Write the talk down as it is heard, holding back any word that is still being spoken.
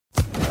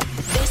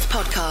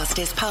podcast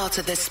is part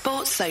of the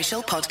Sports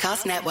Social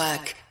Podcast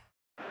Network.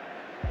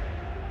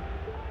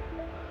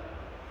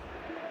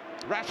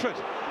 Rashford,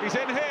 he's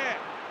in here,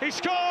 he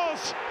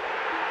scores!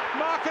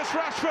 Marcus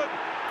Rashford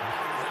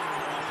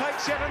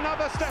takes yet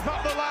another step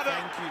up the ladder.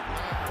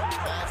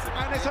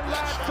 And it's a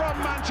lad from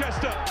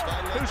Manchester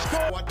who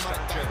scored.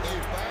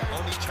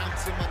 Only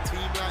chance in my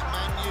team like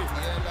Man U.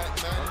 Yeah, like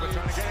Man U. We're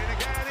trying to get in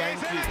again. Thank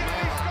you,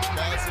 man.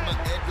 Bars in my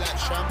head like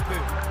shampoo.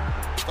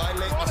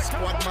 Violate my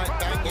squad, might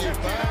bang you.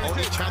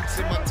 Only chance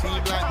in my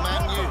team like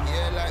Man U.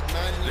 Yeah, like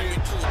Man U.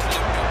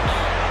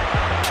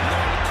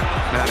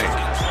 Manny.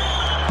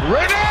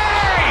 Ready!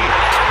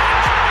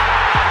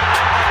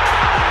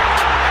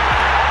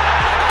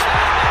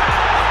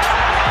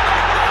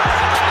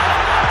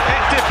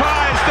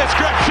 Defies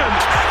description.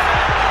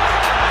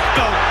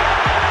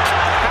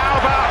 How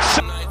about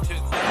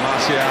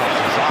Martial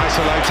is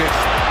isolated.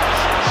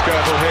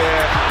 Skirtle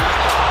here.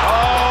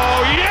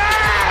 Oh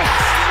yes!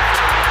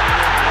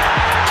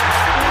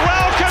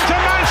 Welcome to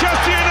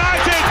Manchester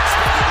United,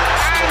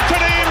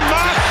 Anthony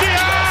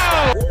Martial.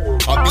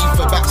 I beat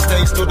for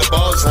backstage till the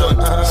bar's done.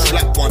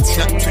 Slap one,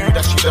 slap two,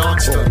 that she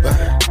danced on.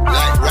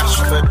 Like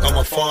Rashford, I'm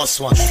a fast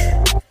one.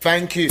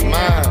 Thank you,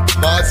 man.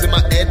 Bars in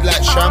my head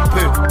like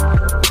shampoo.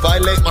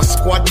 Violate my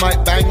squad,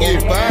 might bang you.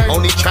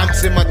 Only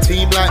chance in my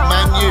team like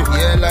Man U.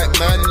 Yeah, like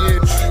Man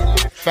U.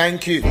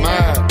 Thank you,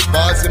 man.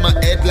 Bars in my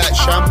head like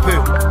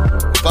shampoo.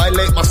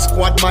 Violate my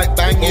squad, might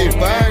bang you.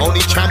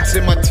 Only chance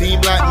in my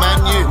team like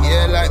Man U.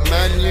 Yeah, like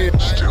Man U.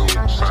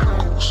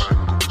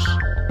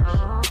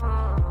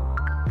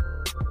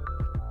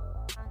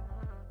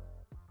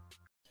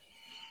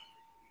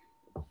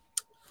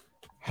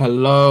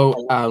 Hello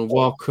and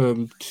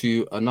welcome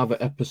to another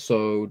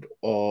episode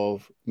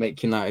of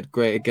Make United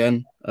Great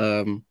Again.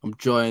 I'm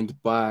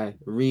joined by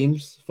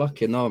Reams.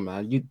 Fucking hell,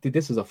 man.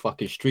 This is a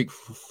fucking streak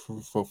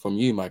from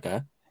you, my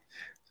guy.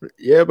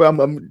 Yeah, but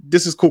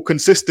this is called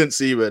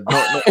consistency, man.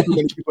 Not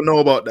many people know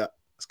about that.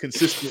 It's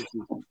consistency.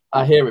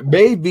 I hear it.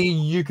 Maybe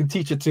you can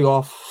teach it to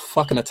our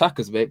fucking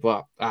attackers, mate,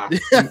 but who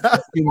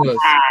knows?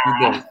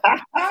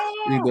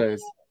 Who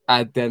knows?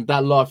 And then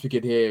that laugh you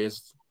can hear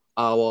is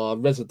our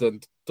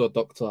resident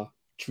doctor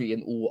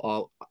treating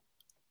all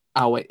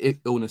our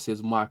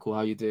illnesses. Michael,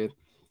 how you doing?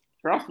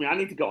 Trust me, I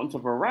need to get onto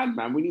Varane,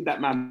 man. We need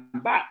that man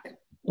back.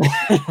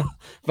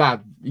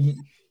 Fab,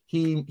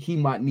 he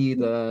might need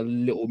a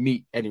little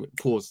meat. Anyway,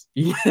 pause.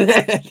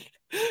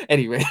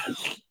 Anyway,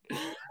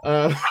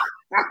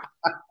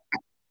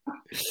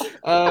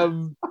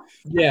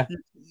 yeah.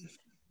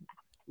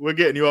 We're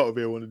getting you out of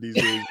here one of these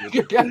days.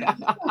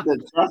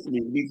 Trust me,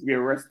 he needs to be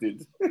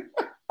arrested.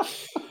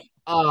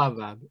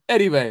 Man.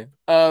 Anyway,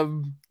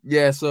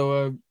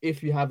 so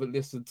if you haven't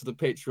listened to the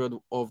Patreon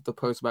of the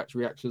post-match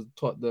reactions,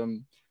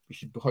 Tottenham, we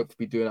should hopefully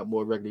be doing that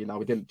more regularly now.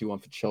 We didn't do one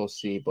for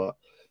Chelsea, but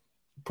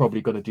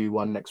probably going to do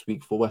one next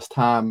week for West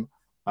Ham.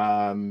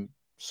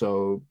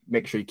 So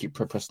make sure you keep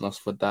pressing us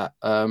for that.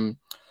 We're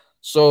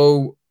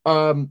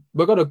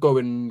going to go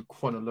in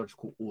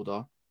chronological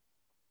order.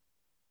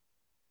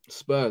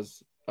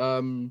 Spurs.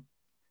 I'll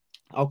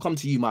come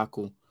to you,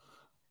 Michael.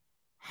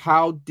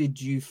 How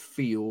did you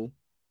feel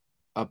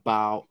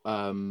about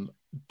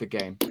the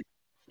game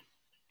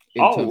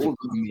in terms of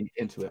coming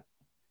into it?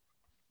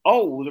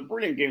 Oh, it was a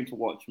brilliant game to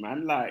watch,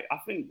 man. Like, I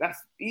think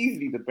that's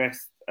easily the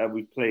best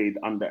we've played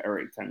under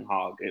Erik ten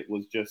Hag. We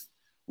were just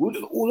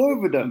all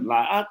over them.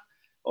 Like,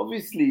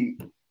 obviously,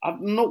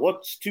 I've not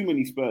watched too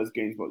many Spurs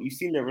games, but you've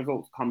seen their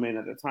results come in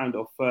at the time. They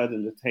were third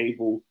in the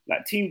table.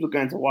 Like, teams were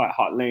going to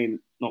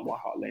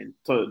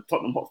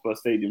Tottenham Hotspur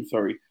Stadium,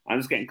 sorry, and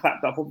just getting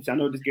clapped up. Obviously, I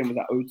know this game was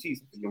at OT,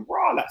 so I'm thinking,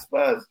 wow, like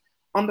Spurs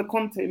under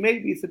Conte,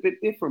 maybe it's a bit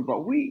different,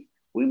 but we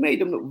made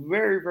them look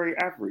very, very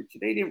average.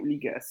 They didn't really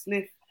get a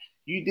sniff.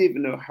 You didn't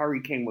even know Harry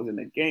Kane was in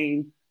the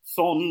game.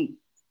 Son,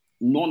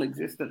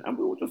 non-existent, and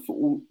we were just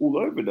all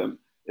over them,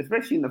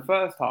 especially in the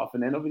first half.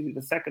 And then obviously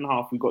the second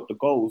half, we got the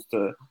goals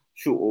to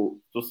sort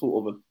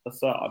of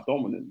assert our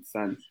dominance.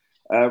 And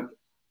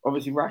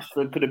obviously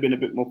Rashford could have been a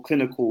bit more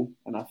clinical,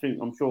 and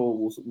I'm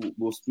sure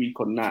we'll speak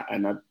on that.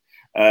 And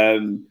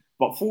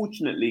but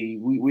fortunately,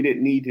 we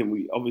didn't need him.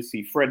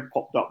 Fred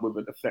popped up with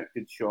a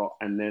deflected shot,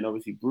 and then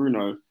obviously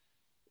Bruno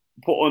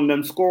put on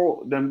them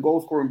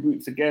goal scoring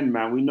boots again,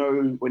 man. We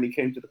know when he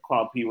came to the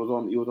club, he was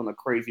on a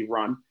crazy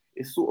run.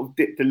 It sort of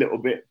dipped a little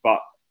bit,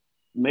 but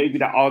maybe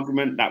that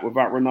argument that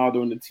without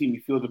Ronaldo in the team, he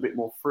feels a bit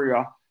more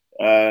freer,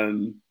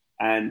 and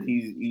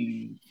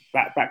he's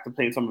back to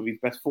playing some of his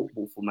best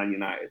football for Man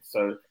United.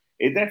 So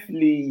it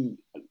definitely,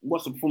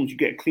 what's the performance? You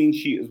get a clean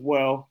sheet as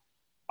well.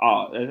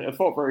 It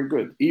felt very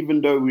good,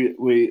 even though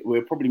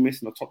we're probably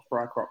missing a top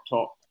striker up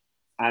top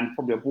and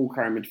probably a ball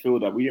carrying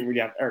midfielder. We didn't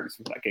really have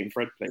Eriksen for that game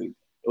Fred played.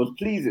 It was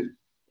pleasing,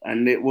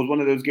 and it was one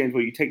of those games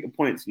where you take the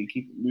points and you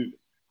keep it moving.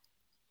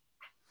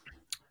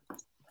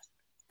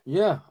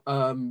 Yeah,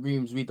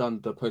 Reams, we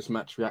done the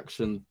post-match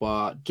reaction,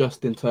 but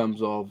just in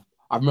terms of,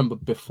 I remember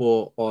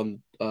before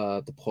on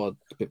the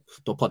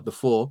pod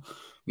before,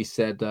 we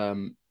said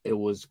it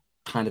was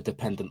kind of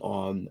dependent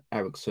on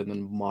Eriksen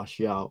and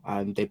Martial,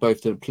 and they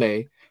both didn't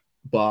play.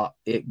 but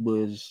it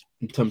was,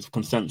 in terms of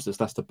consensus,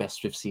 that's the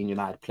best we've seen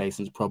United play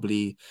since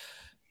probably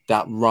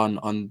that run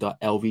under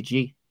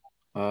LVG.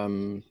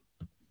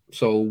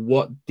 So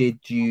what did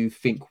you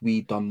think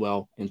we done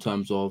well in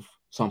terms of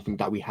something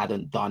that we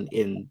hadn't done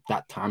in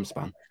that time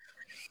span?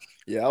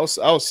 Yeah, I was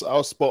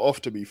spot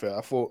off, to be fair.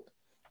 I thought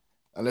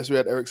unless we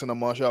had Ericsson and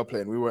Martial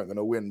playing, we weren't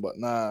gonna win. But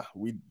nah,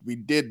 we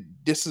did.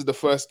 This is the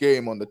first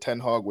game on the Ten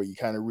Hag where you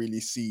kind of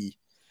really see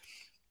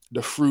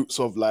the fruits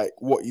of like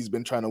what he's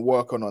been trying to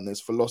work on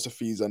his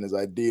philosophies and his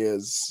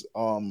ideas,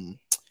 kind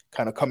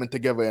of coming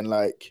together in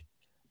like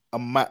a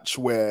match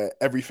where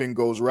everything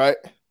goes right.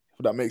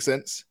 If that makes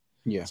sense.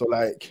 Yeah. So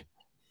like,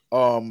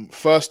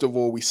 first of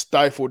all, we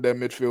stifled their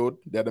midfield.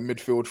 They had a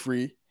midfield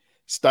free.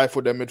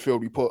 Stifled their midfield.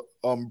 We put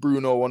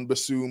Bruno on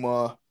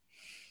Basuma.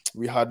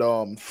 We had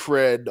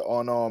Fred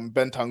on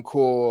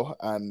Bentancur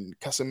and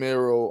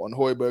Casemiro on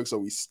Højbjerg. So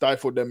we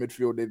stifled their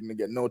midfield. They didn't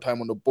get no time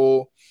on the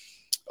ball.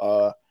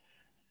 The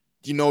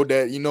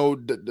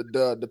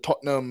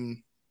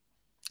Tottenham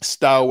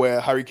style where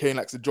Harry Kane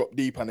likes to drop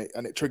deep and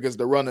it triggers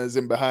the runners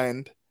in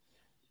behind.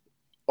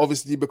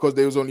 Obviously, because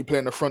they was only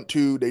playing the front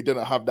two, they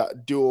didn't have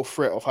that dual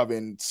threat of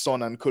having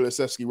Son and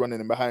Kulusevski running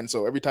in behind.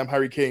 So every time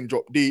Harry Kane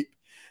dropped deep,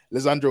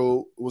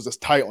 Lisandro was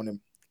just tight on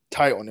him.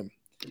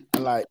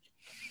 And like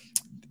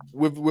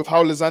with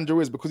how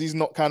Lisandro is, because he's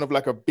not kind of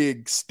like a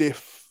big,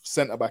 stiff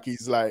centre-back,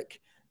 he's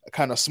like a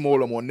kind of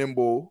smaller, more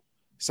nimble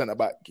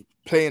centre-back.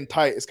 Playing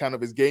tight is kind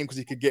of his game because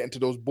he could get into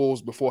those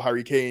balls before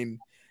Harry Kane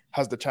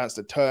has the chance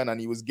to turn,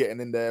 and he was getting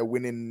in there,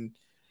 winning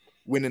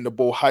the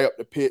ball high up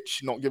the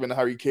pitch, not giving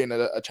Harry Kane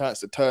a chance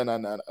to turn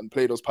and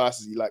play those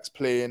passes he likes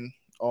playing.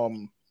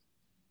 I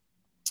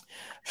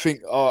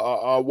think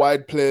our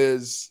wide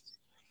players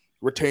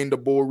retained the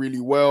ball really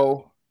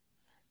well.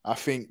 I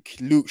think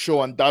Luke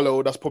Shaw and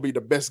Dalot, that's probably the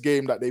best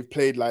game that they've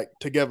played like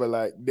together.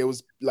 Like there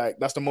was like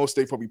that's the most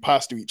they've probably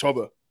passed to each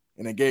other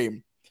in a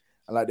game.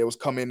 And like they was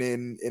coming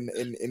in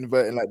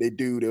inverting like they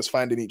do. They was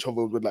finding each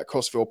other with like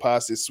crossfield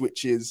passes,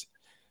 switches.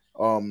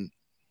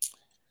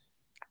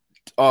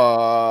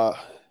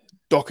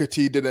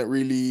 Doherty didn't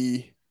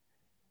really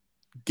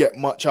get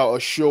much out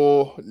of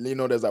Shaw. You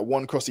know, there's that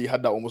one cross he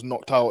had that almost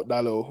knocked out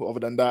Dalot.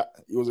 Other than that,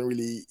 he wasn't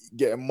really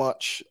getting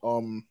much. I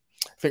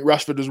think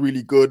Rashford was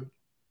really good.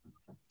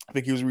 I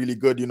think he was really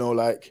good. You know,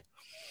 like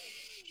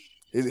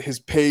his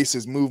pace,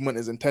 his movement,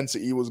 his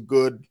intensity was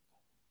good.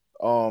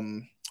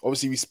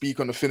 Obviously, we speak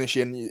on the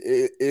finishing.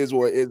 It is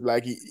what it is.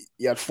 Like he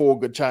had 4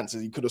 good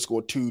chances. He could have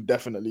scored 2,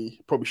 definitely.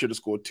 Probably should have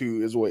scored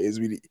 2. Is what it is.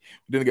 We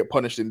didn't get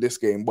punished in this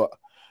game, but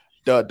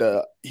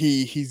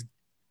he's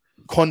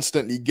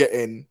constantly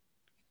getting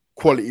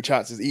quality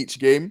chances each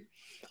game.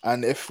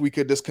 And if we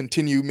could just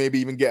continue, maybe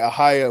even get a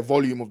higher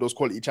volume of those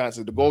quality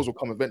chances, the goals will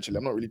come eventually.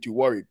 I'm not really too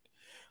worried.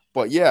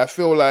 But yeah, I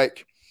feel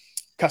like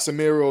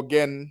Casemiro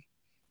again,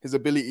 his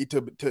ability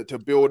to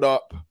build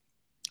up,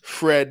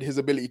 Fred, his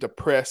ability to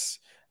press.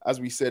 As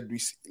we said, we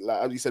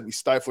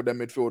stifled their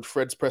midfield.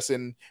 Fred's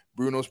pressing,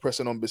 Bruno's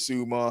pressing on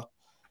Basuma.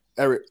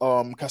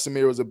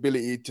 Casemiro's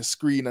ability to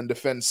screen and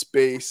defend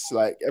space,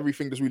 like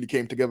everything just really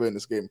came together in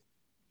this game.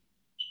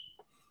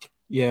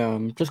 Yeah,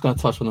 I'm just going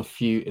to touch on a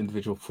few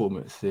individual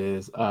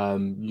performances.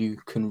 You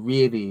can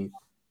really,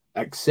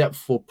 except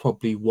for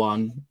probably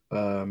one,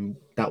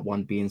 that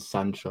one being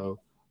Sancho,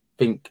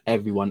 think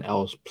everyone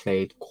else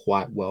played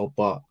quite well.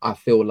 But I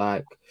feel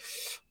like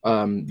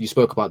you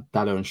spoke about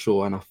Dalot and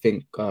Shaw, and I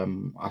think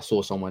I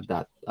saw someone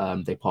that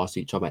they passed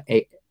each other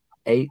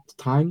eight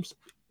times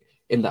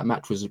in that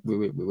match, which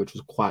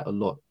was quite a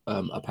lot,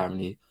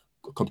 apparently,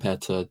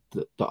 compared to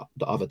the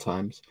other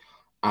times.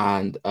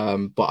 And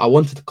but I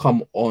wanted to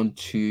come on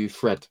to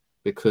Fred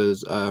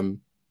because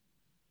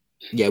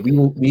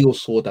we all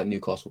saw that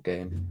Newcastle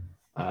game,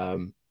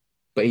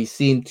 but he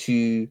seemed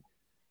to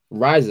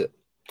rise it.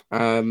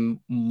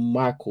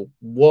 Michael,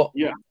 what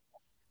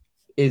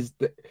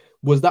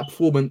was that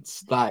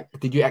performance like?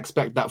 Did you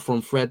expect that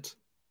from Fred?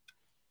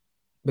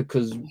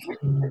 Because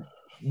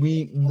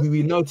we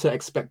know to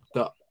expect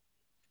the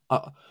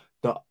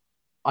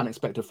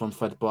unexpected from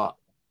Fred, but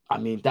I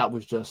mean that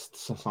was just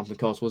something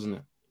else, wasn't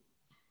it?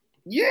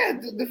 Yeah,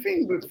 the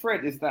thing with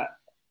Fred is that,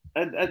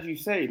 as you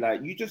say,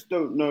 like you just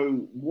don't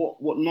know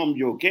what number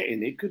you're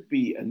getting. It could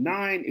be a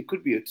 9, it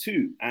could be a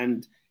 2,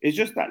 and it's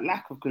just that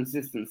lack of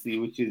consistency,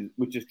 which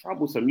is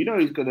troublesome. You know,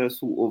 he's gonna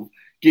sort of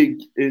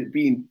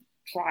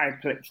try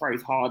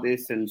his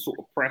hardest and sort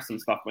of press and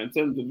stuff. But in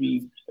terms of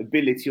his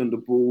ability on the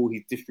ball,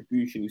 his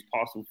distribution, his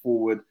passing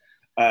forward,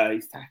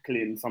 his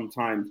tackling,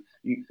 sometimes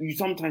you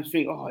sometimes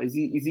think, oh, is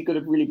he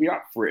gonna really be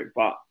up for it?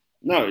 But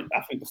no,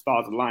 I think the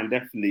stars aligned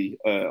definitely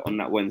on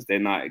that Wednesday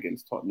night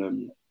against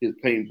Tottenham. He was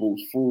playing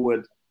balls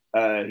forward.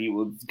 He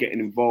was getting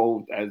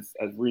involved, as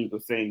Reem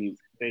was saying.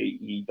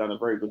 He done a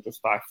very good job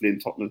stifling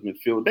Tottenham's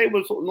midfield. They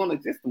were sort of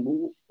non-existent,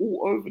 all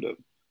over them.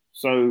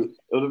 So it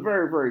was a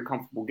very, very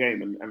comfortable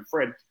game, and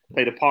Fred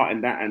played a part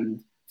in that. And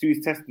to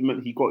his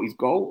testament, he got his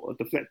goal,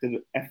 a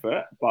deflected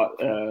effort, but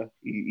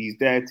he's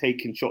there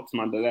taking shots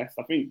nonetheless.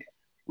 I think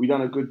we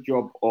done a good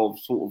job of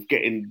sort of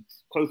getting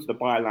close to the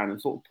byline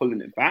and sort of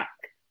pulling it back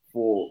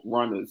for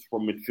runners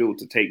from midfield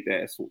to take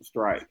their sort of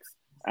strikes.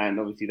 And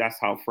obviously that's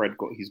how Fred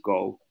got his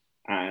goal.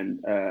 And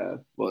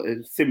well,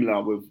 it's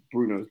similar with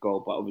Bruno's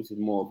goal, but obviously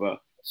more of a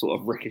sort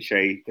of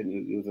ricochet than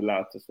he was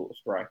allowed to sort of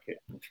strike it.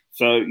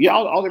 So yeah,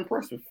 I was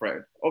impressed with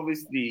Fred.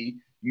 Obviously,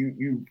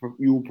 you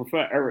will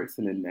prefer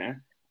Eriksen in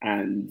there.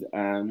 And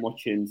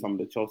watching some of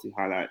the Chelsea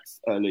highlights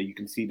earlier, you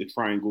can see the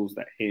triangles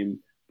that him,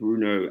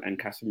 Bruno, and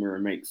Casemiro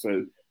make.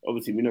 So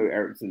obviously, we know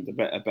Eriksen's a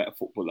better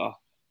footballer,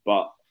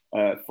 but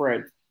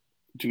Fred,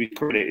 to his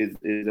credit,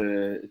 is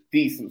a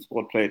decent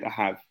squad player to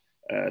have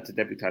to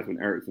deputise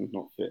when Eriksen's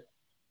not fit.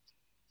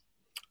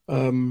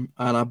 And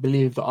I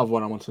believe the other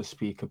one I want to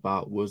speak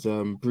about was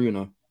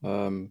Bruno.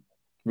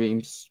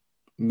 Reams,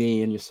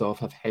 me and yourself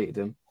have hated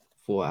him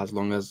for as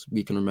long as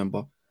we can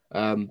remember.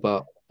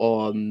 But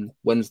on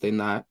Wednesday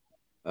night,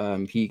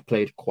 he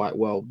played quite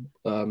well.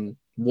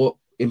 What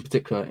in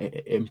particular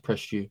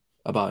impressed you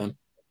about him?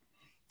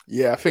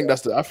 Yeah, I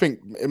think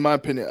in my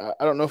opinion,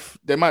 I don't know if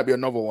there might be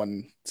another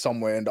one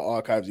somewhere in the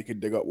archives you could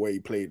dig up where he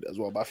played as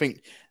well. But I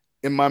think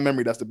in my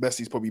memory, that's the best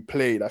he's probably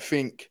played. I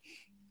think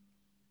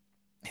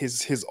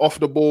his off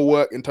the ball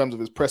work in terms of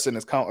his pressing,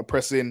 his counter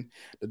pressing,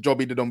 the job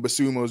he did on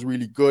Basuma was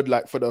really good.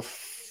 Like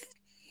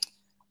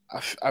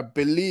I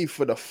believe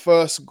for the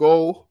first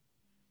goal,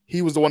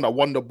 he was the one that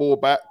won the ball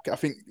back. I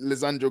think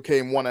Lisandro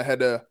came one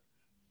ahead of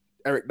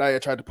Eric Dyer,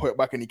 tried to put it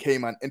back, and he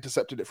came and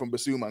intercepted it from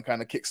Basuma and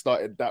kind of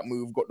kick-started that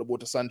move, got the ball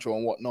to Sancho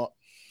and whatnot.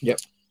 Yep.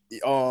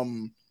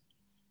 On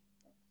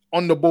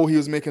the ball, he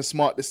was making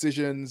smart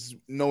decisions,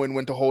 knowing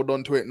when to hold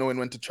on to it, knowing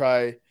when to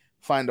try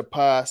find a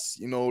pass.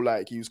 You know,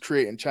 like he was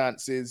creating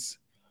chances.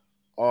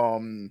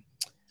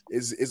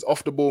 His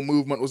off the ball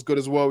movement was good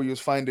as well. He was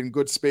finding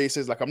good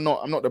spaces. Like I'm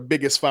not the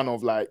biggest fan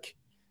of like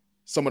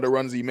some of the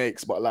runs he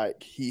makes, but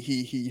like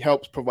he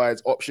helps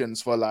provides options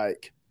for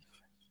like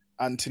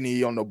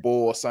Anthony on the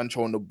ball,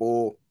 Sancho on the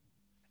ball.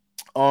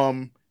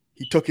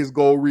 He took his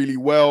goal really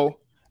well.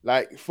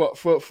 Like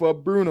for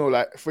Bruno,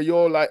 like for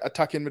your like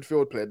attacking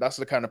midfield player, that's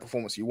the kind of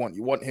performance you want.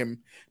 You want him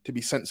to be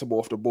sensible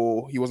off the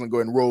ball. He wasn't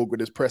going rogue with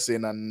his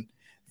pressing and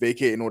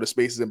vacating all the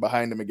spaces in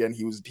behind him again.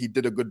 He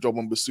did a good job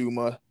on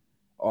Basuma.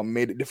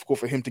 Made it difficult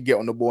for him to get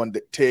on the ball and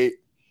dictate.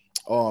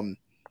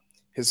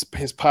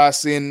 His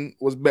passing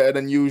was better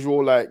than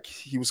usual. Like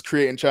he was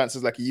creating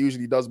chances like he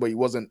usually does, but he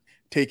wasn't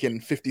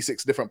taking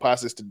 56 different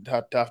passes to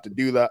have to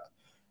do that.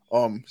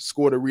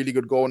 Scored a really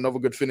good goal, another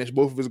good finish.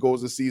 Both of his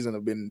goals this season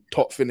have been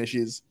top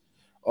finishes.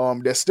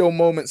 There's still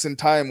moments in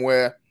time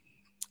where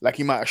like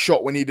he might have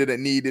shot when he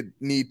didn't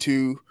need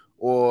to,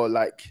 or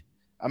like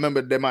I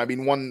remember there might have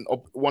been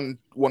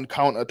one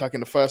counter attack in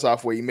the first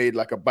half where he made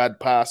like a bad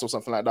pass or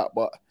something like that.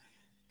 But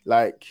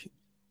like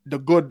the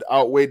good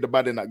outweighed the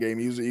bad in that game.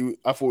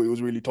 I thought he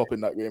was really top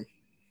in that game.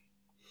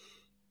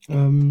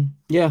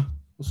 Yeah.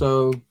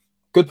 So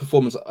good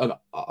performance, an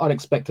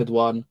unexpected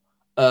one,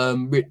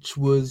 which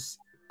was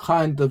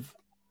kind of,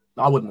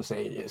 I wouldn't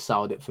say it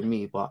soured it for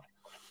me, but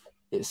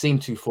it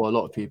seemed to for a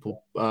lot of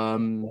people.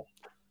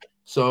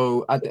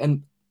 So at the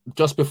end,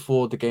 just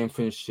before the game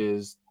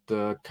finishes,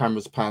 the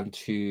cameras pan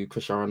to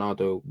Cristiano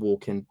Ronaldo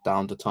walking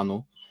down the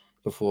tunnel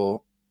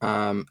before,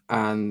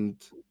 and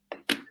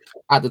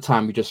at the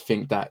time we just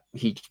think that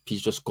he's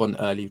just gone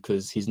early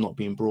because he's not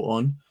being brought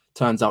on.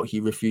 Turns out he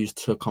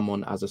refused to come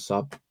on as a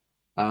sub.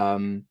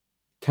 Ten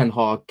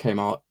Hag came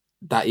out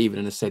that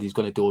evening and said he's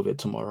going to deal with it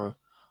tomorrow.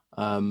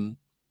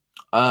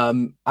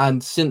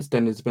 And since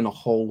then, there's been a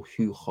whole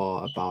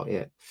hoo-ha about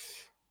it.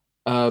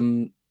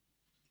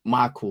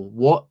 Michael,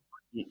 what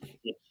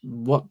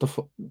the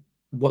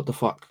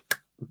fuck?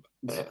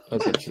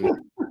 Essentially,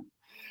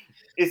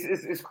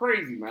 it's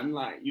crazy, man.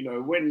 Like you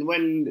know,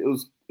 when it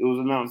was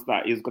announced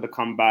that he was going to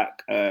come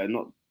back,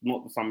 not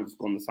the summer just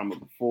gone, the summer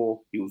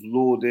before, he was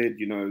lauded.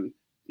 You know,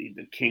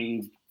 the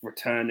Kings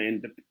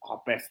returning,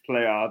 our best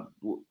player,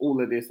 all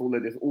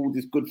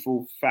this good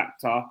full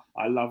factor.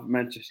 I love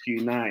Manchester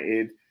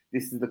United.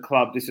 This is the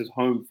club. This is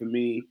home for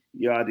me.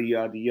 Yada,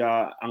 yada,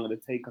 yada. I'm going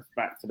to take us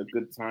back to the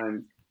good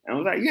times. And I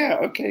was like, yeah,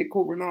 okay,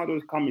 cool.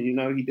 Ronaldo's coming. You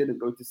know, he didn't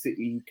go to City.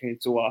 He came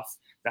to us.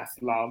 That's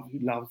love. He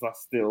loves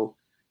us still.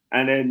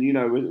 And then, you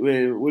know,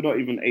 we're not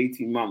even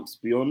 18 months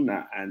beyond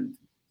that. And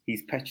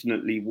he's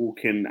petulantly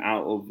walking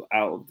out of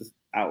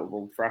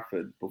Old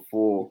Trafford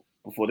before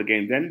the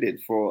game's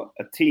ended for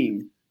a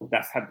team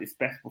that's had this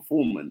best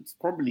performance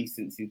probably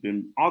since he's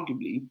been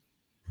arguably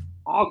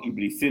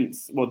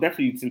since, well,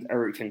 definitely since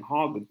Erik Ten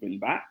Hag has been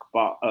back,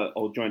 but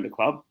or joined the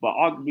club, but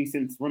arguably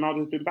since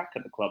Ronaldo's been back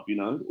at the club, you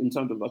know, in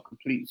terms of a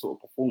complete sort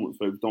of performance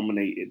where he's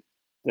dominated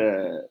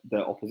the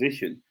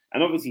opposition.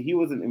 And obviously he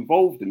wasn't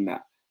involved in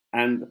that.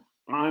 And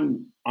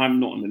I'm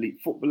not an elite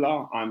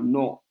footballer.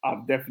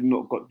 I've definitely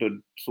not got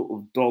the sort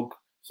of dog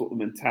sort of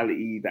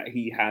mentality that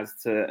he has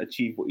to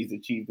achieve what he's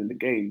achieved in the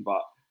game.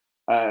 But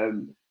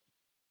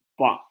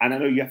and I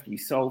know you have to be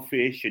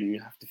selfish and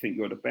you have to think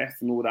you're the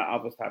best and all that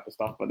other type of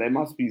stuff, but there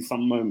must be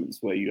some moments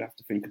where you have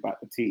to think about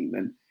the team.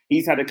 And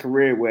he's had a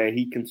career where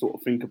he can sort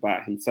of think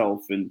about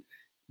himself, and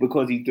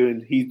because he's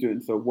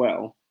doing so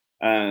well,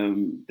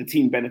 the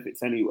team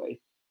benefits anyway.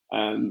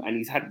 and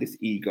he's had this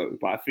ego.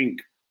 But I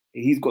think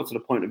he's got to the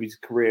point of his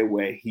career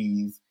where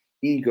his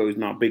ego is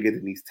now bigger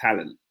than his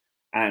talent,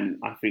 and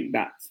I think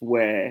that's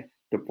where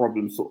the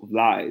problem sort of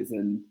lies.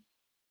 And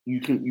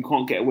you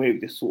can't get away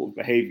with this sort of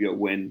behaviour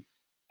when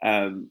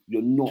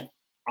you're not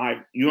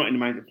in the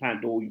management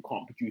plan, or you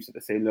can't produce at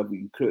the same level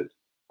you could.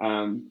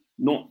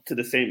 Not to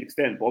the same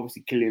extent, but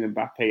obviously Kylian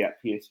Mbappe at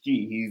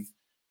PSG,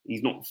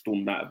 he's not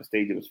stormed out of the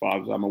stadium as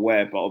far as I'm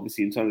aware. But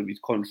obviously in terms of his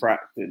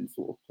contract and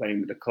sort of playing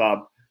with the club,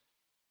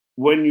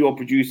 when you're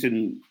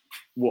producing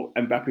what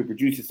Mbappe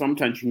produces,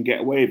 sometimes you can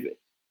get away with it.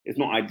 It's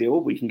not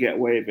ideal, but you can get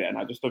away with it. And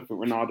I just don't think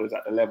Ronaldo's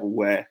at the level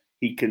where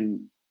he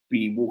can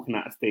be walking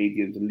out of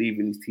stadiums and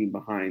leaving his team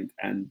behind,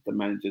 and the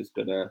manager's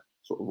gonna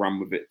sort of run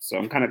with it. So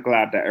I'm kind of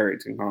glad that Erik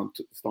ten Hag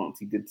took the stance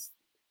he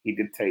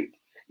did take,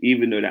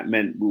 even though that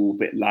meant we were a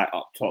bit light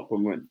up top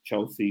when we went to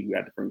Chelsea. We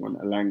had to bring on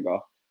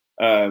Elanga,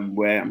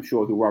 where I'm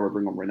sure he'll rather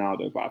bring on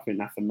Ronaldo. But I think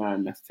that's a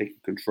man that's taking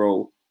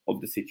control of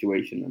the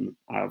situation, and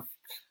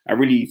I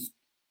really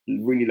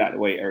like the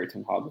way Erik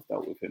ten Hag has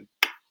dealt with him.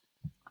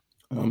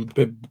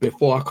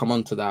 Before I come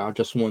on to that, I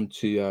just want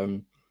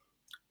to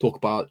talk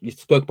about, you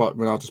spoke about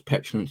Ronaldo's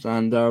petulance,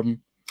 and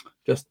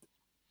just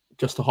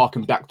to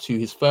harken back to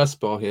his first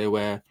spell here,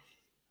 where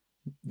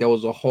there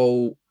was a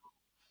whole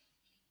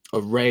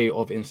array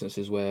of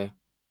instances where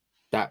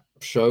that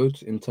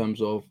showed, in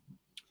terms of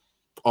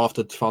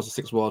after the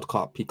 2006 World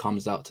Cup, he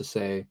comes out to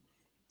say,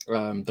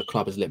 the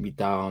club has let me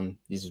down.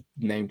 He's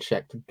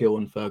name-checked Gil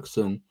and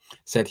Ferguson,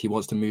 said he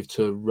wants to move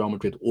to Real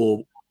Madrid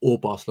or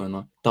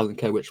Barcelona, doesn't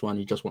care which one,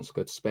 he just wants to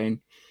go to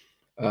Spain.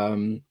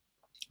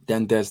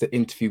 Then there's the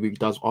interview he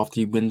does after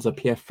he wins a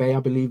PFA,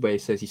 I believe, where he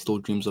says he still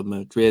dreams of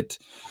Madrid.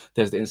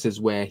 There's the instance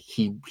where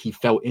he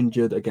fell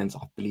injured against,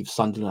 I believe,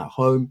 Sunderland at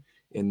home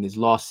in his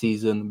last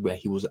season, where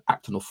he was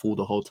acting a fool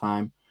the whole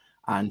time,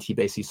 and he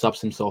basically subs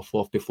himself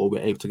off before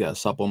we're able to get a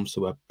sub on.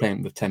 So we're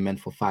playing with 10 men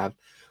for 5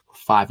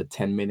 or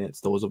 10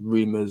 minutes. There was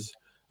rumors,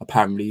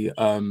 apparently,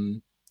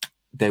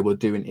 they were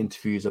doing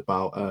interviews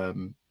about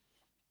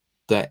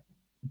the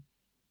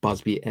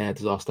Busby air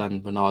disaster,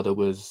 and Ronaldo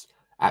was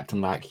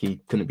acting like he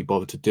couldn't be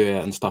bothered to do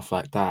it and stuff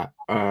like that.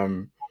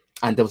 And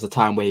there was a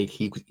time where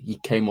he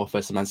came off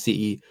as Man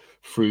City,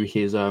 threw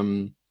his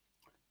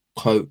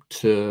coat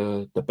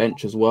to the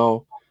bench as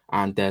well.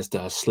 And there's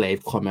the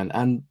slave comment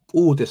and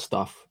all this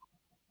stuff.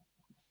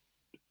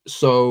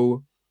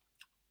 So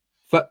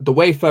the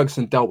way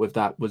Ferguson dealt with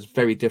that was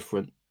very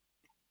different.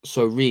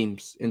 So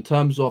Reams, in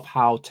terms of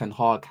how Ten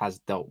Hag has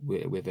dealt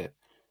with it,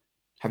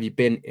 have you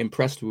been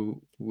impressed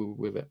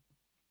with it?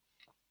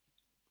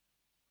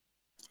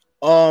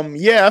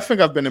 Yeah, I think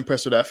I've been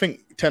impressed with that. I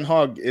think Ten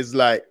Hag is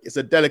it's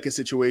a delicate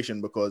situation,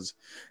 because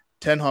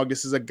Ten Hag,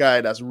 this is a guy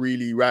that's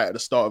really right at the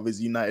start of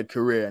his United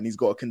career, and he's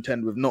got to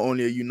contend with not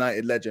only a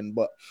United legend,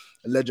 but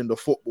a legend of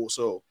football.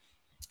 So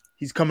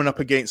he's coming up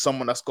against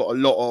someone that's got a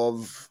lot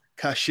of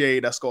cachet,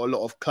 that's got a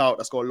lot of clout,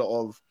 that's got a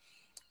lot of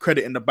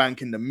credit in the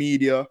bank in the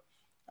media.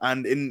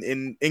 And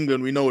in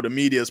England, we know the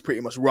media is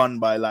pretty much run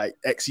by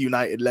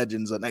ex-United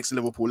legends and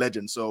ex-Liverpool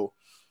legends. So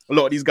a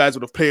lot of these guys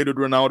would have played with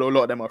Ronaldo. A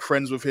lot of them are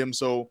friends with him.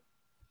 So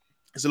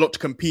it's a lot to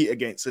compete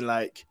against in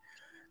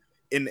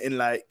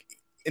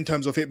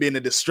terms of it being a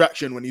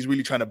distraction when he's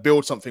really trying to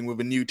build something with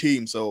a new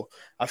team. So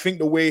I think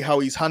the way how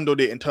he's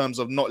handled it in terms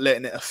of not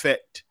letting it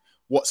affect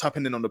what's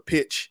happening on the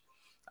pitch,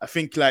 I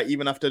think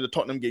even after the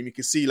Tottenham game, you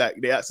can see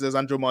they asked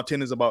Lisandro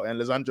Martinez about it, and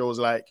Lisandro was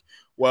like,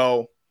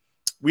 well,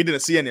 we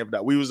didn't see any of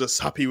that. We was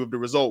just happy with the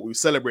result. We were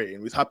celebrating.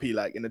 We was happy,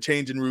 in the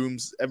changing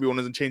rooms, everyone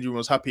in the changing room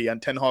was happy.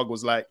 And Ten Hag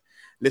was like,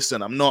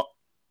 listen, I'm not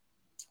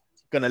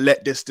going to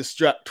let this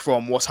distract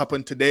from what's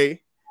happened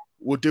today.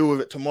 We'll deal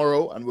with it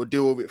tomorrow, and we'll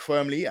deal with it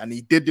firmly. And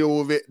he did deal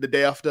with it the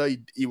day after.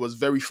 He was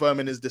very firm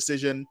in his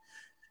decision.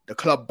 The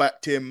club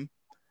backed him.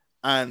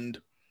 And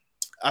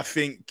I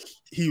think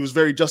he was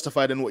very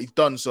justified in what he's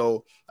done.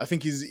 So I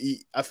think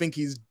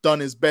he's done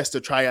his best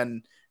to try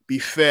and be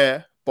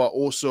fair, but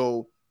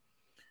also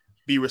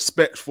be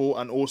respectful,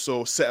 and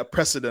also set a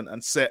precedent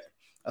and set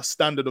a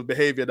standard of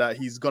behavior that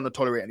he's going to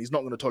tolerate and he's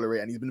not going to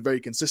tolerate. And he's been very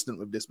consistent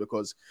with this,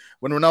 because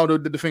when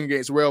Ronaldo did the thing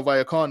against Rayo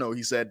Vallecano,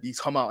 he's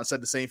come out and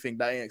said the same thing.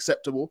 That ain't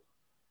acceptable.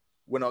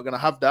 We're not going to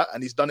have that.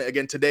 And he's done it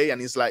again today. And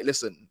he's like,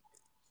 listen,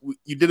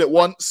 you did it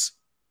once.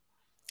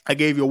 I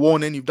gave you a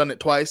warning. You've done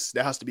it twice.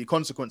 There has to be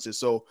consequences.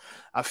 So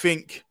I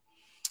think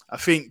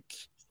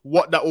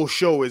what that will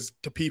show is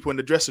to people in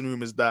the dressing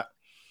room is that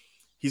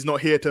he's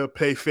not here to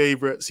play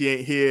favorites. He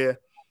ain't here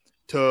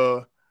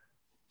to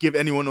give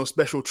anyone no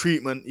special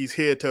treatment. He's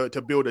here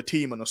to build a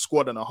team and a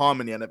squad and a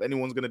harmony. And if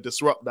anyone's going to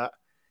disrupt that,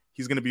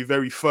 he's going to be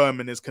very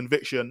firm in his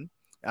conviction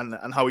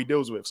and how he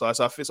deals with. So I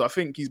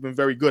think he's been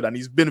very good, and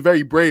he's been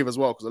very brave as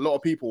well, because a lot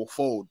of people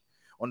fold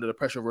under the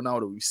pressure of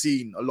Ronaldo. We've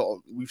seen a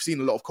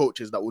lot of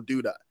coaches that will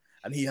do that,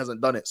 and he hasn't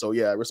done it. So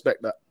yeah, I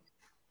respect that.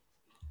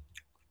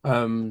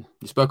 You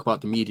spoke about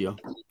the media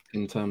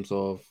in terms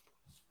of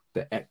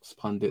the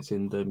ex-pundits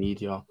in the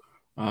media,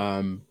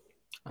 and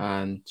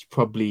you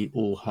probably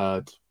all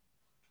heard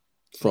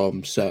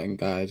from certain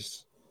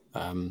guys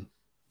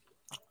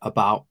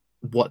about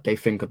what they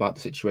think about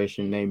the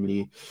situation,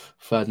 namely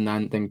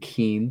Ferdinand and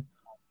Keane.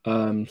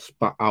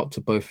 Spat out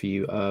to both of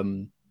you.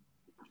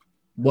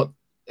 What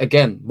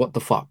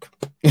the fuck?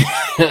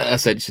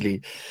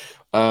 Essentially.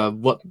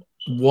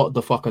 What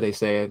the fuck are they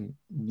saying?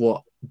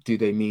 What do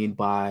they mean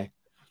by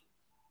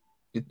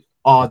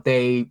are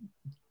they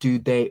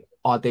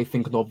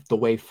thinking of the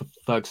way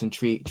Ferguson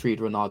treated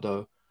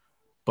Ronaldo,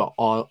 but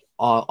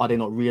are they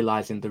not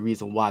realizing the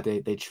reason why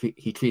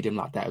he treated him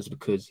like that is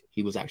because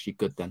he was actually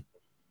good then?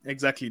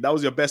 Exactly. That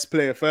was your best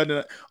player.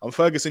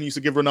 Ferguson used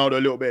to give Ronaldo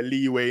a little bit of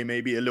leeway,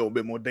 maybe a little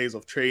bit more days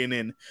of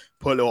training,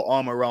 put a little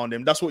arm around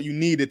him. That's what you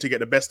needed to get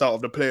the best out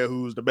of the player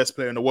who's the best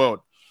player in the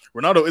world.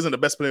 Ronaldo isn't the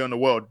best player in the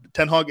world.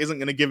 Ten Hag isn't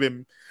going to give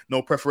him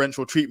no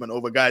preferential treatment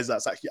over guys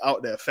that's actually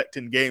out there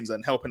affecting games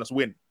and helping us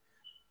win.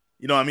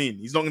 You know what I mean?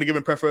 He's not going to give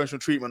him preferential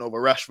treatment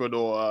over Rashford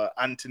or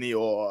Anthony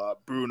or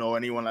Bruno or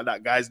anyone like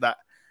that. Guys that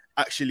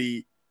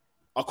actually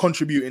are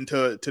contributing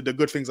to the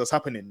good things that's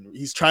happening.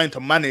 He's trying to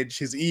manage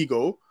his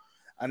ego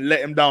and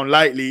let him down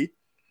lightly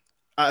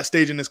at a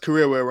stage in his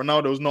career where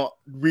Ronaldo's not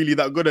really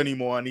that good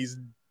anymore and he's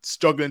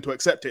struggling to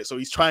accept it. So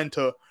he's trying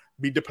to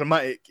be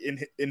diplomatic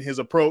in his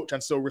approach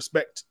and still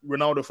respect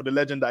Ronaldo for the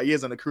legend that he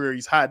is and the career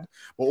he's had,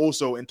 but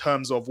also in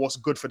terms of what's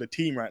good for the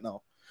team right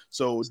now.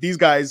 So these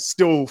guys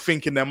still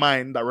think in their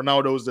mind that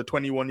Ronaldo's the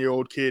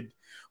 21-year-old kid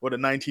or the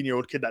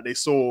 19-year-old kid that they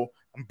saw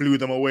and blew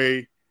them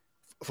away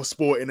for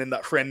Sporting in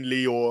that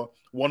friendly or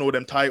won all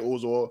them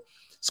titles or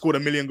scored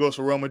 1 million goals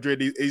for Real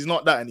Madrid. He's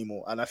not that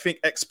anymore. And I think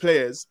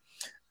ex-players,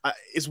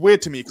 it's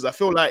weird to me because I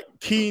feel like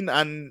Keane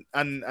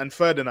and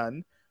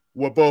Ferdinand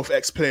were both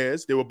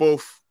ex-players. They were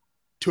both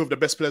two of the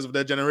best players of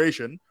their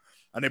generation.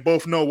 And they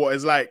both know what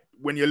it's like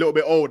when you're a little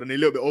bit old and a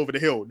little bit over the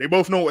hill. They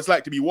both know what it's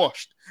like to be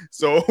washed.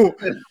 So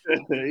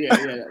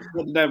yeah.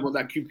 What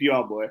that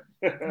QPR boy.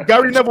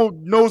 Gary Neville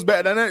knows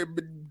better than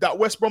that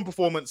West Brom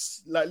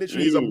performance. Like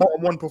literally, is a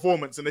bottom one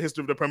performance in the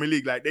history of the Premier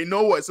League. Like they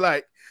know what it's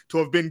like to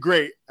have been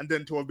great and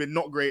then to have been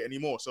not great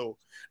anymore. So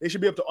they should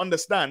be able to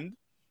understand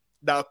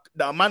that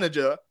a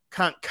manager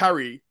can't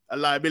carry a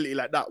liability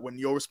like that when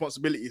your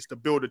responsibility is to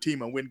build a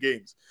team and win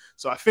games.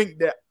 So I think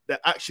that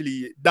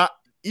actually that.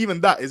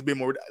 Even that is being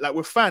more like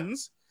with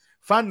fans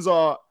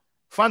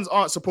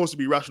aren't supposed to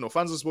be rational.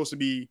 Fans are supposed to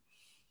be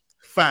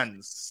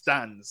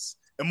stands,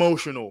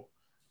 emotional.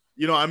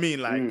 You know what I mean?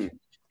 Like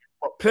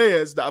but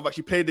players that have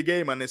actually played the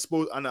game and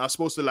are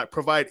supposed to like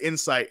provide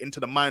insight into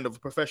the mind of a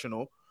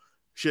professional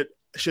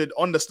should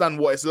understand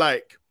what it's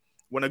like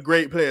when a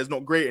great player is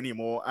not great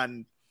anymore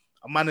and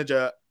a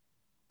manager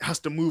has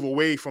to move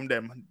away from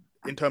them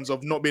in terms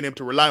of not being able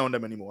to rely on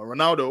them anymore.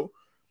 Ronaldo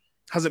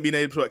hasn't been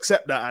able to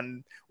accept that,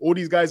 and all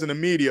these guys in the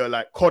media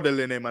like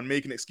coddling him and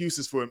making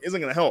excuses for him isn't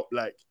going to help.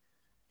 Like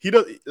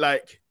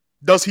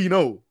does he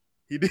know?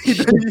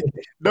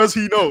 Does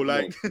he know?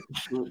 Like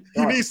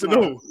he needs to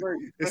know.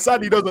 It's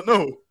sad he doesn't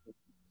know.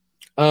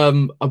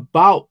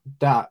 About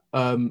that,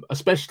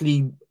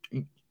 especially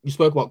you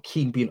spoke about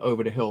Keane being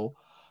over the hill,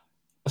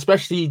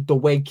 especially the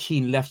way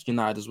Keane left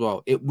United as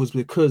well. It was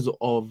because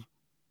of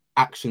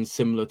actions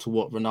similar to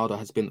what Ronaldo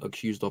has been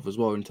accused of as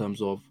well in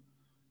terms of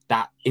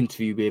that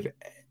interview with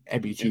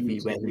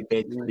MUTV where he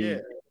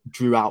basically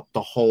drew out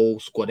the whole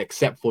squad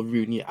except for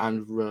Rooney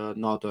and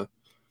Ronaldo.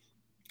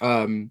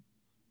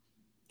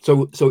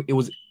 So it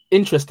was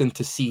interesting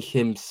to see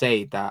him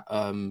say that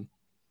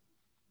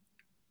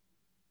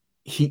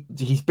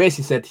he's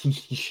basically said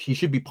he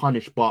should be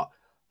punished, but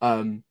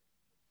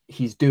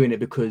he's doing it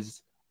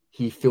because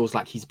he feels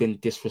like he's been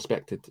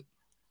disrespected,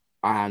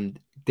 and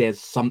there's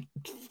some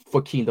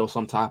for Keane there was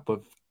some type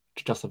of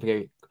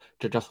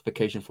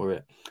justification for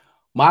it.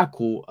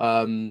 Michael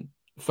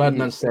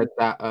Ferdinand said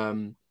that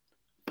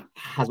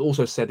has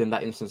also said in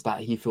that instance that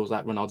he feels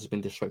like Ronaldo's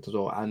been disrespected as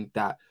well, and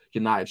that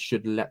United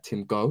should let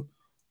him go.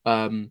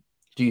 Do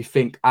you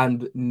think?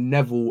 And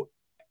Neville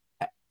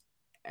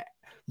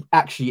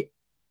actually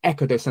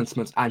echoed those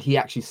sentiments, and he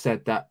actually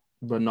said that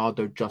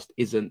Ronaldo just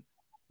isn't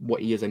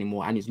what he is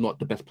anymore, and he's not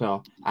the best player,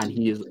 and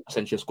he is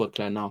essentially a squad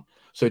player now.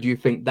 So do you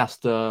think that's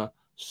the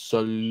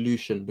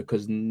solution?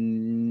 Because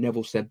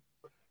Neville said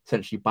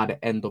essentially by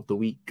the end of the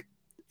week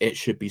it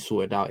should be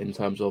sorted out in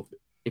terms of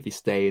if he's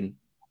staying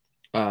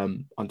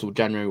until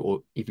January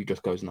or if he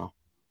just goes now.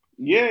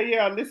 Yeah,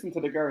 I listened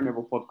to the Gary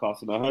Neville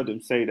podcast and I heard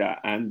him say that.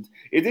 And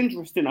it's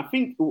interesting. I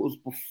think it was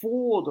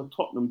before the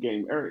Tottenham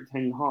game, Erik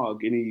ten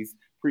Hag in his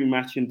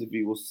pre-match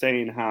interview was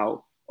saying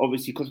how,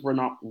 obviously, because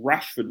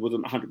Rashford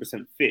wasn't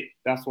 100% fit,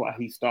 that's why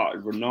he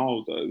started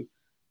Ronaldo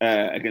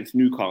against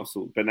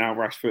Newcastle. But now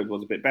Rashford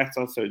was a bit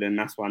better, so then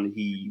that's when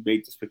he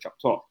made the switch up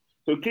top.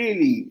 So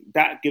clearly,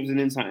 that gives an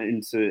insight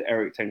into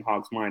Erik ten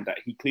Hag's mind that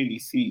he clearly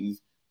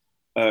sees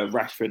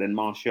Rashford and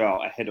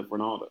Martial ahead of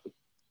Ronaldo.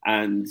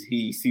 And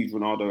he sees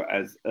Ronaldo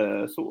as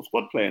a sort of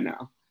squad player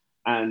now.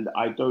 And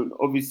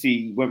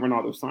obviously, when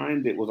Ronaldo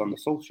signed, it was under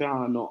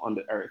Solskjaer, not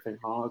under Erik ten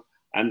Hag.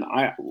 And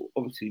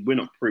we're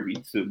not privy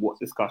to what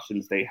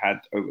discussions they had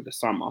over the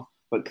summer.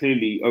 But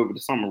clearly, over the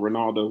summer,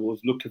 Ronaldo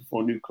was looking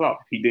for a new club.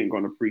 He didn't go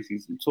on a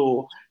pre-season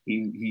tour.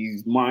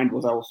 His mind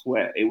was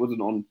elsewhere. It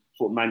wasn't on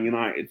sort of Man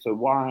United. So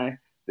why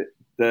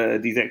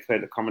these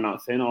ex-players are coming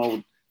out saying,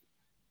 "Oh,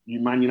 you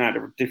Man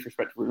United are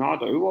disrespect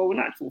Ronaldo." Well, in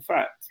actual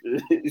fact,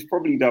 it's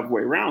probably the other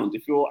way around.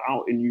 If you're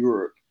out in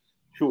Europe,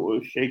 sort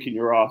of shaking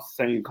your ass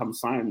saying, "Come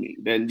sign me,"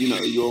 then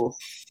you're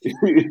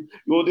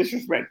you're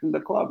disrespecting the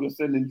club. You're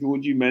sending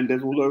Georgie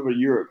Mendes all over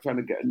Europe trying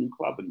to get a new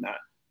club and that.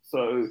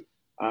 So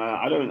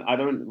I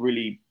don't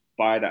really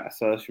buy that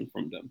assertion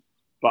from them.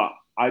 But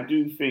I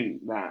do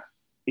think that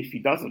if he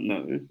doesn't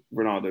know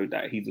Ronaldo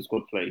that he's a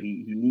squad player,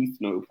 he needs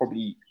to know.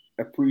 Probably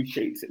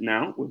appreciates it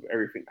now with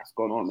everything that's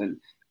gone on,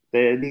 and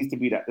there needs to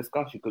be that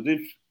discussion, because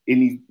if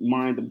in his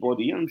mind and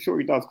body, I'm sure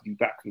he does, because he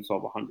backs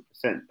himself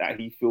 100%, that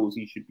he feels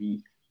he should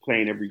be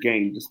playing every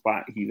game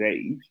despite his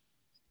age,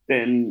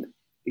 then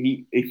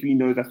if he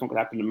knows that's not going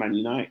to happen to Man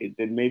United,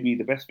 then maybe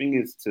the best thing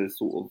is to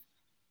sort of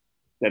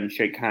them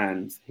shake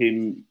hands.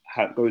 Him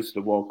goes to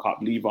the World Cup,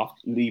 leave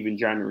in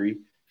January.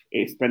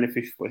 It's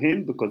beneficial for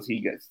him because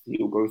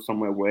he'll go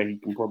somewhere where he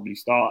can probably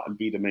start and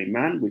be the main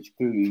man, which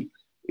clearly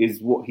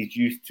is what he's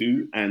used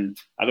to, and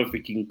I don't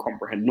think he can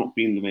comprehend not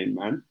being the main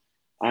man.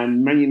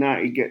 And Man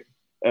United get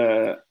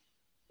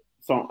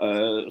some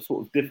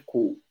sort of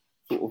difficult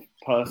sort of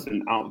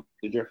person out of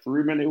the dressing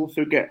room, and they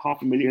also get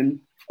 $500,000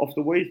 off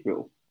the wage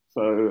bill.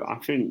 So I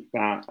think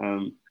that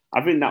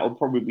will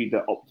probably be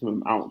the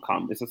optimum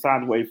outcome. It's a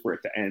sad way for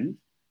it to end,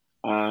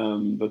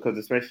 because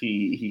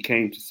especially he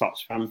came to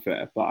such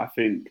fanfare. But I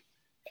think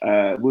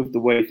with the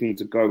way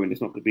things are going,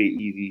 it's not going to be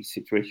an easy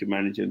situation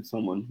managing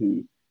someone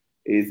who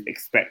is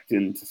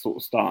expecting to sort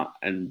of start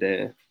and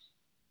they're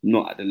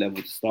not at the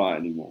level to start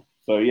anymore.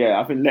 So yeah,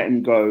 I think let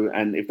him go,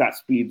 and if that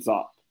speeds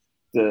up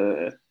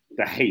the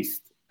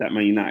haste that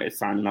Man United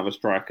sign another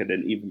striker,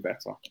 then even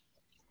better.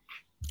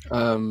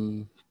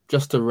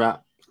 Just to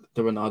wrap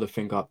the Ronaldo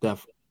thing up,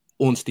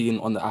 Ornstein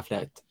on the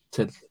Athletic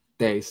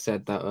today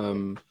said that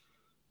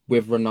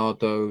with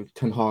Ronaldo,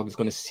 Ten Hag is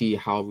going to see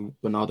how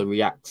Ronaldo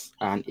reacts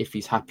and if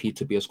he's happy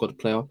to be a squad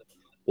player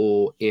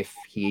or if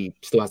he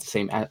still has the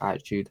same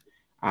attitude.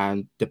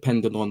 And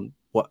depending on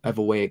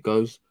whatever way it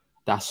goes,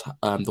 that's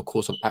the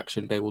course of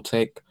action they will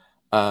take.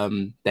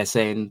 They're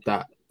saying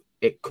that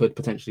it could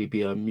potentially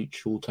be a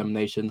mutual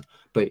termination,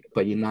 but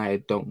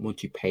United don't want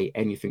to pay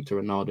anything to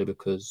Ronaldo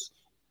because,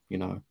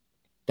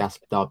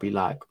 that'll be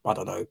like, I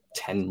don't know,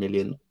 10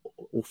 million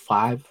or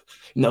 5.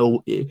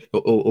 No,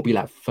 it'll be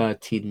like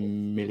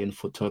 13 million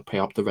to pay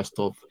up the rest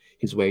of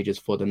his wages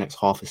for the next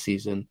half a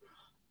season.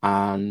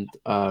 And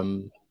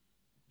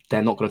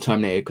they're not going to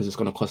terminate it because it's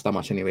going to cost that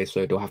much anyway.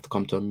 So they'll have to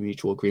come to a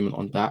mutual agreement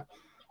on that.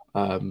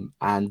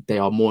 And they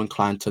are more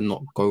inclined to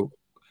not go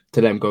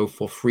to let him go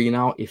for free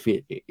now if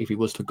he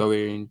was to go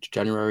in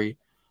January.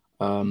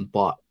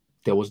 But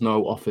there was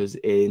no offers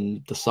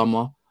in the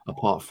summer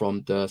apart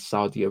from the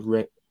Saudi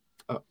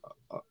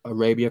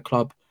Arabia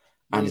club.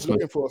 And he's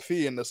looking for a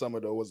fee in the summer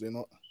though, was he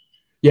not?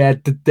 Yeah,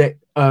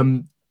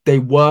 they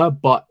were,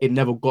 but it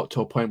never got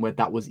to a point where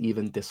that was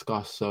even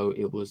discussed. So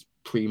it was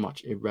pretty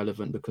much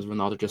irrelevant because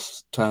Ronaldo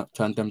just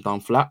turned them down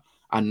flat,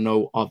 and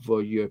no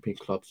other European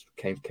clubs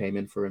came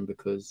in for him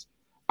because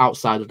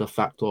outside of the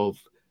fact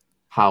of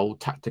how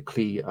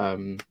tactically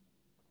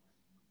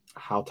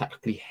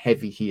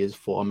heavy he is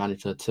for a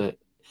manager to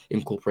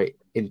incorporate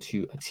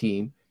into a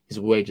team, his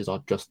wages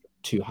are just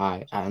too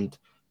high, and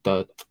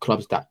the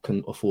clubs that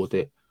can afford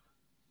it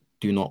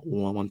do not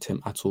want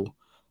him at all.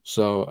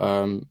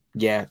 So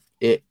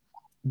it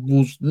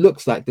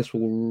looks like this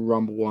will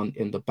rumble on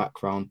in the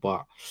background,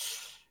 but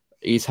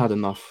he's had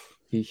enough.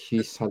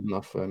 He's had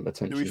enough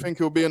attention. Do we think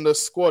he'll be in the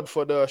squad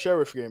for the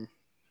Sheriff game?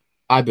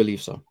 I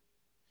believe so.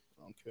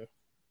 Okay.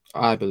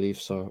 I believe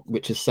so,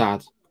 which is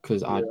sad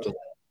because I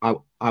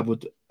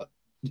would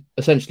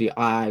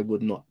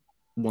not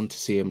want to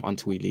see him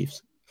until he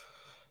leaves,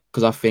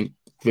 because I think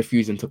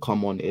refusing to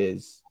come on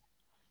is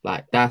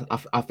like that.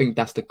 I think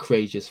that's the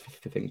craziest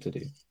thing to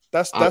do.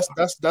 That's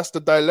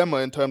the dilemma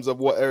in terms of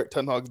what Eric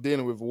Ten Hag's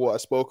dealing with. What I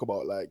spoke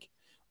about, like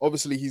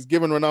obviously he's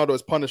given Ronaldo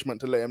his punishment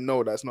to let him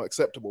know that's not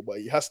acceptable, but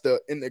he has to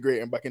integrate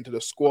him back into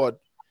the squad,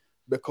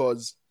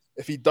 because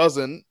if he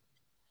doesn't,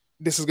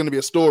 this is going to be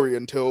a story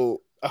until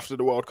after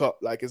the World Cup.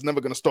 Like it's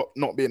never going to stop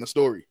not being a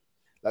story.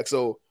 Like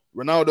so,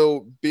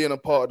 Ronaldo being a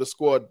part of the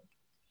squad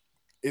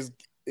is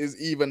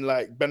even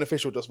like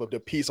beneficial just for the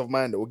peace of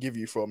mind it will give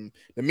you from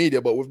the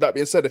media. But with that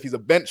being said, if he's a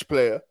bench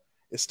player,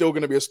 it's still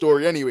going to be a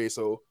story anyway.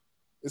 So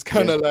it's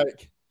kind of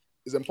like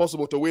it's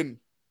impossible to win.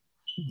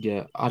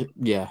 I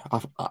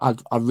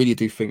really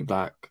do think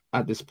that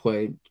at this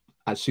point,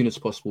 as soon as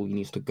possible, he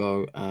needs to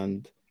go.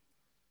 And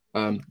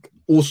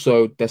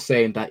also, they're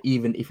saying that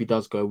even if he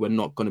does go, we're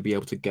not going to be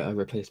able to get a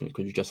replacement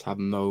because we just have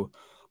no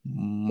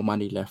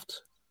money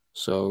left.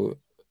 So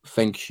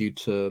thank you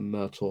to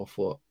Murtaugh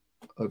for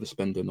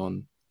overspending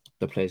on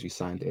the players we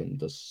signed in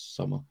the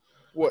summer.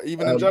 What,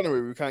 even in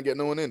January, we can't get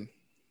no one in?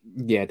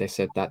 Yeah, they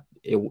said that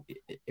it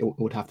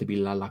would have to be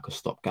like a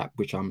stopgap,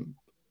 which I'm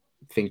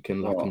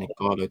thinking like an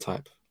Igalo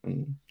type.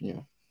 And yeah.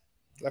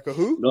 Like a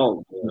who?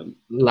 No.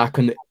 Like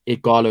an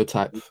Igalo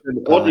type.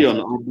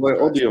 Odion.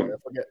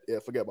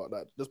 Forget about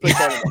that. Just play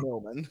Charlie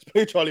McNeil, man. Just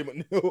play Charlie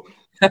McNeil.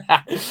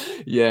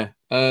 Yeah.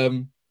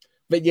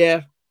 But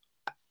yeah,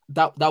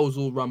 that was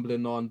all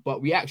rumbling on.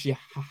 But we actually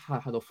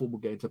had a football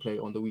game to play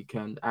on the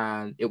weekend,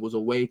 and it was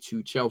away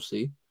to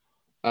Chelsea.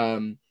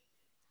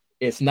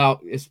 It's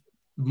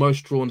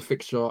most drawn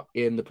fixture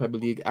in the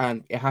Premier League,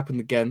 and it happened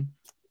again.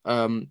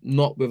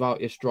 Not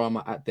without its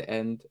drama at the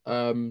end.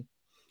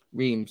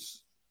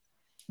 Reams,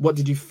 what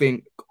did you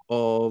think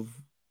of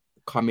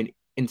coming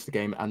into the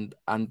game and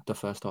the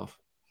first half?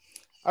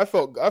 I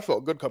felt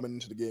good coming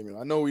into the game. You know,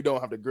 I know we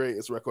don't have the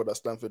greatest record at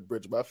Stamford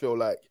Bridge, but I feel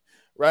like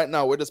right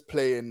now we're just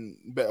playing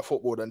better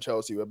football than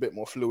Chelsea. We're a bit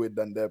more fluid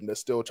than them. They're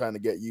still trying to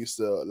get used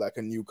to like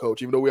a new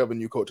coach, even though we have a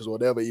new coach as well.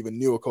 They have an even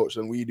newer coach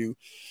than we do,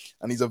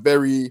 and he's a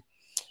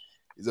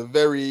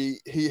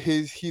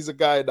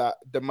guy that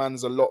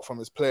demands a lot from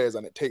his players,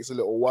 and it takes a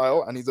little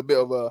while. And he's a bit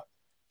of a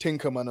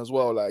tinkerman as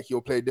well. Like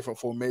he'll play different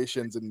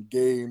formations in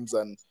games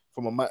and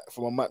from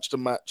a match to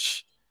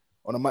match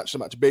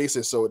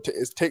basis. So it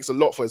takes a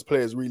lot for his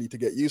players really to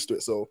get used to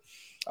it. So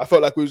I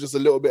felt like we were just a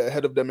little bit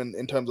ahead of them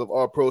in terms of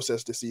our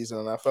process this season.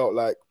 And I felt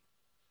like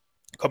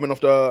coming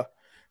off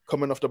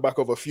the back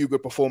of a few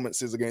good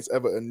performances against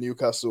Everton,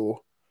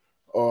 Newcastle,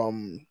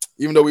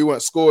 even though we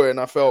weren't scoring,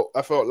 I felt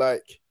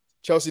like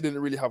Chelsea didn't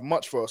really have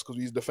much for us because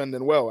we was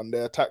defending well, and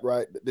their attack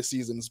right this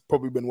season's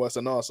probably been worse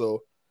than ours.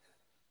 So,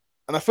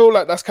 and I feel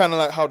like that's kind of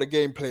like how the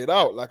game played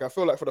out. Like I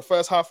feel like for the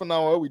first half an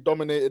hour, we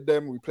dominated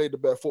them. We played the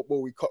better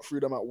football. We cut through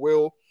them at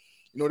will.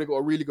 You know, they got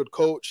a really good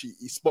coach.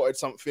 He spotted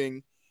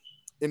something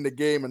in the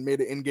game and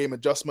made an in-game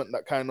adjustment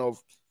that kind of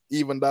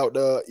evened out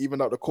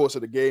the course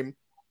of the game.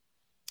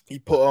 He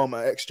put an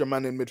extra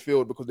man in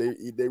midfield because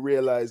they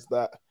realized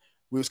that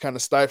we was kind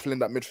of stifling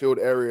that midfield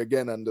area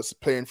again and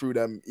just playing through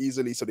them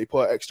easily. So they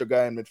put an extra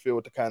guy in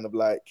midfield to kind of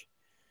like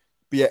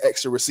be an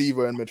extra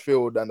receiver in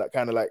midfield, and that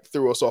kind of like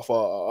threw us off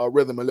our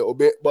rhythm a little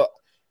bit. But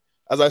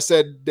as I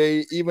said,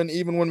 they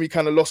even when we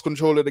kind of lost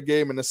control of the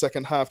game in the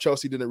second half,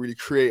 Chelsea didn't really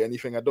create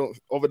anything.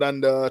 Other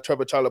than the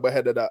Trevor Chalobah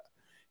header that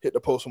hit the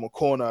post from a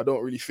corner, I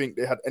don't really think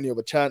they had any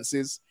other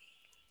chances.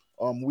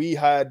 We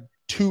had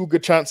two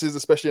good chances,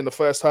 especially in the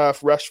first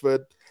half,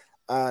 Rashford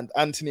and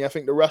Anthony. I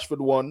think the Rashford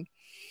one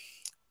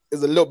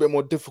is a little bit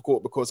more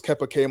difficult because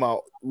Kepa came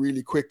out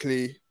really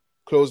quickly,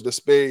 closed the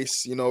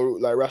space. You know,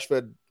 like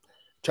Rashford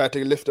tried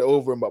to lift it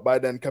over him, but by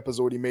then Kepa's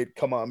already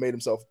come out and made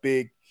himself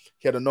big.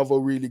 He had another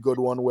really good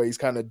one where he's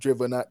kind of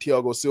driven at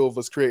Thiago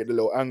Silva's, created a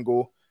little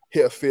angle,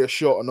 hit a fair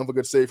shot, another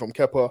good save from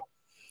Kepa.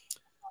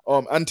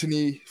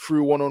 Anthony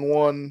threw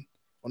one-on-one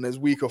on his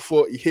weaker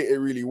foot. He hit it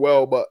really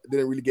well, but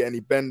didn't really get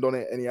any bend on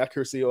it, any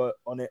accuracy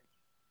on it.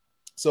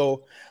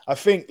 So I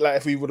think like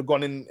if we would have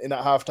gone in at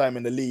halftime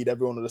in the lead,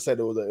 everyone would have said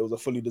it was a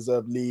fully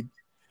deserved lead.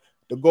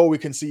 The goal we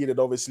conceded,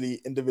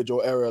 obviously,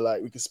 individual error.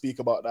 Like we could speak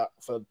about that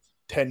for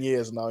 10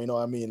 years now. You know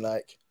what I mean?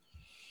 Like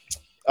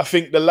I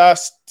think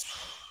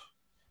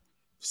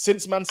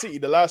since Man City,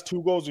 the last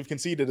two goals we've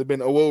conceded have been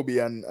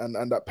Iwobi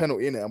and that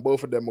penalty in it, and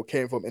both of them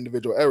came from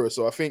individual error.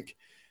 So I think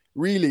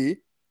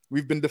really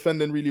we've been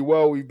defending really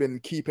well. We've been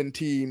keeping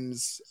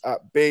teams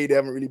at bay. They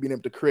haven't really been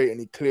able to create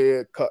any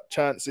clear-cut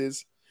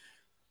chances.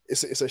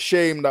 It's a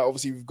shame that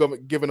obviously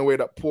we've given away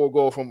that poor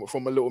goal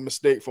from a little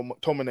mistake from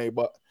McTominay.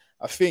 But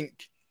I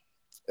think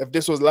if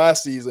this was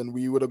last season,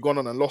 we would have gone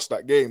on and lost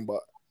that game.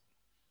 But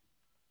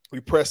we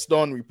pressed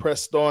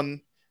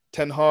on.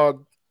 Ten Hag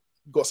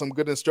got some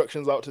good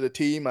instructions out to the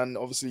team. And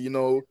obviously, you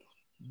know,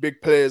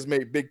 big players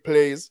make big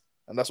plays.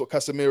 And that's what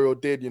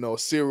Casemiro did, you know,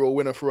 serial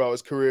winner throughout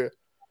his career.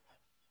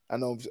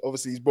 And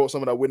obviously he's brought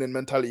some of that winning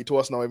mentality to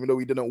us now, even though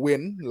we didn't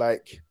win.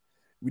 Like,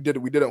 we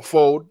didn't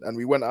fold, and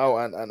we went out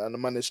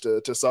and managed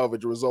to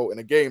salvage a result in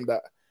a game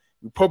that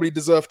we probably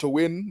deserved to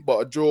win, but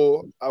a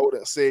draw, I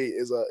wouldn't say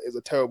is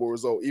a terrible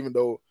result, even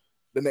though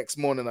the next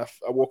morning I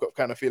woke up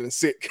kind of feeling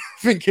sick,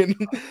 thinking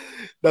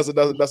that's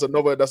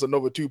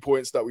another 2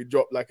 points that we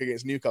dropped like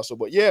against Newcastle.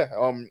 But yeah,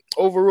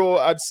 overall,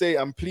 I'd say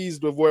I'm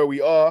pleased with where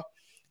we are.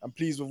 I'm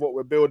pleased with what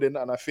we're building,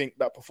 and I think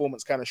that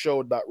performance kind of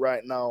showed that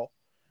right now,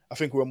 I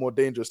think we're a more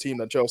dangerous team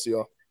than Chelsea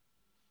are.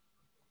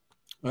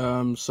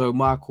 So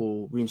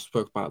Michael Reams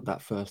spoke about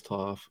that first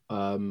half,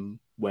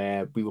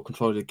 where we were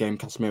controlling the game.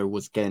 Casemiro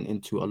was getting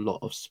into a lot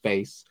of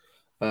space,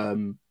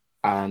 and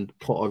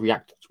Potter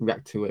react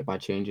to it by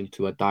changing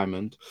to a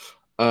diamond.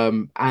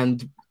 And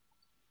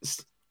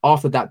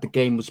after that, the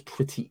game was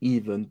pretty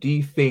even. Do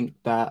you think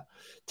that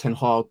Ten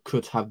Hag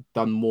could have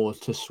done more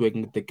to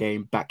swing the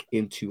game back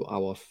into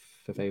our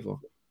favor?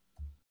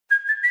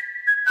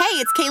 Hey,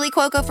 it's Kaylee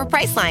Cuoco for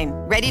Priceline.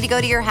 Ready to go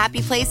to your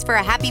happy place for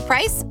a happy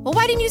price? Well,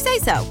 why didn't you say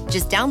so?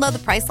 Just download the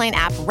Priceline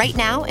app right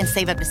now and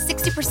save up to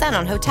 60%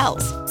 on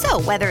hotels.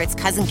 So whether it's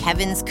Cousin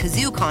Kevin's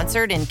Kazoo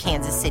Concert in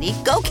Kansas City,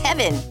 go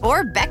Kevin,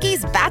 or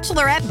Becky's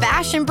Bachelorette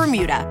Bash in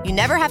Bermuda, you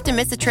never have to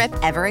miss a trip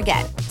ever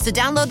again. So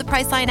download the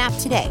Priceline app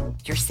today.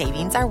 Your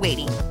savings are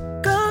waiting.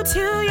 Go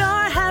to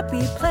your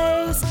happy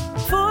place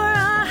for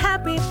a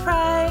happy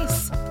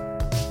price.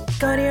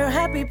 Go to your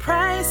happy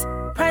price,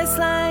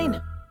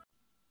 Priceline.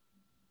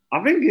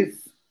 I think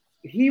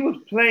he was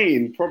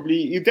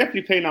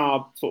definitely playing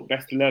our sort of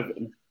best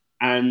 11,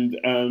 And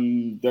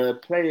the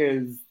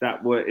players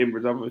that were in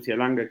reserve, obviously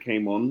Elanga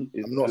came on.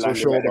 I'm not so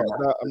sure about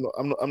that.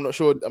 I'm not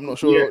sure. I'm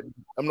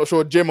not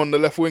sure. Jim on the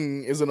left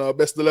wing isn't our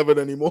best 11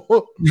 anymore.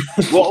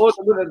 His fall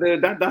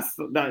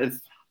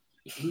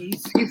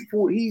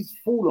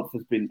off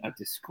has been a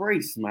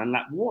disgrace, man.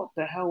 Like, what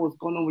the hell has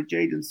gone on with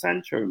Jadon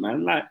Sancho,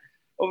 man? Like,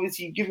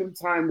 obviously, you give him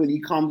time when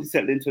he calmly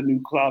settled into a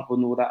new club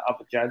and all that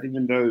other jazz.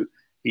 Even though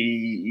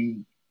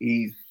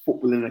his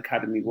footballing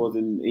academy was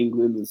in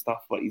England and stuff,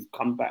 but he's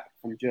come back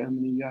from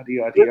Germany, yada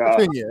yada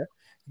yada.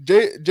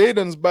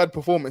 Jadon's bad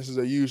performances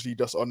are usually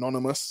just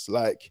anonymous.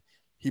 Like,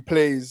 he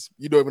plays,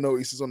 you don't even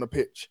notice he's on the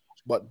pitch.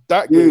 But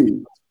that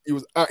game, he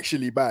was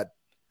actually bad.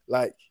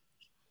 Like,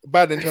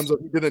 bad in terms of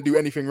he didn't do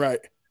anything right.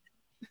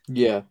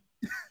 Yeah.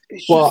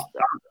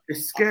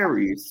 It's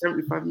scary. It's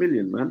 75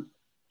 million, man.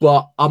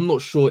 But I'm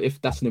not sure if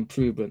that's an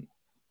improvement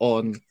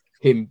on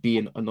him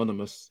being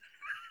anonymous.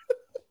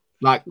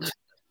 Like,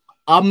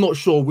 I'm not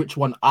sure which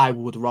one I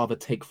would rather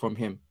take from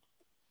him,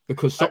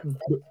 because for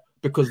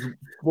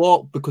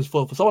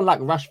someone like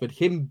Rashford,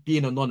 him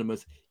being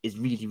anonymous is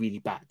really, really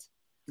bad.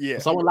 Yeah.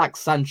 For someone like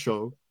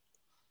Sancho,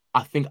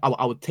 I think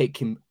I would take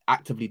him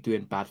actively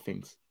doing bad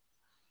things.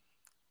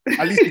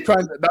 At least he's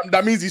trying.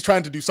 That means he's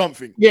trying to do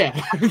something. Yeah.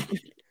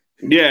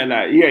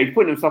 He's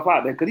putting himself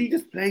out there because he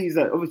just plays.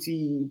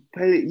 Obviously,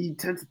 he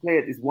tends to play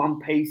at this one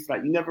pace.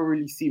 Like, you never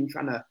really see him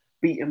trying to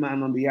beat a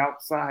man on the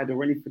outside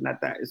or anything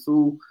like that. It's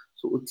all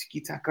sort of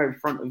tiki-taka in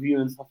front of you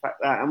and stuff like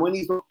that. And when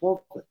he's not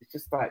bothered, it's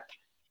just like,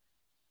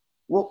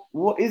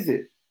 what is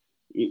it?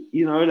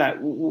 You know, like,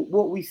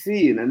 what we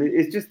seeing? And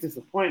it's just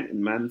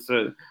disappointing, man.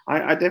 So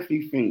I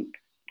definitely think,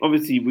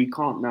 obviously, we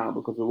can't now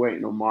because we're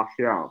waiting on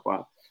Martial,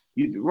 but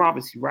you'd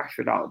rather see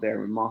Rashford out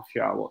there and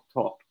Martial up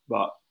top.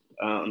 But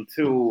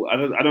until I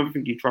don't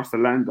think he trusts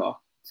Elanga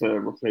to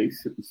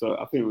replace him. So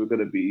I think we're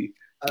going to be.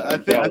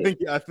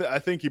 I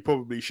think he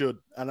probably should,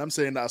 and I'm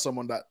saying that as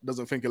someone that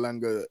doesn't think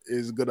Elanga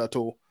is good at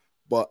all.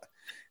 But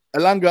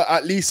Elanga,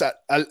 at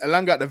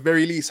the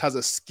very least, has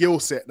a skill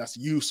set that's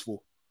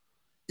useful.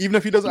 Even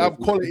if he doesn't have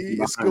quality,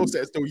 his skill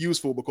set is still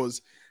useful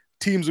because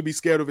teams will be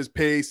scared of his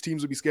pace.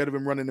 Teams will be scared of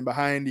him running in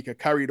behind. He can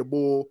carry the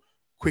ball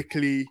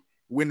quickly,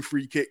 win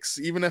free kicks.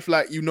 Even if,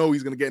 like, you know,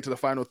 he's going to get into the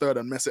final third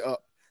and mess it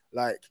up.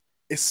 Like,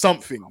 it's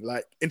something.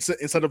 Like,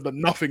 instead of the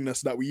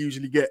nothingness that we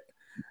usually get.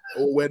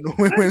 Or when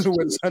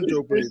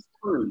Sancho plays.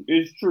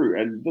 It's true.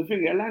 And the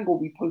thing, Elanga will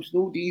be posting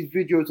all these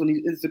videos on his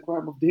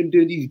Instagram of him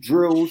doing these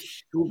drills.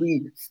 He'll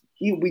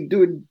be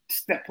doing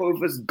step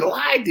overs,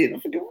 gliding.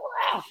 I'm thinking,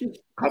 wow.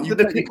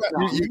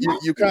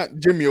 You can't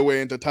gym your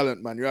way into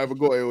talent, man. You either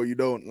got it or you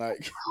don't.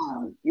 Like,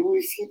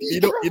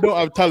 you don't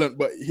have talent,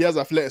 but he has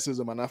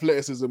athleticism, and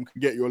athleticism can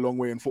get you a long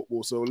way in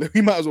football. So we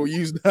might as well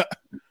use that.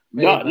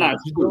 You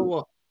know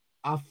what?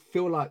 I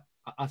feel like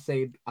I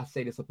say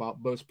this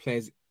about most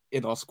players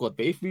in our squad,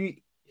 but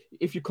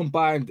if you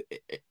combined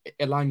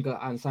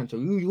Elanga and Sancho,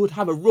 you would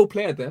have a real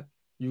player there.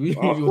 You'd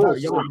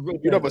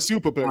have a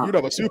super player. You'd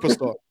have a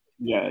superstar.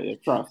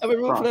 Trust. Have a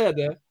real player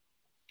there.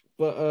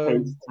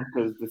 But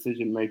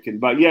decision making.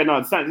 But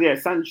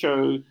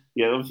Sancho.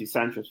 Yeah, obviously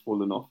Sancho's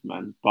fallen off,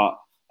 man. But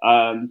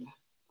I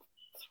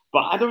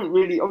don't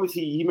really.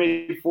 Obviously, he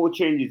made 4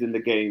 changes in the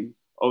game.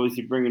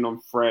 Obviously, bringing on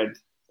Fred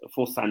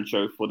for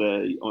Sancho for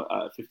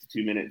the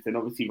 52 minutes, and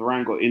obviously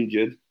Varane got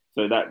injured.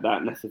 So that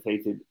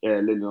necessitated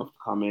Lindelof to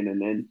come in, and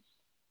then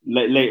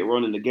later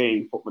on in the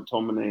game, put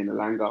McTominay and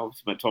Elanga.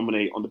 Obviously,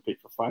 McTominay on the pitch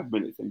for 5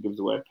 minutes and gives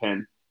away a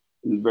pen.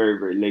 He was very,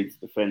 very late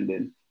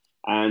defending.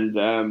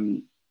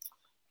 And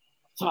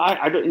so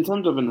I don't, in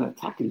terms of an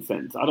attacking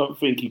sense, I don't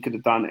think he could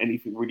have done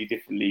anything really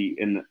differently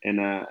in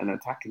an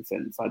attacking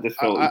sense. I just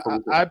felt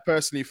I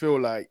personally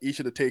feel like he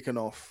should have taken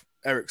off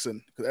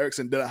Eriksen because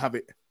Eriksen didn't have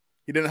it.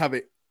 He didn't have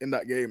it in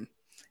that game.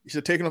 He should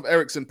have taken off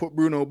Eriksen, put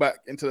Bruno back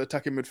into the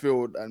attacking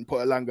midfield, and put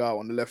Elanga out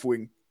on the left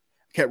wing.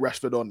 Kept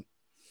Rashford on.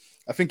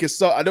 I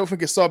don't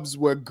think his subs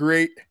were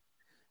great,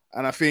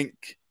 and I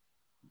think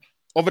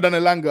other than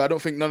Elanga, I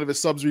don't think none of his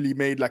subs really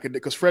made like it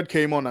because Fred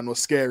came on and was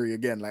scary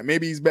again. Like,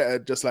 maybe he's better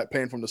just like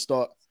playing from the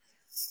start.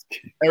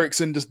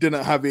 Eriksen just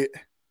didn't have it.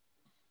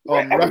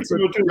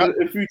 Eriksen was doing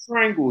a few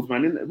triangles,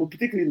 man.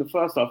 Particularly in the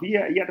first half, he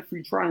had a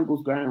few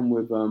triangles going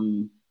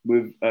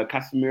with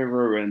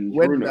Casemiro and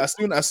Bruno. As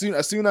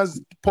soon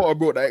as Potter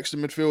brought that extra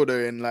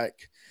midfielder in,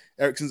 like,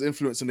 Eriksen's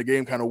influence in the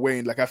game kind of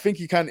waned. Like, I think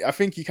he kind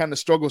of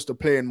struggles to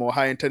play in more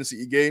high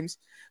intensity games.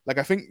 Like,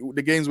 I think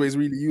the games where he's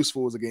really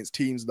useful is against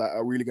teams that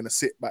are really going to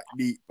sit back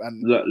deep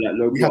and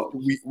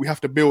we have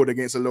to build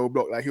against a low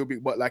block. Like,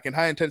 but like in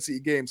high intensity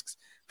games,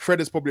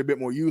 Fred is probably a bit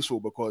more useful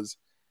because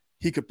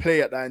he could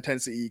play at that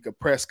intensity. He could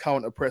press,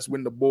 counter press,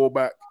 win the ball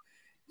back.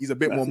 He's a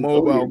bit more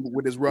mobile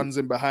with his runs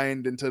in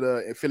behind into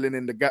the filling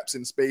in the gaps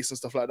in space and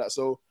stuff like that.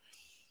 So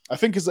I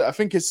think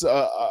it's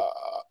a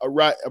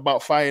right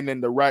about finding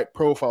the right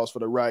profiles for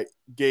the right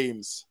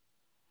games.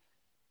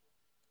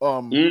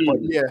 But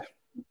yeah,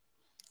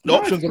 the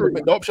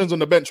options on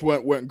the bench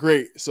weren't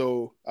great.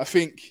 So I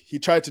think he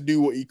tried to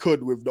do what he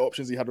could with the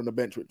options he had on the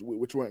bench,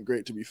 which weren't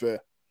great, to be fair.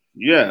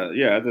 Yeah.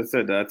 As I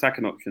said, the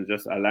attacking option is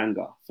just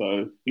Alanga.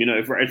 So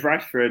if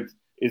Rashford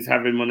is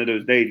having one of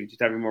those days, which is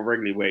having more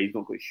regularly, where he's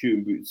not got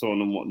shooting boots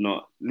on and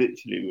whatnot,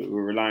 literally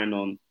we're relying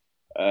on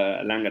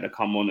Alanga to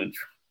come on and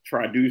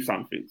try to do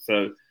something.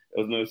 So it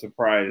was no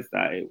surprise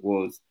that it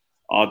was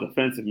our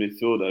defensive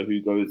midfielder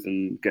who goes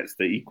and gets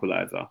the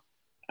equaliser.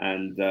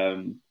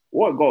 And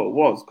what goal it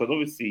was, because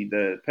obviously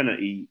the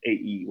penalty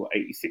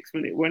 86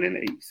 minute went in,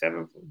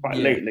 87, quite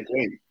late in the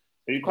game.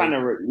 So you kind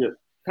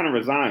of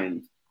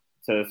resigned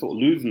to sort of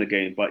losing the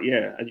game. But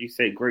yeah, as you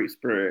say, great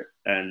spirit,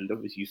 and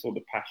obviously you saw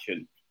the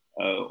passion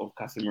of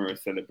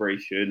Casemiro's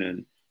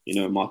celebration,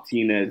 and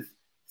Martinez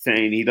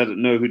saying he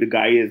doesn't know who the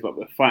guy is, but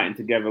we're fighting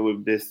together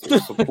with this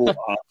supporter.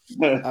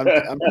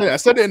 I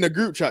said it in the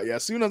group chat. Yeah,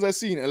 as soon as I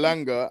seen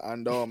Elanga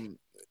and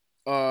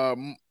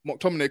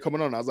McTominay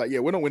coming on, I was like, yeah,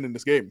 we're not winning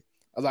this game.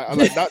 I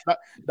was like that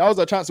was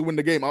a chance to win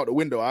the game out the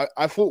window.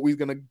 I thought we was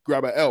gonna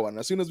grab an L, and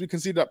as soon as we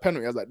conceded that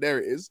penalty, I was like, there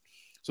it is.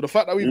 So the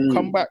fact that we've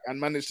come back and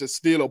managed to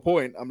steal a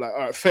point, I'm like, all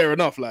right, fair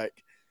enough.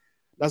 Like,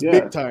 that's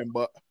big time.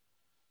 But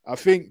I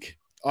think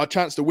our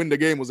chance to win the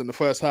game was in the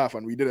first half,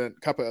 and we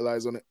didn't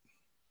capitalize on it.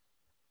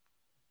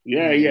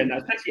 Yeah. Now,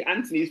 especially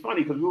Anthony. It's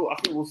funny because I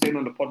think we were saying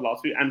on the pod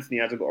last week, Anthony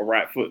hasn't got a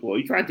right foot. Well,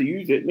 he tried to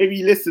use it. Maybe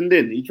he listened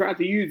in. He tried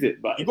to use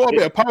it, but he got a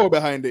bit of power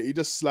behind it. He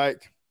just he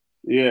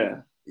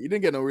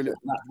didn't get no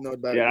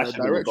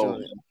direction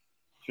on it.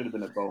 Should have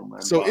been a goal,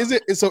 man. So is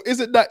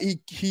it that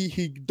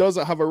he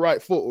doesn't have a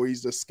right foot, or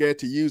he's just scared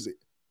to use it?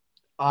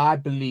 I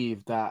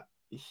believe that,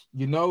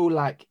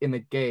 like in a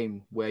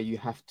game where you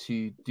have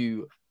to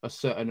do a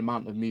certain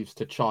amount of moves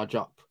to charge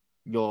up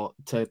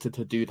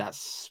to do that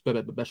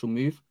special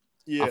move.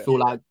 Yeah. I feel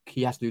like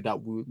he has to do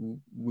that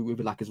with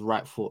like his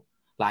right foot.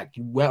 Like,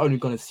 we're only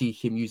going to see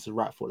him use the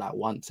right foot like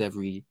once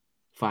every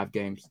 5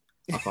 games.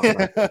 Is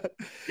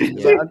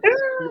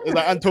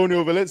that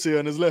Antonio Valencia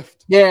on his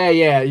left?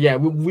 Yeah.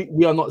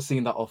 We are not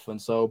seeing that often.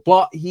 So,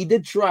 but he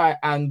did try,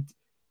 and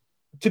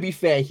to be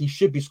fair, he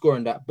should be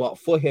scoring that. But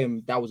for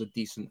him, that was a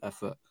decent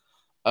effort.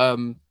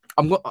 I'm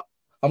going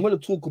to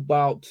talk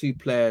about 2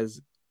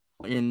 players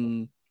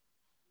in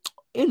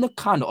a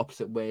kind of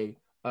opposite way.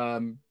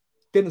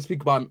 Didn't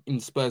speak about him in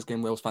the Spurs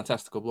game where it was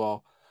fantastic as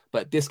well,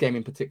 but this game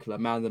in particular,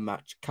 man of the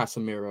match,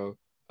 Casemiro.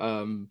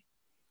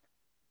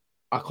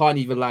 I can't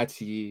even lie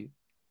to you.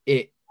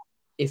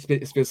 It's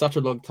been such a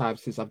long time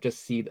since I've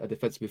just seen a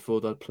defensive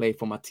midfielder play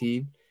for my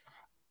team.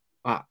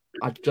 I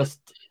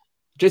just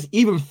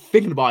even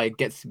thinking about it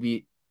gets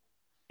me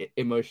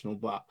emotional.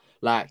 But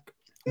like,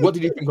 what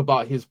did you think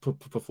about his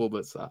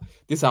performance?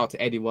 This out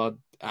to anyone?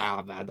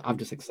 Man, I'm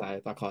just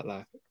excited. I can't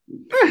lie.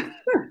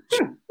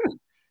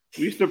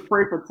 We used to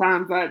pray for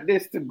times like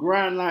this to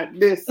grind like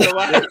this. So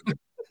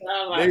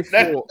they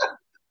fought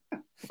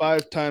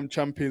 5-time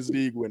Champions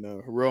League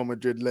winner, Real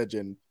Madrid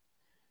legend,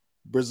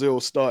 Brazil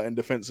starting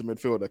defensive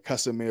midfielder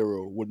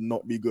Casemiro would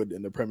not be good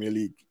in the Premier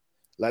League.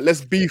 Like,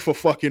 let's be for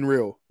fucking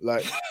real.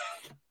 Like,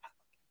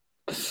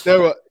 this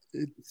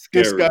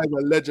guy's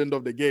a legend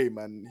of the game,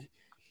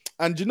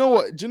 and you know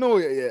what?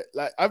 Yeah,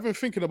 like, I've been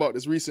thinking about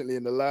this recently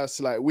in the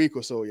last week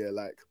or so. Yeah,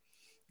 like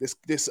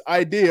this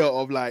idea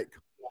of like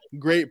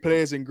great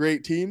players in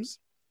great teams.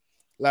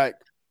 Like,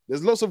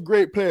 there's lots of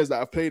great players that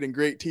have played in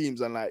great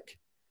teams, and like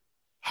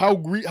how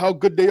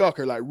good they are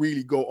can like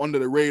really go under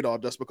the radar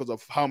just because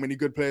of how many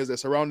good players they're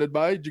surrounded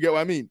by. Do you get what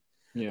I mean?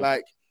 Yeah.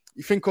 Like,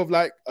 you think of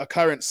like a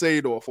Clarence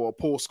Seedorf or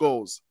Paul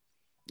Scholes,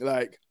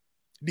 like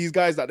these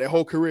guys that their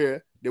whole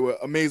career they were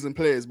amazing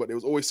players, but they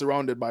was always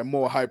surrounded by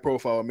more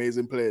high-profile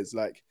amazing players.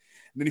 Like,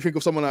 and then you think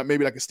of someone like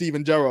maybe like a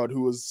Steven Gerrard,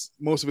 who was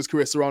most of his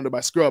career surrounded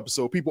by scrubs,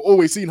 so people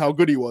always seen how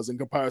good he was in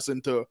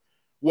comparison to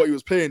what he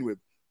was playing with.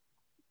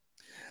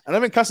 And I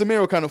think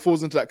Casemiro kind of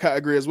falls into that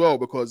category as well,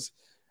 because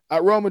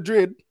at Real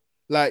Madrid,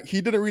 like,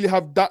 he didn't really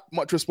have that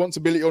much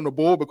responsibility on the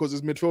ball because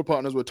his midfield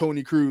partners were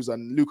Toni Kroos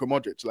and Luka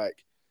Modric.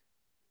 Like,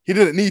 he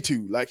didn't need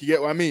to. Like, you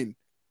get what I mean?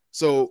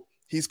 So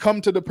he's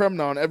come to the Prem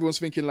now, and everyone's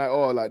thinking like,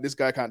 oh, like, this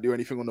guy can't do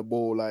anything on the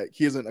ball. Like,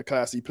 he isn't a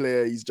classy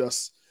player. He's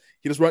just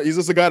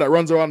a guy that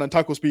runs around and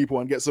tackles people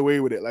and gets away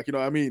with it. Like, you know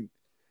what I mean?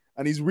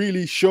 And he's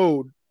really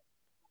showed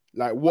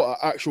like what an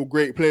actual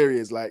great player he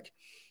is. Like,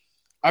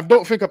 I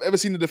don't think I've ever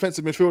seen a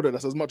defensive midfielder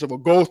that's as much of a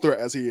goal threat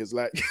as he is.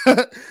 Like,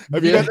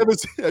 have you guys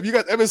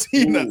ever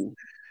seen that?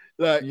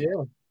 Like,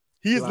 yeah,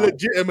 he is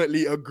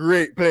legitimately a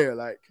great player.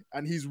 Like,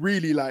 and he's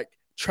really like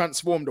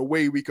transformed the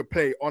way we could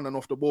play on and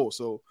off the ball.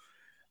 So,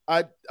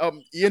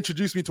 he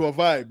introduced me to a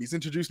vibe. He's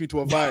introduced me to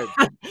a vibe.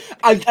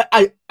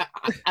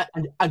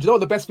 And you know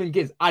what the best thing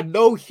is? I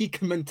know he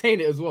can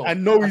maintain it as well. I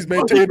know he's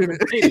maintaining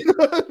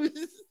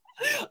it.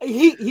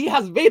 He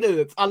has maintained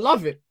it. I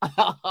love it.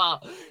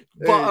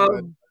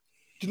 But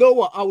you know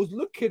what? I was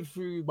looking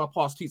through my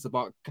past tweets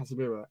about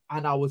Casemiro,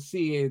 and I was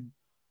seeing,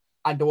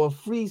 and there were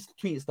 3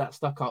 tweets that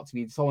stuck out to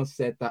me. Someone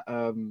said that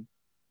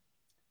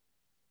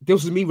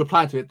this was me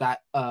replying to it,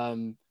 that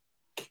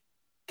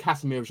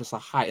Casemiro is just a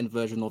heightened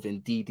version of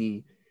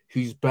Ndidi,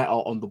 who's better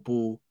on the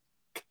ball,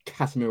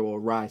 Casemiro or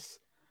Rice.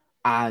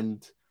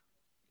 And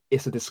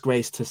it's a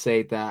disgrace to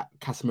say that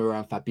Casemiro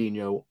and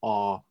Fabinho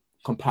are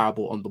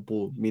comparable on the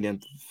ball,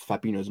 meaning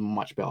Fabinho is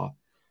much better.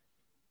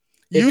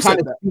 You said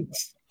that.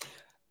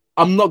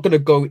 I'm not gonna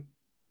go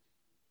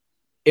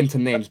into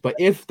names, but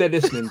if they're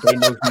listening, they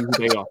know who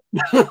they are.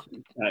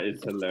 That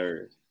is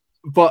hilarious.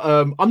 But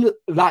I'm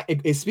like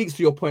it speaks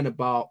to your point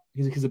about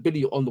his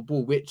ability on the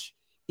ball, which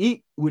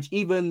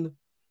even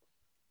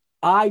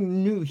I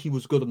knew he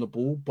was good on the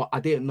ball, but I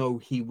didn't know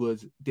he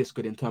was this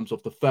good in terms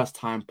of the first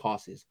time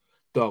passes,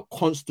 the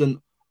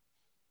constant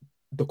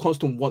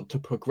want to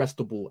progress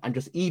the ball, and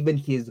just even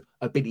his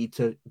ability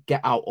to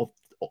get out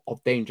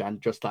of danger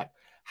and just like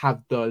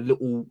have the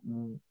little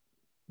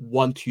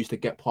 1-2s to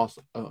get past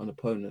an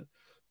opponent.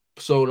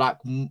 So, like,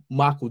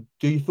 Michael,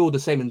 do you feel the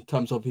same in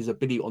terms of his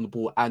ability on the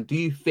ball? And do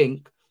you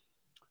think,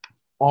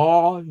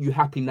 are you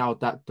happy now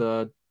that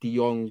the De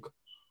Jong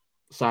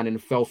signing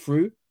fell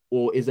through?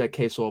 Or is there a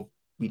case of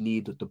we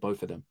need the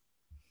both of them?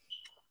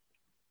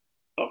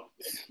 Oh,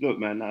 look,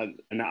 man,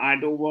 in the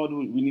ideal world,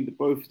 we needed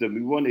both of them.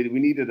 We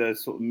needed a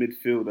sort of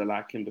midfielder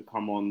like him to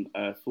come on,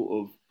 sort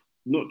of,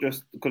 not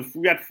just, because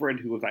we had Fred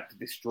who was like the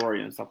destroyer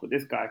and stuff, but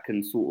this guy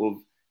can sort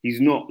of, he's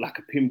not like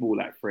a pinball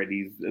like Fred.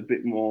 He's a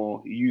bit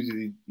more, he's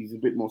a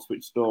bit more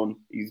switched on.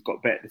 He's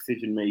got better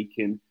decision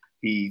making.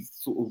 He's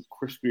sort of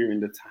crispier in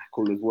the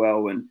tackle as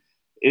well. And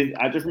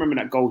I just remember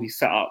that goal he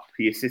set up.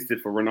 He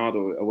assisted for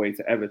Ronaldo away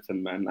to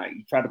Everton, man. Like,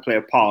 he tried to play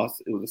a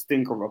pass. It was a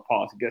stinker of a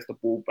pass. He gets the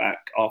ball back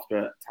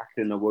after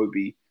tackling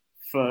Iwobi.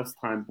 First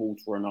time ball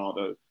to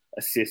Ronaldo,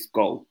 assist,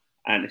 goal.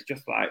 And it's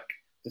just like,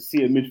 to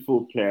see a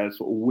midfield player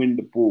sort of win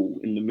the ball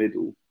in the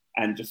middle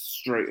and just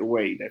straight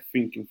away they're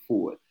thinking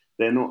forward.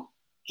 They're not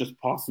just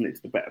passing it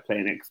to the better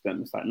player next to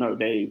them. It's like, no,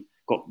 they've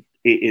got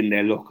it in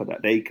their locker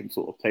that they can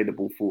sort of play the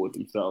ball forward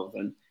themselves.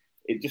 And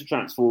it just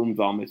transforms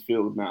our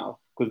midfield now.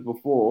 Because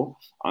before,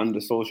 under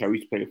Solskjaer, we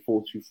used to play a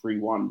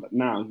 4-2-3-1. But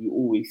now you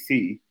always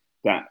see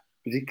that,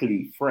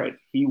 particularly Fred,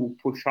 he will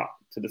push up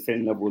to the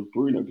same level as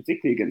Bruno,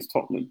 particularly against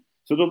Tottenham.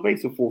 So they'll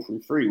base a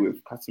 4-3-3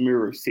 with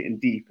Casemiro sitting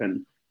deep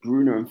and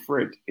Bruno and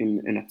Fred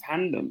in a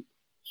tandem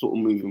sort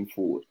of moving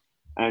forward.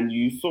 And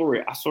you saw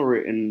it, I saw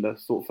it in the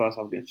sort of first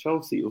half against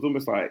Chelsea. It was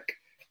almost like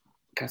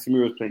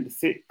Casemiro was playing the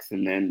 6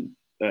 and then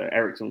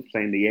Eriksen was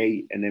playing the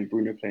 8 and then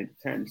Bruno playing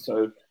the 10.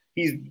 So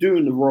he's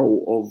doing the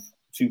role of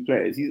two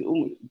players. He's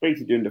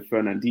basically doing the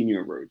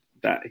Fernandinho road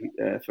that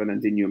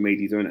Fernandinho made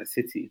his own at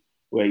City,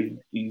 where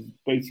he's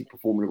basically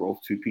performing the role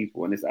of two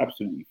people, and it's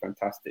absolutely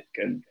fantastic.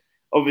 And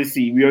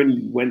obviously, we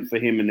only went for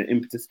him, and the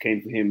impetus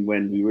came for him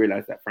when we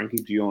realised that Frankie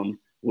de Jong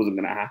wasn't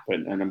going to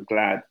happen. And I'm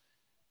glad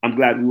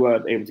we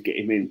were able to get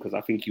him in, because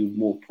I think he was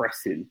more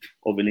pressing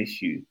of an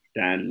issue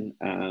than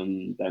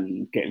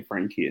getting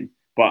Frankie in.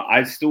 But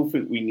I still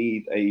think we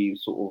need a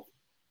sort of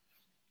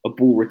a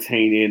ball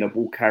retaining, a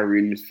ball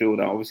carrying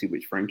midfielder, obviously,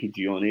 which Frankie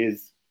de Jong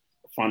is.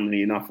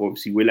 Funnily enough,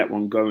 obviously, we let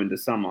one go in the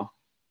summer.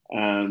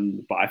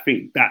 But I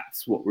think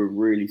that's what we're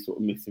really sort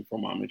of missing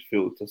from our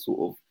midfield to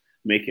sort of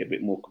make it a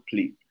bit more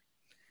complete.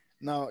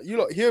 Now, you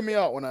lot hear me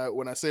out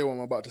when I say what I'm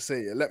about to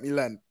say. Let me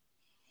land.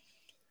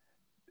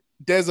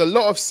 There's a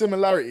lot of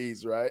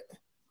similarities, right?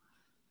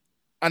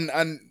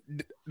 And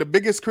the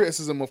biggest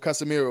criticism of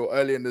Casemiro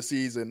early in the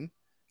season,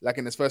 like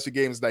in his first few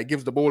games, that he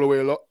gives the ball away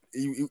a lot,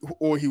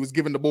 or he was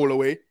giving the ball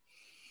away.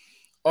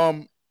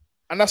 And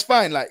that's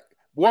fine. Like,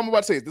 what I'm about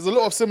to say is there's a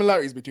lot of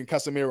similarities between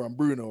Casemiro and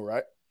Bruno,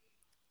 right?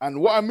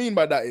 And what I mean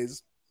by that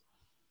is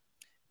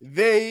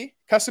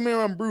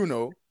Casemiro and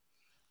Bruno,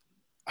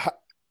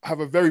 have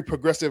a very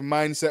progressive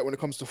mindset when it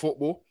comes to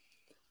football.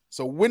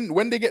 So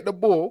when they get the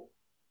ball,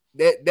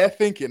 they're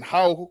thinking,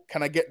 how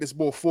can I get this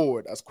ball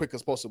forward as quick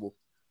as possible?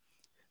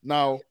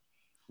 Now,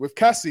 with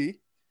Cassie,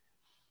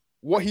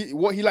 what he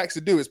likes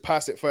to do is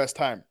pass it first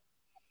time.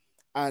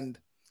 And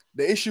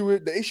the issue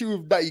with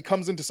that he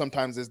comes into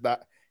sometimes is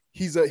that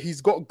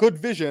he's got good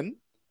vision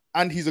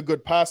and he's a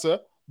good passer,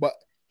 but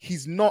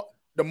he's not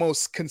the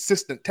most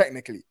consistent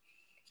technically.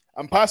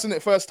 And passing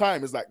it first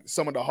time is like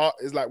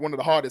one of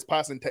the hardest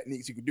passing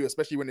techniques you could do,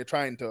 especially when you're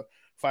trying to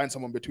find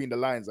someone between the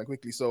lines and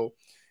quickly. So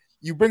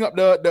you bring up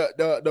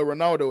the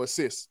Ronaldo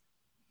assist.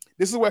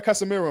 This is where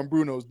Casemiro and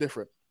Bruno is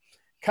different.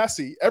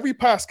 Every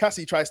pass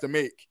Cassie tries to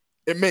make,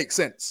 it makes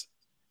sense.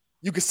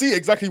 You could see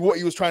exactly what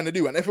he was trying to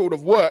do. And if it would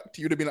have worked,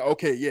 you'd have been like,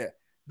 okay, yeah,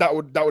 that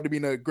would have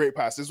been a great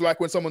pass. It's like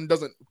when someone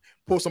doesn't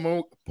pull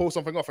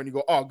something off and you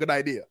go, oh, good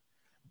idea.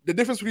 The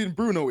difference between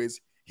Bruno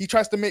is he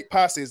tries to make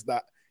passes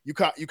that you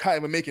can't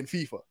even make in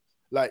FIFA.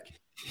 Like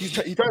he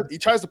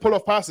tries to pull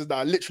off passes that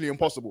are literally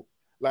impossible.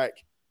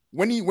 Like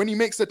when he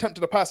makes the attempt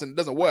to the pass and it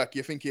doesn't work,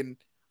 you're thinking,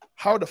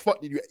 how the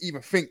fuck did you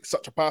even think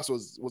such a pass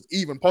was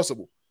even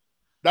possible?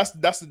 That's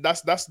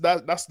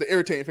the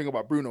irritating thing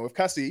about Bruno. With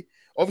Cassie,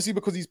 obviously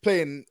because he's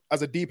playing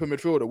as a deeper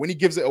midfielder, when he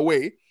gives it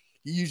away,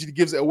 he usually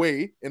gives it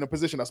away in a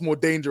position that's more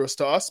dangerous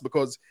to us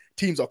because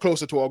teams are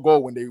closer to our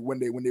goal when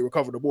they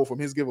recover the ball from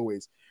his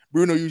giveaways.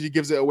 Bruno usually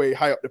gives it away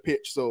high up the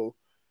pitch, so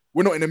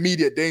we're not in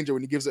immediate danger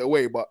when he gives it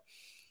away. But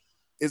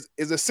his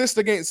assist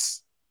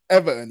against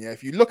Everton, yeah,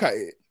 if you look at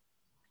it,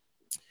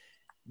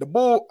 the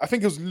ball, I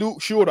think it was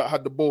Luke Shaw that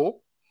had the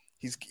ball.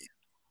 He's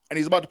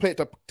about to play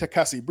it to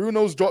Cassie.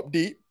 Bruno's dropped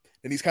deep.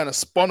 Then he's kind of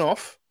spun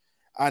off,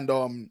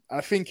 and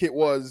I think it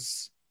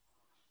was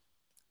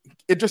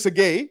Idrissa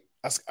Gueye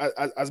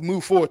has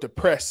moved forward to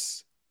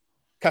press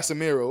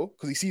Casemiro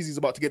because he sees he's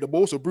about to get the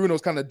ball. So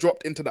Bruno's kind of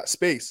dropped into that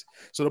space.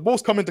 So the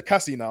ball's coming to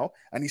Cassie now,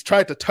 and he's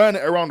tried to turn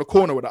it around the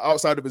corner with the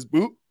outside of his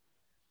boot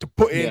to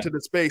put it into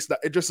the space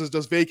that Idrissa's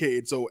just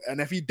vacated. So,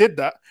 and if he did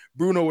that,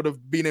 Bruno would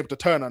have been able to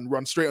turn and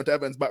run straight onto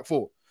Everton's back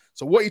four.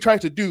 So what he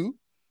tried to do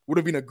would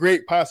have been a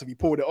great pass if he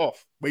pulled it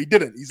off, but he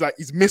didn't.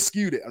 He's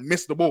miscued it and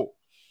missed the ball.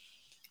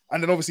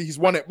 And then obviously he's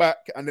won it back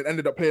and then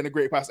ended up playing a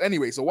great pass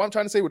anyway. So what I'm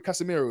trying to say with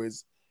Casemiro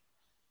is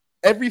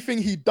everything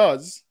he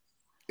does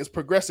is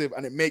progressive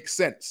and it makes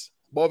sense.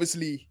 But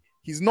obviously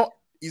he's not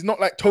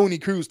like Tony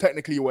Cruz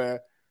technically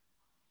where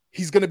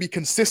he's going to be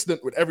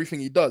consistent with everything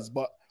he does.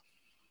 But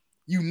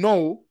you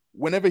know,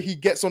 whenever he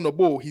gets on the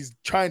ball, he's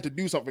trying to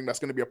do something that's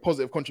going to be a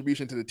positive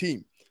contribution to the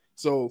team.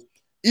 So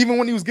even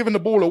when he was giving the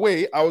ball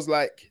away, I was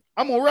like,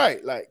 I'm all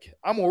right. Like,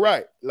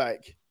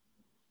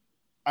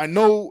 I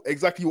know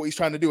exactly what he's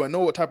trying to do. I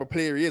know what type of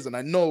player he is. And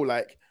I know,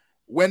 like,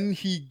 when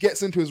he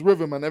gets into his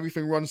rhythm and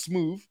everything runs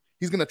smooth,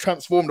 he's going to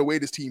transform the way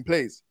this team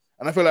plays.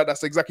 And I feel like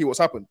that's exactly what's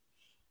happened.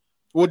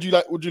 Would you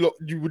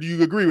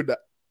agree with that?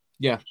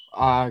 Yeah,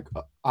 I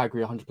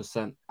agree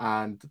 100%.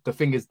 And the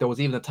thing is, there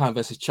was even a time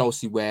versus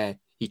Chelsea where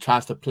he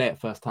tries to play it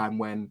first time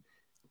when,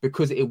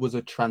 because it was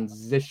a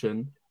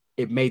transition,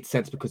 it made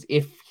sense because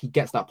if he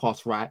gets that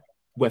pass right,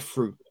 we're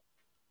through.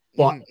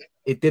 But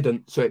it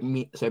didn't, so it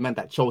meant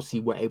that Chelsea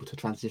were able to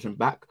transition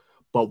back,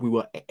 but we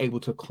were able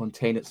to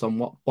contain it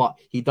somewhat. But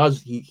he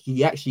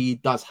actually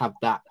does have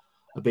that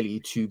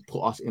ability to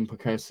put us in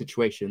precarious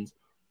situations.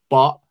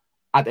 But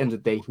at the end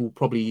of the day, he will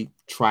probably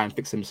try and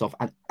fix himself,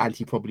 and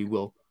he probably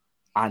will.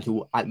 And he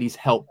will at least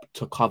help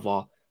to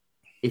cover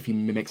if he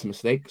makes a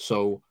mistake.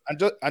 So, and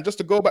just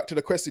to go back to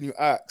the question you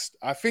asked,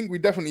 I think we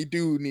definitely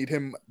do need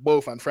him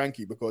both and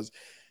Frankie, because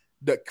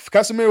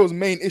Casemiro's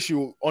main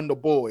issue on the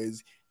ball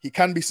is he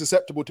can be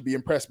susceptible to be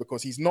impressed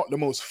because he's not the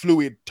most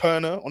fluid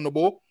turner on the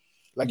ball.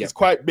 Like he's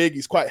quite big,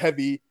 he's quite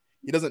heavy,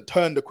 he doesn't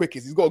turn the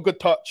quickest. He's got a good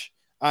touch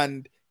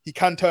and he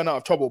can turn out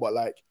of trouble, but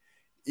like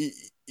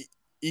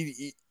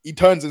he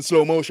turns in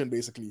slow motion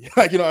basically.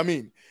 Like, you know what I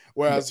mean?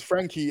 Whereas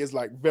Frankie is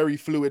like very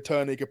fluid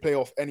turner. He can play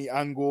off any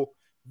angle,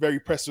 very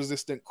press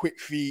resistant, quick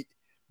feet,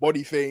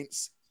 body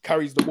feints,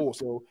 carries the ball.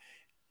 So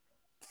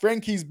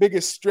Frankie's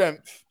biggest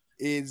strength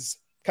is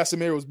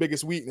Casemiro's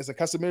biggest weakness, and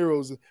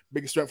Casemiro's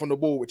biggest strength on the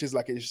ball, which is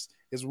like his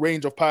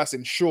range of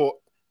passing short,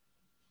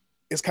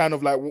 is kind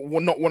of like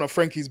not one of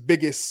Frankie's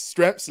biggest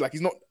strengths. Like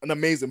he's not an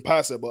amazing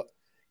passer, but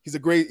he's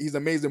an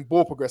amazing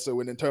ball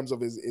progressor in terms of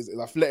his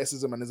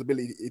athleticism and his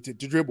ability to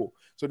dribble.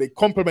 So they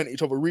complement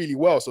each other really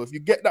well. So if you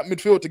get that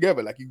midfield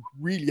together, like you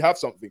really have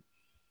something.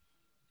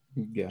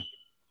 Yeah.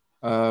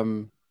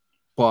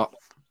 But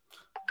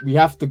we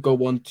have to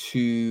go on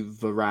to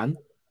Varane.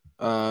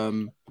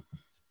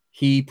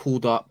 He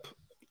pulled up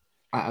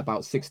at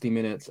about 60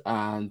 minutes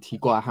and he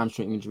got a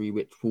hamstring injury,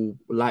 which will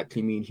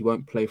likely mean he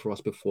won't play for us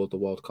before the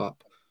World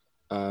Cup.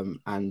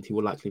 And he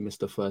will likely miss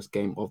the first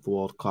game of the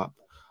World Cup.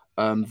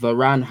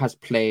 Varane has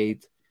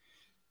played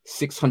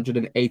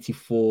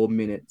 684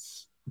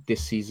 minutes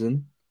this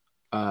season.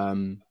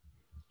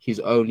 He's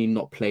only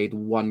not played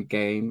one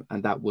game,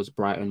 and that was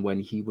Brighton when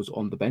he was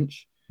on the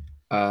bench.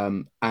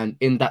 And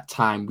in that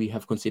time, we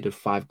have conceded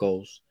 5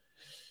 goals.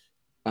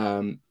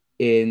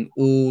 In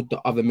all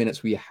the other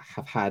minutes we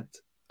have had,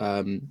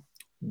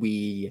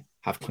 we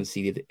have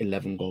conceded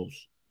 11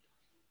 goals.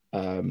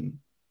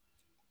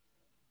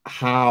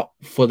 How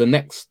for the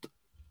next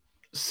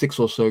 6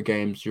 or so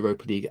games,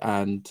 Europa League,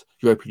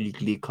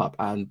 League Cup,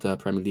 and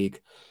Premier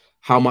League,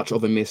 how much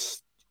of a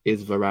miss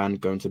is Varane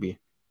going to be?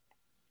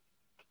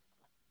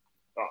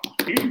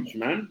 Huge,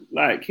 man.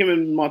 Like him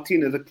and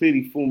Martinez are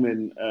clearly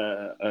forming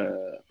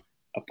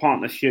a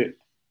partnership.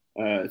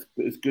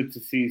 It's good to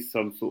see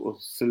some sort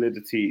of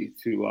solidity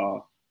to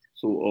our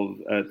sort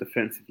of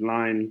defensive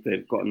line.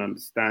 They've got an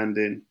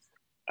understanding,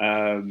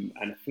 and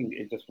I think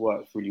it just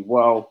works really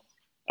well.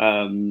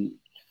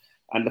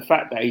 And the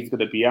fact that he's going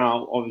to be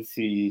out,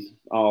 obviously,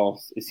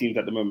 it seems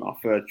at the moment our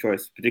third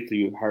choice,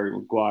 particularly with Harry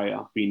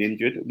Maguire being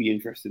injured, it'll be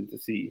interesting to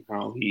see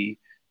how he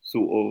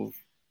sort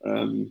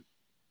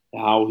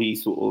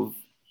of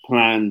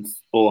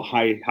plans or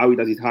how he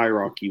does his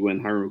hierarchy when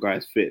Harry Maguire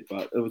is fit.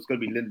 But it was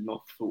going to be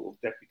Lindelof sort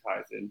of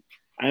deputising,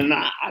 and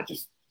I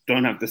just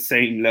don't have the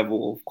same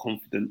level of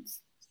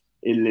confidence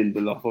in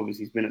Lindelof.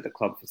 Obviously, he's been at the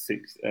club for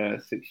 6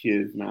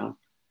 years now.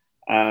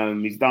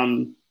 He's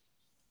done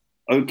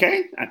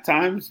okay at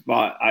times,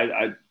 but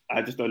I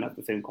just don't have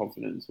the same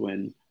confidence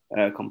when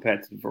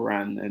compared to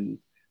Varane. And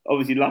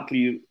obviously,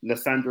 luckily,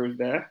 Lissandro is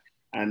there,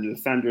 and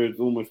Lissandro has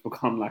almost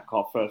become like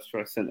our first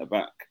choice centre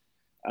back.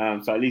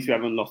 So at least we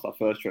haven't lost our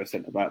first choice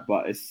centre back,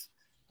 but it's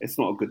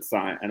not a good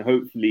sign. And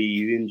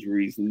hopefully, the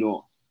injury's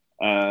not.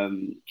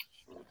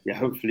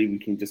 Hopefully we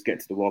can just get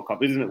to the World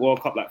Cup. Isn't it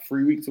World Cup like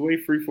 3 weeks away,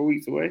 3-4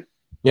 weeks away?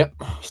 Yep,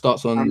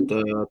 starts on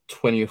the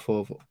 20th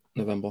of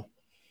November.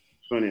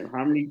 20th.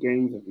 How many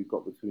games have we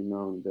got between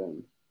now and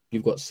then?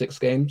 You've got 6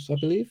 games, I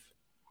believe.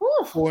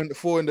 Four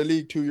in the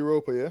league, 2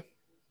 Europa, yeah?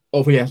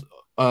 Oh, yes.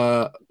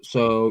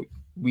 So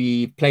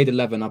we played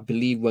 11. I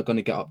believe we're going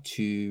to get up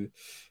to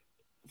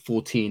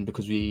 14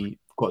 because we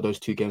got those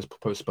 2 games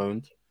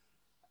postponed.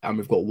 And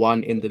we've got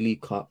 1 in the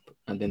League Cup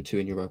and then 2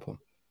 in Europa.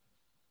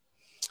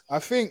 I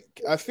think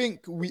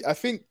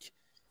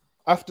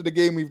after the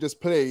game we've just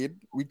played,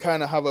 we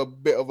kind of have a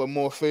bit of a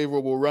more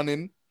favorable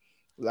run-in.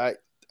 Like,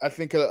 I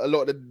think a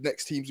lot of the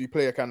next teams we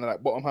play are kind of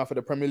like bottom half of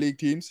the Premier League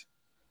teams.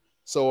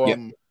 So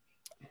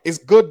it's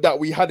good that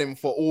we had him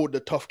for all the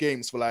tough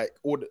games for like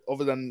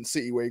other than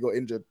City where he got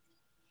injured.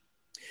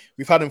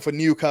 We've had him for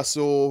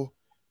Newcastle,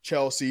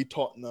 Chelsea,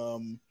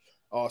 Tottenham,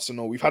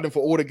 Arsenal. We've had him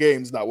for all the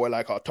games that were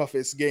like our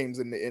toughest games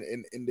in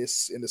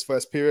this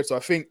first period. So I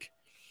think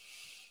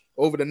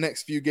over the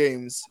next few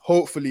games,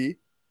 hopefully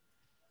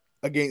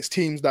against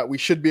teams that we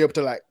should be able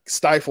to like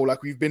stifle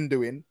like we've been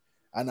doing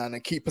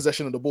and keep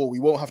possession of the ball, we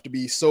won't have to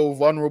be so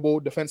vulnerable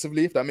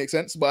defensively, if that makes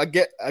sense. But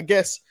I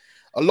guess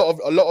a lot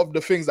of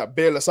the things that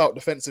bail us out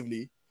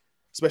defensively,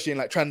 especially in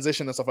like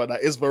transition and stuff like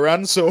that, is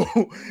Varane. So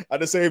at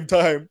the same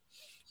time,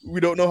 we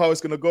don't know how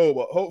it's going to go,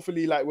 but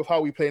hopefully like with how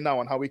we play now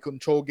and how we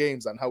control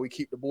games and how we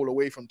keep the ball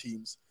away from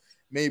teams,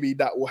 maybe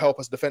that will help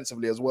us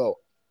defensively as well.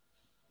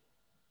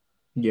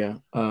 Yeah.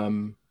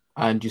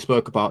 And you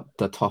spoke about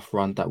the tough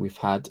run that we've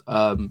had.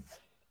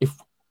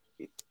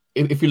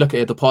 If you look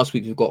at it, the past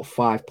week we've got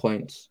 5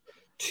 points,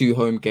 2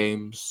 home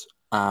games,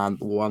 and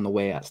 1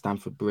 away at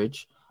Stamford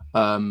Bridge.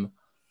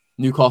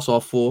 Newcastle are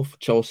 4th,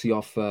 Chelsea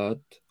are 3rd,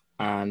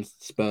 and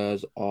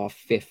Spurs are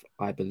 5th,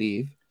 I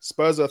believe.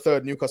 Spurs are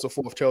 3rd, Newcastle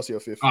 4th, Chelsea are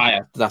 5th.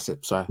 Yeah, that's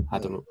it. Sorry, I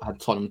had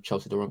Tottenham,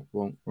 Chelsea the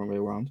wrong way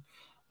around.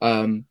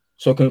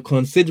 So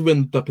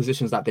considering the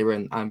positions that they're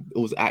in, and it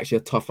was actually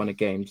a tough run of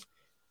games,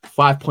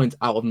 5 points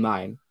out of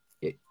 9.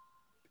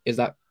 Is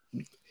that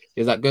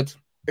good?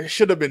 It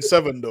should have been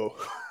 7 though.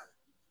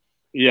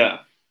 Yeah.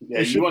 And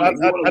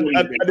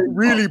it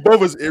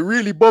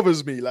really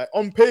bothers me. Like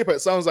on paper, it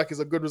sounds like it's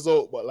a good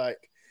result, but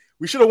like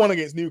we should have won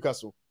against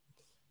Newcastle.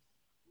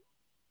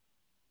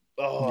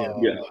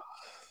 Yeah.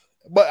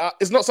 But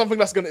it's not something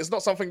that's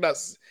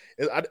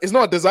it's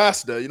not a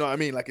disaster. You know what I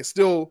mean? Like we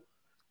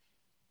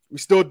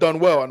still done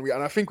well, and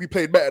I think we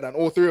played better than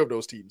all 3 of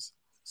those teams.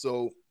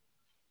 So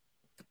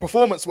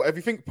if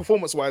you think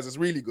performance wise, it's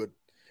really good,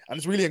 and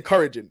it's really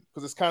encouraging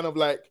because it's kind of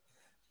like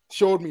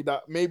showed me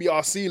that maybe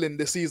our ceiling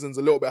this season's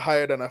a little bit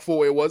higher than I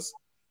thought it was.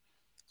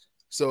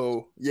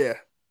 So yeah,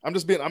 I'm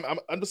just annoyed at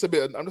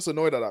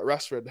that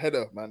Rashford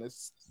header, man.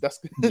 That's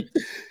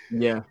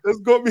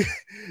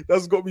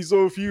got me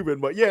so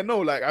fuming. But yeah, no,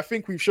 like I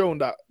think we've shown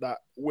that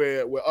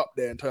we're up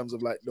there in terms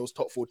of like those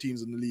top 4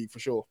 teams in the league for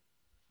sure.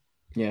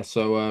 Yeah,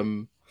 so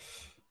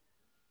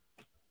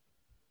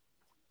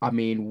I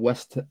mean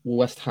West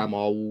Ham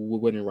are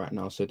winning right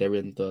now, so they're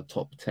in the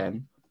top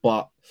 10,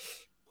 but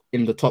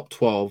in the top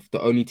 12,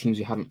 the only teams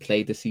who haven't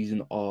played this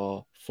season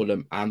are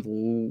Fulham and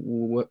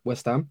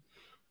West Ham.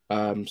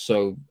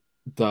 So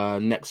the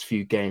next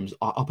few games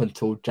are up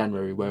until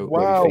January. Where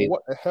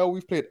what the hell?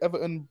 We've played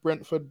Everton,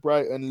 Brentford,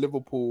 Brighton,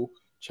 Liverpool,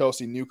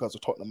 Chelsea, Newcastle,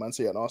 Tottenham, Man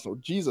City, and Arsenal.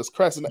 Jesus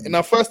Christ! In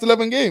our first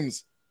 11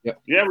 games.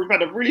 Yep. Yeah, we've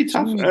had a really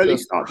tough early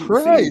start.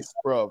 Christ,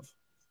 bruv.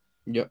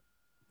 Yep.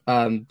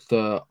 And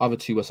the other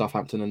 2 were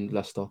Southampton and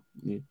Leicester.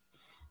 Yeah.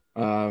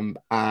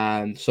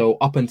 And so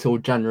up until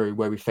January,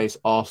 where we face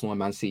Arsenal and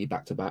Man City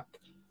back to back,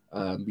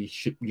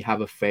 we have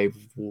a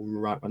favorable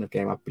run of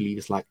game. I believe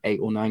it's like 8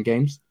 or 9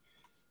 games.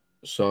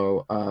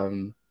 So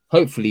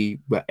hopefully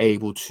we're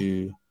able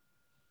to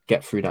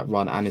get through that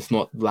run, and it's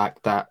not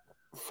like that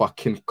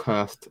fucking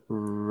cursed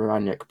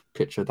Ranić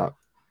picture that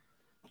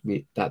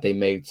they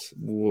made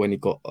when he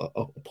got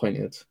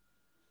appointed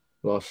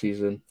last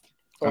season.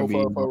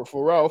 For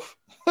Ralph.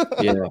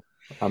 Yeah,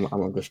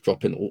 I'm just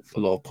dropping a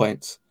lot of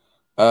points.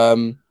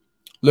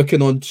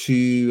 Looking on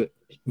to,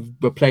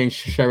 we're playing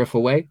Sheriff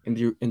away in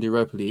the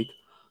Europa League.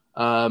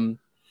 At home?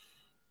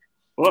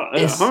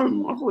 I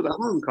thought at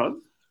home, cuz.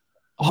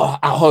 Oh,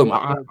 at home.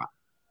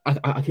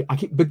 I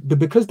keep,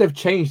 because they've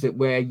changed it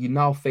where you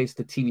now face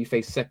the team you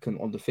face second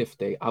on the 5th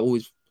day. I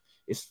always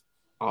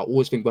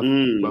think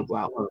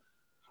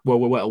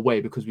we're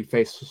away because we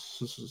face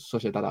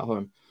such a dad at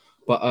home.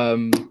 But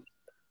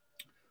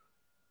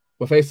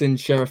we're facing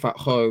Sheriff at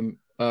home.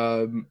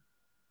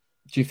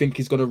 Do you think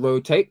he's going to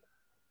rotate?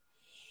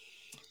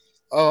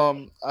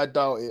 I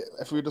doubt it.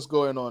 If we're just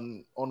going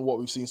on what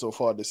we've seen so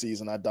far this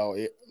season, I doubt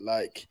it.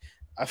 Like,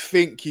 I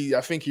think he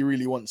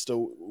really wants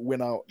to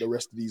win out the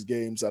rest of these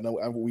games, and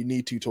we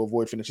need to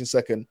avoid finishing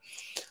second.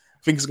 I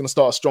think he's going to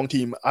start a strong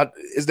team.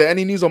 Is there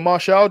any news on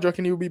Martial? Do you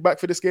reckon he'll be back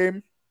for this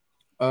game?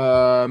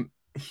 I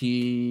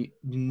don't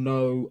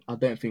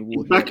think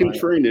he's back in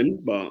training,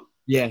 but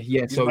yeah.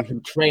 So he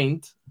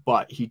trained,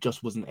 but he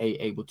just wasn't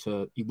able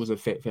to. He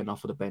wasn't fit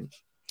enough for the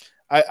bench.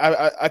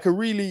 I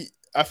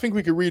think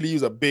we could really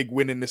use a big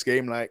win in this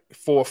game, like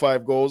 4 or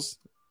 5 goals.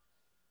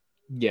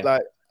 Yeah,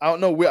 like I don't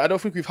know. I don't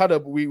think we've had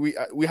we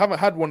haven't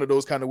had one of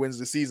those kind of wins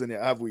this season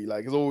yet, have we?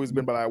 Like it's always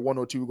been by like 1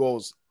 or 2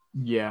 goals.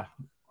 Yeah,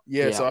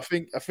 Yeah, so I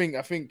think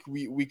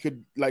we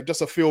could like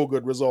just a feel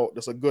good result,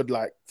 just a good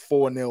like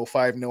 4-0,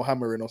 5-0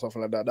 hammering or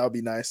something like that. That would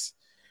be nice.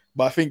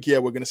 But I think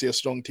we're gonna see a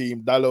strong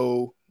team.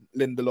 Dallo,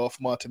 Lindelof,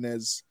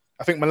 Martinez.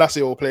 I think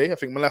Malacia will play. I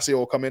think Malacia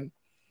will come in.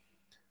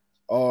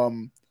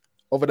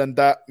 Other than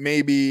that,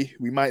 maybe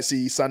we might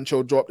see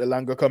Sancho drop,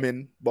 Elanga come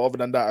in. But other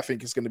than that, I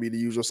think it's gonna be the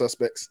usual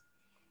suspects.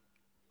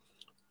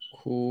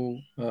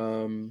 Cool.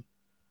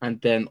 And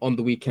then on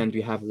the weekend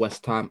we have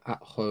West Ham at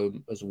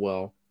home as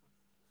well.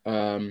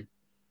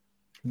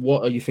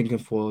 What are you thinking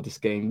for this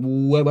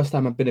game? Where West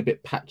Ham have been a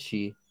bit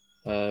patchy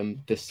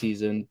this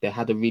season. They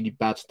had a really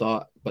bad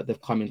start, but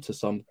they've come into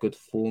some good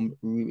form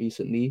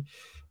recently.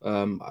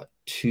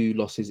 2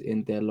 losses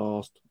in their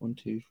last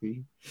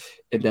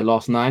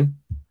 9.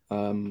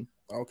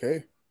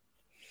 Okay.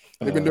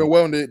 They've been doing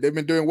well. They've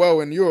been doing well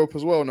in Europe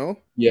as well, no?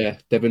 Yeah,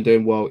 they've been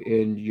doing well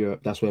in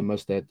Europe. That's where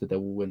most of their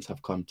wins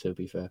have come, to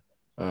be fair.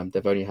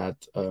 They've only had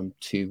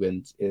 2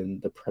 wins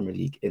in the Premier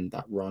League in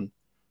that run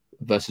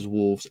versus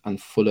Wolves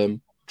and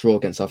Fulham, draw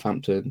against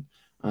Southampton,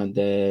 and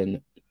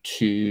then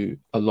a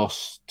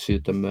loss to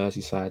the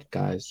Merseyside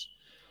guys.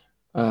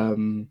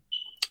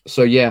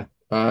 So yeah,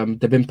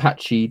 they've been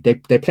patchy. They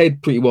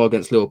played pretty well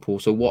against Liverpool.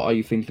 So what are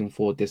you thinking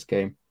for this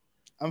game?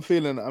 I'm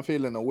feeling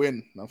a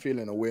win. I think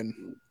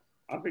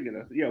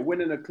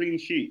winning a clean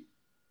sheet.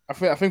 I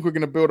think we're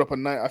gonna build up a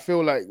night. I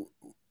feel like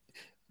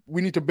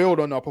we need to build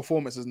on our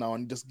performances now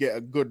and just get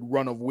a good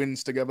run of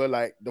wins together,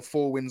 like the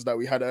 4 wins that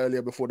we had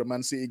earlier before the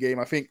Man City game.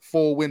 I think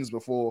 4 wins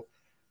before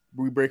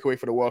we break away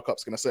for the World Cup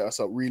is gonna set us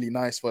up really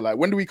nice for like,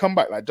 when do we come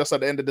back? Like just at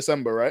the end of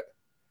December, right?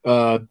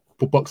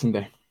 For Boxing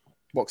Day.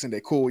 Boxing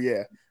Day, cool.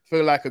 Yeah, I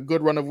feel like a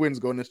good run of wins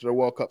going into the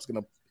World Cup is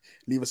gonna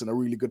leave us in a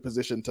really good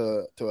position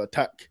to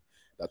attack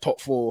that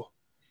top 4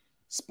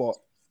 spot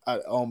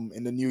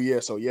in the new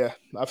year. So yeah,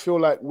 I feel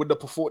like with the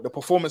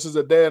performances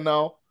are there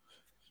now.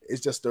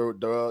 It's just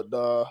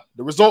the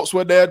results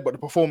were there, but the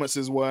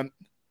performances weren't.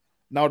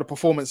 Now the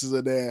performances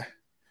are there.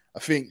 I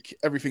think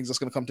everything's just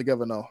gonna come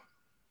together now.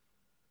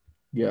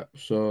 Yeah.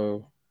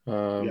 So I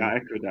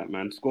echo that,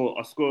 man. Score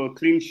a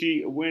clean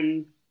sheet, a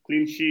win,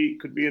 clean sheet,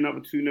 could be another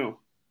 2-0.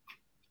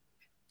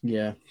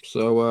 Yeah.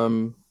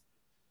 So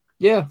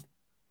yeah.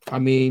 I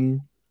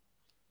mean,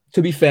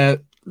 to be fair,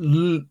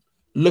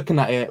 looking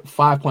at it,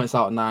 5 points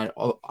out of 9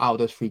 out of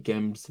those 3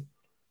 games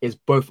is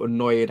both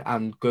annoying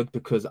and good,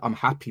 because I'm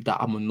happy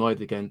that I'm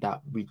annoyed again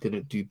that we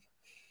didn't do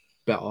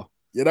better.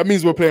 Yeah, that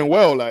means we're playing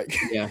well. Like,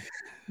 yeah,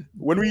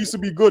 when we used to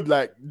be good,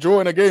 like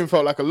drawing a game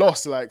felt like a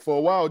loss. Like for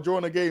a while,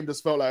 drawing a game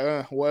just felt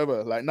like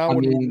whatever. Like now,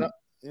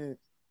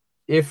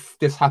 if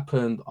this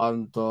happened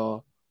under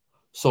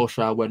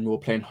Solskjaer when we were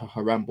playing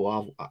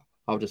Harambe,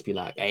 I'll just be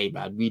like, hey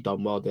man, we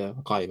done well there.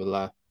 I can't even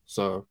lie.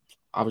 So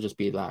I would just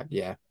be like,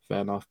 yeah,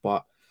 fair enough.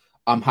 But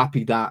I'm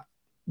happy that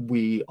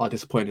we are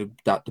disappointed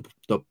that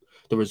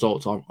the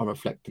results are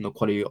reflecting the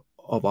quality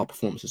of our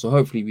performances. So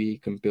hopefully we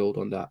can build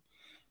on that.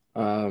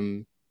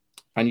 And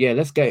yeah,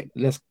 let's get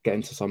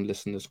into some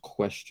listeners'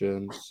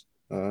 questions,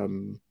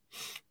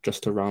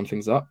 just to round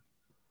things up.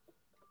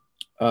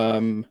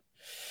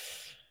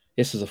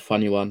 This is a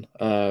funny one.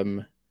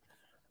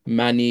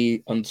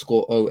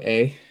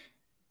 Manny_OA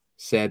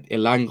said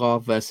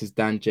Elanga versus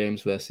Dan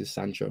James versus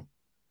Sancho.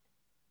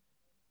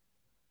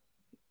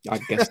 I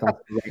guess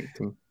that's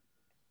ranked.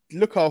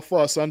 Look how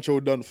far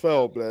Sancho done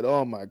fell, blood.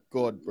 Oh my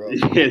god, bro.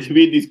 Yeah, to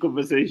be in these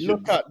conversations.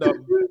 Look at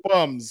the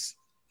bums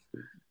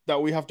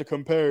that we have to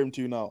compare him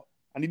to now.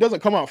 And he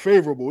doesn't come out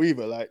favorable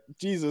either. Like,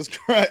 Jesus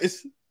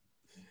Christ.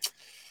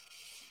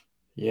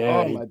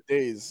 Yeah. Oh my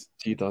days.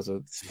 He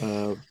doesn't.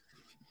 Do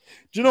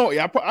you know what?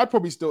 Yeah, I'd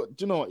probably still. Do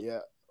you know what? Yeah.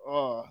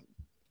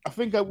 I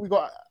think we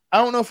got.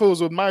 I don't know if it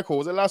was with Michael.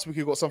 Was it last week?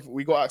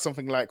 We got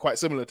something like quite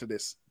similar to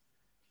this.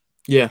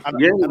 Yeah.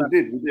 We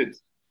did.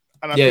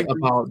 And I think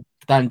about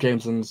Dan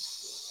James and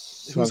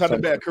who's had a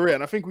better career.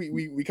 And I think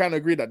we kind of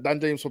agree that Dan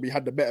James probably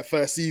had the better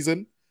first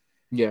season.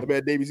 Yeah. The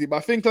better debut season. But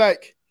I think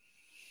like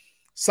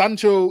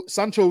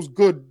Sancho's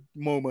good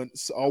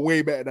moments are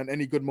way better than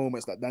any good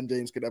moments that Dan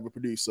James could ever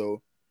produce.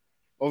 So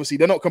obviously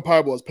they're not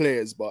comparable as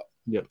players, but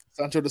yeah,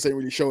 Sancho just ain't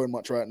really showing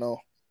much right now.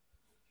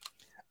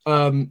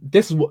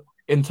 This is what,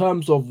 in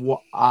terms of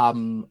what I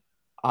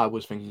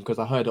was thinking, because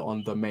I heard it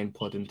on the main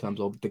pod in terms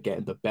of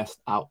getting the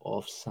best out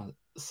of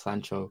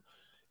Sancho.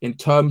 In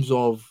terms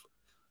of,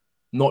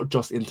 not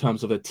just in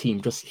terms of a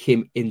team, just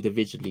him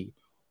individually,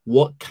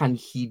 what can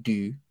he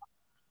do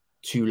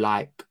to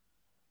like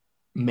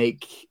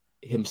make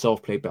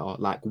himself play better?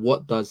 Like,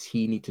 what does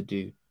he need to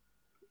do?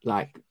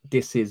 Like,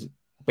 this is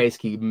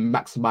basically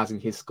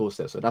maximizing his skill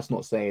set. So that's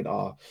not saying,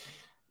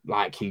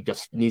 like he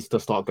just needs to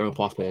start going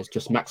past players,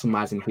 just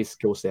maximizing his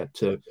skill set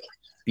to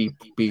be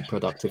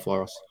productive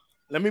for us.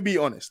 Let me be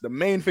honest. The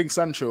main thing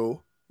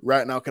Sancho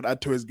right now could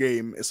add to his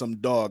game is some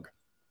dog.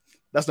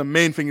 That's the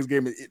main thing his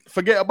game is.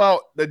 Forget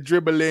about the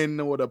dribbling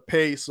or the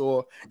pace,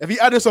 or if he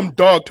added some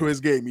dog to his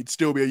game, he'd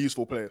still be a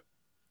useful player.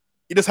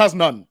 He just has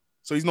none,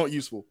 so he's not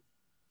useful.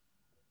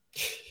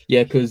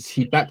 Yeah, because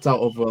he backed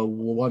out of a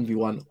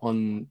 1v1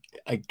 on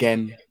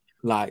again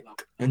like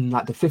in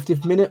like the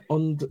 50th minute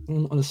on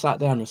the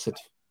Saturday, and I said,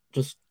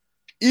 just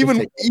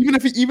even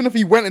if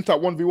he went into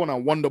that 1v1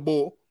 and won the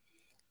ball,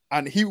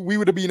 and we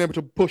would have been able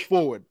to push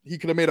forward. He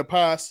could have made a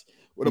pass,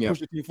 would have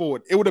pushed the team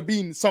forward. It would have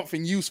been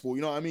something useful.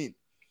 You know what I mean?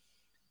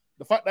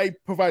 The fact that he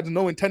provides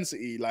no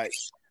intensity, like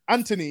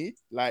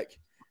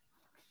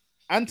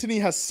Anthony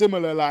has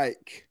similar,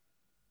 like,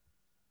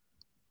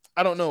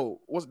 I don't know.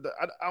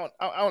 I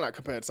don't like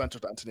comparing Sancho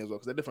to Anthony as well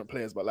because they're different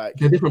players, but like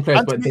they're different players,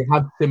 Anthony, but they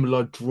have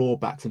similar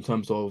drawbacks in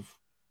terms of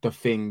the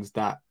things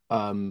that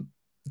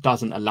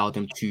doesn't allow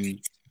them to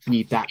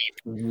be that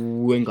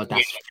winger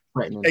that's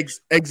threatening.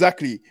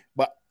 Exactly,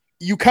 but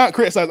you can't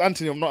criticize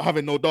Anthony of not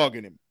having no dog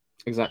in him.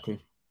 Exactly.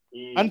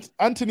 And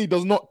Anthony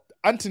does not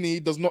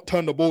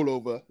turn the ball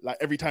over like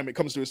every time it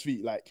comes to his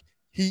feet. Like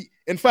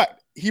in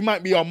fact, he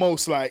might be our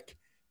most like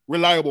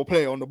reliable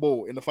player on the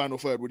ball in the final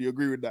third. Would you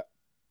agree with that?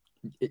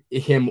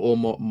 Him or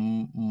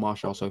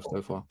Martial so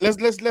far.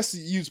 Let's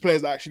use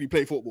players that actually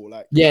play football.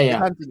 Like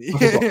Anthony.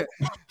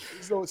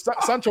 So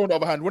Sancho on the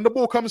other hand, when the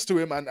ball comes to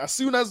him, and as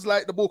soon as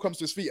like the ball comes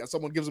to his feet and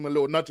someone gives him a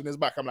little nudge in his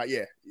back, I'm like,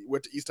 yeah,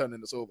 he's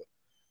turning this over.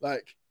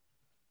 Like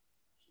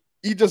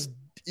he just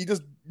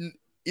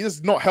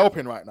not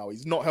helping right now.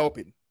 He's not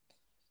helping.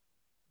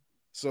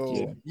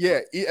 So yeah,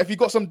 if he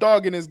got some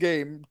dog in his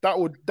game, that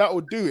would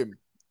do him.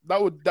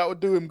 That would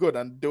do him good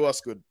and do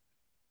us good.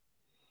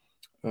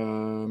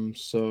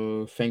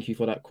 So thank you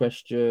for that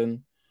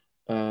question.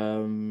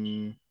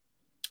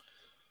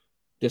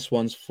 This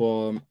one's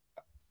from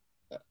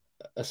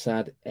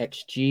Asad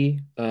XG.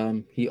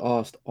 He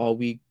asked, are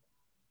we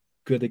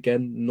good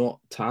again? Not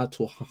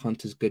title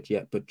hunters good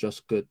yet, but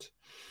just good.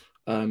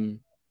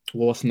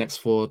 What's next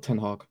for Ten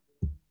Hag?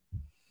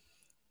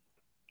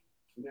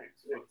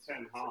 Next for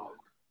Ten Hag?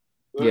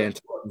 Yeah,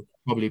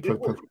 probably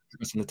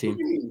progressing the team. What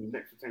do you mean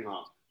next for Ten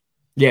Hag?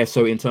 Yeah,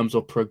 so in terms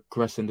of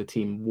progressing the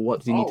team, what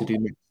does he need to do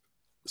next?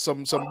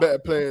 Some better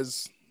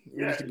players.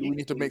 We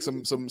need to make some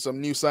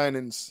new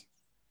signings.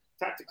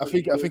 I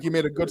think he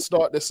made a good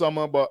start this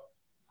summer, but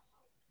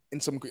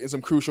in some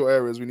crucial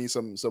areas we need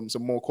some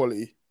more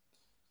quality.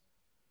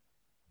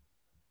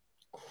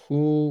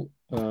 Cool.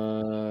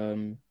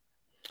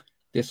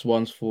 This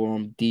one's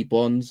from D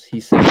Bonds.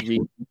 He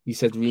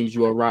said Reams,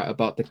 you are right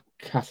about the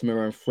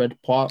Casemiro and Fred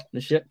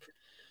partnership.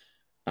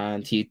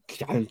 And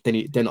then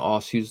he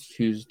asked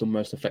who's the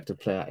most effective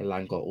player,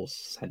 Elanga or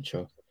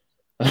Sancho.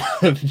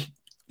 I think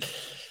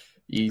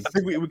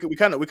we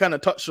kind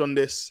of touched on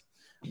this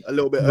a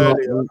little bit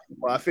earlier,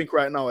 but I think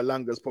right now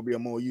Elanga is probably a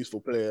more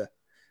useful player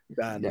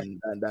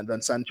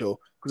than Sancho.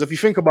 Because if you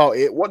think about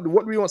it, what do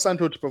we want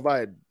Sancho to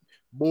provide?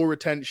 Ball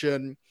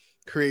retention,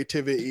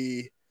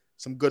 creativity,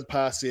 some good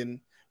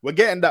passing. We're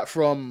getting that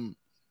from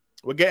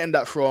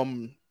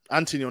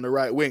Anthony on the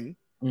right wing,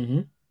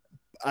 and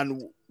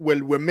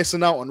we're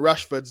missing out on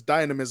Rashford's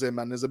dynamism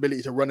and his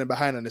ability to run in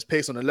behind and his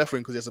pace on the left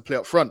wing because he has to play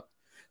up front.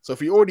 So if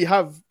we already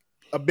have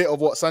a bit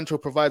of what Sancho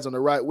provides on the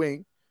right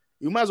wing,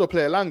 you might as well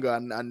play Elanga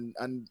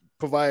and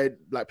provide,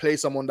 like, play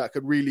someone that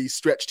could really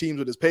stretch teams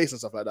with his pace and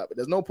stuff like that. But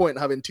there's no point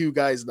in having two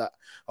guys that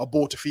are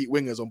ball to feet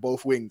wingers on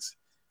both wings.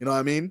 You know what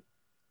I mean?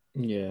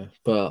 Yeah,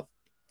 but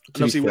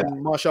obviously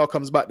when Martial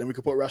comes back, then we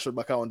could put Rashford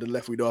back out on the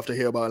left. We don't have to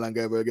hear about Elanga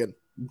ever again.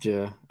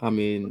 Yeah, I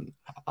mean,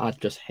 I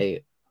just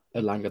hate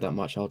Elanga that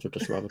much. I'd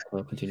just rather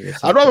continue.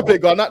 I'd rather play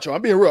Garnacho.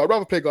 I'm being real. I'd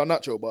rather play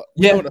Garnacho, but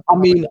yeah, I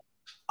mean,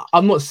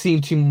 I'm not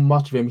seeing too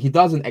much of him. He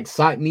doesn't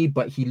excite me,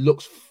 but he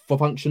looks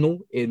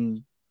functional.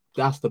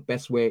 That's the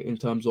best way in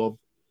terms of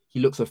he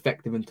looks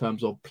effective in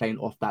terms of playing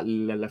off that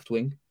left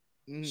wing.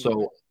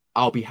 So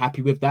I'll be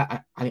happy with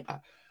that. And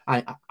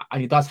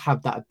he does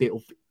have that bit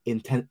of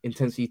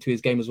intensity to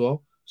his game as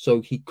well.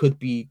 So he could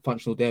be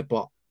functional there,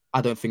 but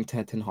I don't think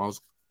Ten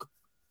Hag's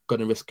going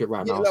to risk it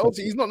right now. Like,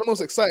 obviously, he's not the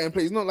most exciting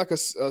player. He's not like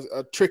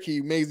a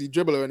tricky, mazy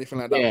dribbler or anything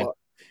like that. But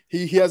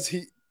he has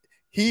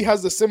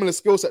the similar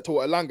skill set to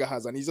what Elanga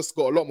has, and he's just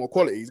got a lot more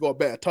quality. He's got a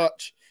better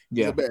touch.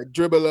 He's a better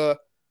dribbler.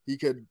 He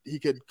could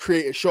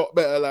create a shot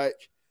better. Like,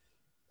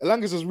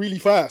 Elanga's just really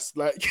fast.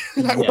 Like,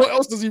 what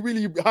else does he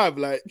really have?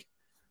 Like,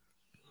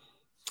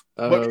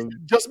 but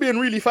just being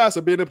really fast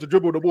and being able to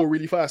dribble the ball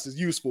really fast is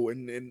useful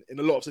in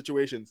a lot of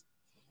situations.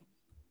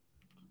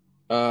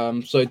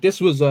 So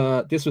this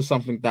was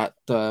something that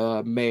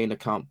the main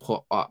account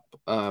put up.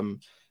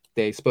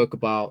 They spoke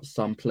about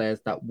some players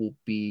that you'll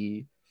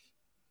be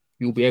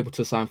able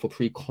to sign for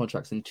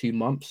pre-contracts in 2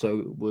 months. So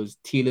it was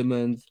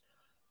Tielemans,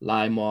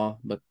 Lima,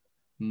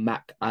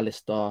 Mac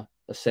Alistair,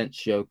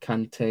 Asensio,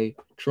 Kante,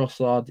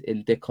 Trossard,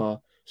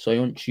 Indica,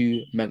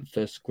 Soyuncu,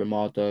 Memphis,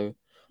 Grimado,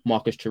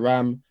 Marcus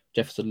Thuram,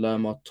 Jefferson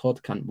Lerma,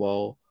 Todd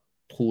Cantwell,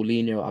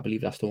 Paulinho, I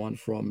believe that's the one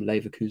from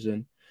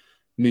Leverkusen,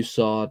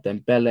 Musa,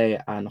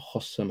 Dembele, and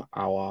Hossam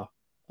Aouar.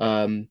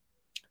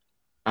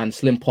 And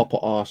Slim Popper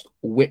asked,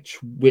 which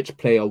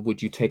player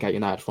would you take out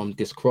United from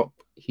this crop?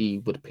 He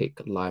would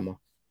pick Lima.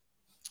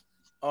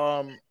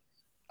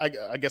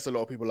 I guess a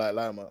lot of people like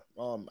Lima.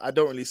 I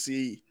don't really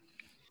see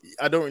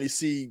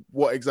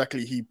what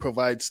exactly he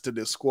provides to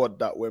the squad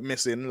that we're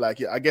missing.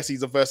 Like, I guess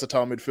he's a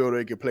versatile midfielder.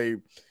 He can play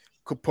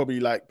could probably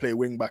like play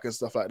wing back and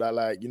stuff like that.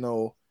 Like,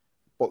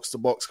 box to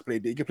box,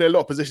 he could play a lot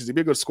of positions. He'd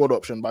be a good squad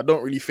option, but I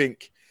don't really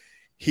think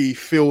he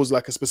feels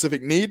like a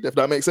specific need, if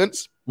that makes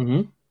sense.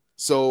 Mm-hmm.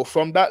 So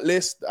from that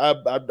list,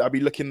 I'd be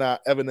looking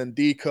at Evan and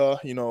Dika,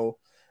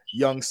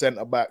 young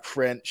centre back,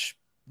 French,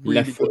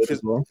 really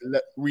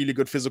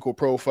good physical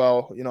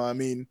profile. You know what I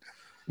mean?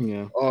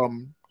 Yeah.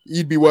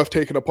 He'd be worth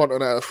taking a punt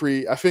on at a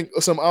free. I think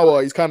Usam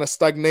Awa, he's kind of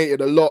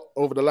stagnated a lot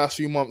over the last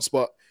few months,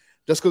 but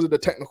just because of the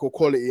technical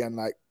quality and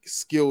like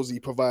skills he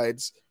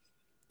provides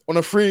on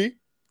a free,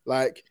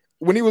 like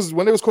when they was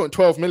quoting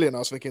 12 million, I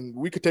was thinking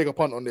we could take a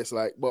punt on this,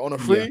 like, but on a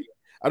free,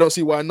 I don't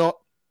see why not.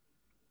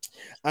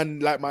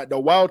 And like the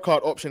wild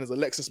card option is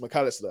Alexis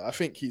McAllister. I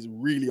think he's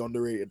really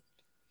underrated.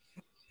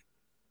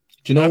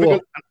 Do you know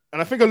what?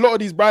 I think a lot of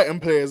these Brighton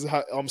players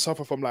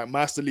suffer from like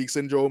Master League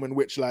syndrome, in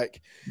which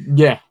like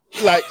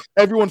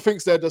everyone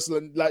thinks they're just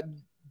like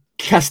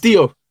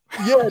Castillo.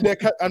 Yeah,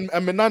 and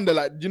Menanda,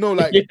 like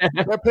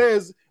their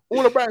players,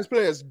 all of Brighton's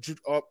players,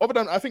 other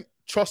than I think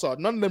Trossard,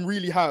 none of them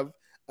really have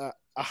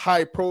a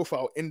high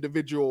profile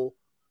individual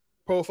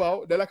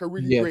profile. They're like a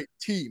really great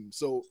team,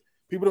 so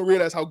people don't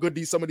realize how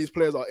good some of these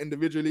players are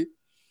individually.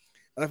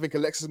 And I think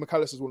Alexis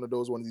McAllister is one of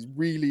those ones. He's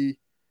really,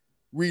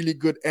 really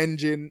good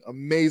engine,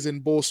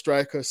 amazing ball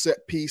striker,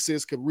 set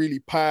pieces, can really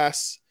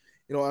pass.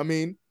 You know what I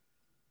mean?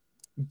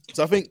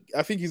 So I think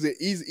he's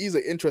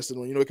an interesting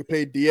one. He can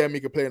play DM, he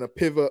can play in a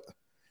pivot.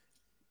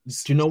 Do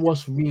you know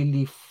what's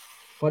really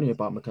funny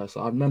about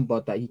McAllister? I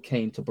remember that he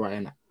came to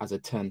Brighton as a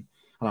 10.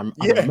 And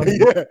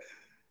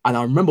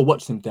I remember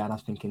watching him there and I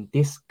was thinking,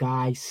 this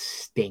guy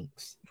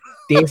stinks.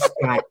 This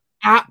guy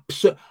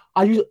absolutely.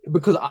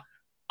 Because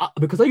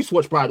I used to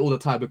watch Brighton all the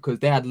time because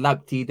they had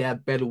Lamptey, they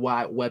had Ben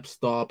White,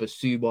 Webster,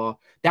 Basuma.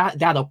 They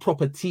had a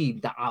proper team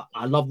that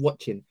I love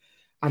watching.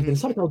 And then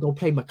sometimes they'll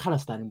play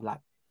McAllister and I'm like,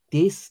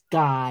 this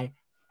guy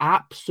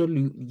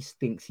absolutely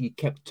stinks. He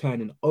kept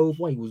turning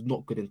over. He was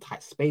not good in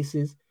tight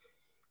spaces.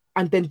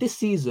 And then this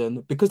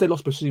season, because they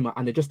lost Basuma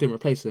and they just didn't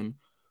replace him,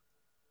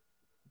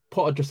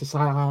 Potter just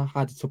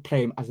decided to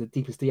play him as the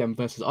deepest DM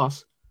versus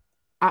us.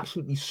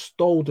 Absolutely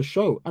stole the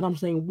show. And I'm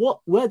saying,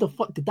 where the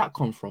fuck did that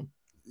come from?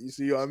 You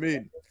see what I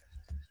mean?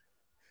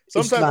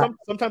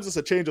 Sometimes it's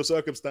a change of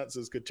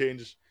circumstances could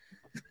change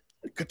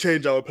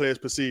how a player's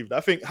perceived.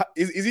 I think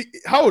is he?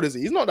 How old is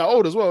he? He's not that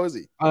old as well, is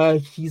he?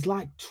 He's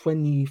like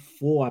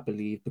 24, I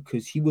believe,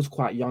 because he was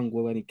quite young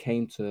when he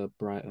came to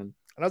Brighton.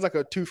 And that's like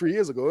 2-3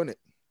 years ago, isn't it?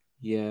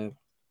 Yeah.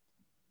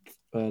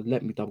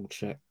 Let me double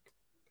check.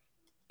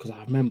 Because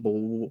I remember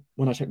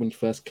when I checked when he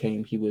first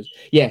came,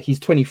 he's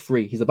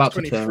 23. He's about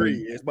 23. to turn.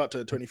 He's about to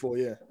turn 24,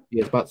 yeah. Yeah,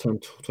 he's about to turn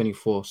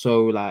 24.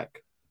 So,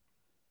 like,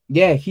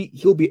 yeah,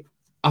 he'll be...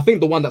 I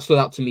think the one that stood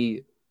out to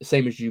me,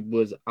 same as you,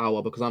 was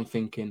Awa, because I'm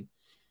thinking,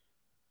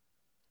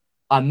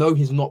 I know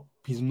he's not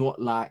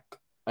like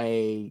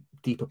a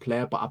deeper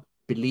player, but I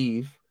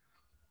believe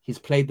he's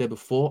played there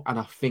before, and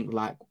I think,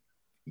 like,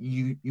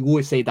 you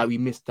always say that we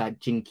missed that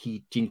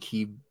jinky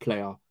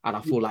player, and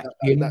I feel like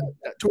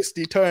that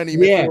twisty turny,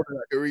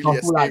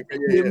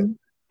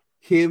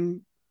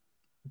 him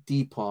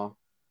deeper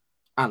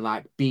and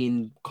like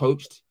being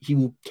coached, he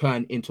will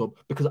turn into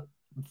because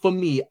for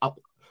me,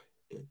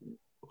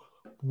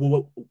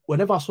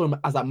 whenever I saw him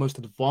as that most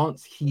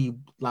advanced,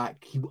 I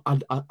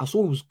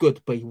saw he was good,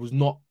 but he was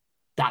not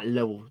that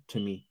level to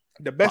me.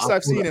 The best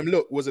I've seen him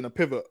look was in a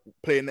pivot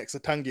playing next to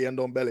Tanguy and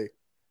Ndombele.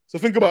 So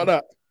think about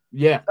that.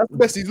 Yeah, that's the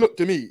best he's looked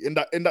to me in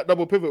that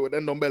double pivot with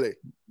Ndombele.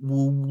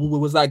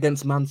 Was that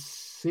against Man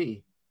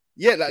City?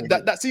 Yeah, like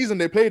that season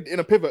they played in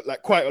a pivot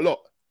like quite a lot.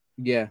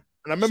 Yeah,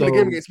 and I remember the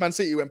game against Man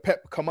City when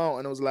Pep come out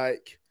and I was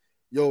like,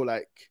 "Yo,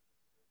 like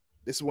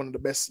this is one of the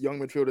best young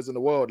midfielders in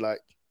the world." Like,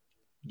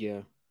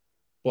 yeah,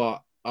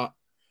 but I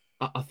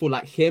feel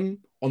like him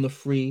on the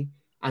free,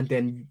 and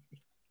then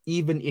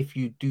even if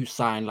you do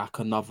sign like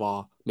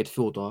another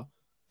midfielder,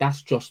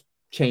 that's just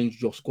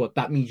change your squad.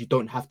 That means you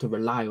don't have to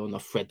rely on a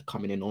Fred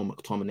coming in or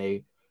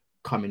McTominay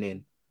coming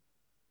in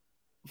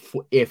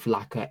for if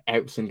like a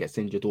Eriksen gets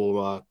injured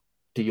or a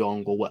De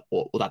Jong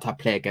or that type of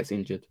player gets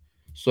injured.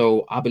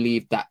 So I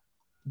believe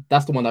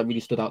that's the one that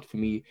really stood out for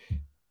me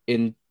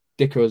in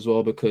Dicker as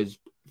well, because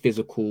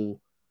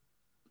physical,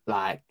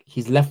 like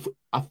he's left.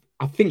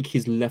 I think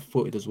he's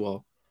left-footed as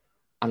well,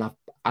 and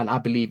I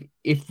believe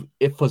if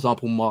for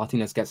example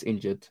Martinez gets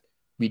injured,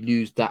 we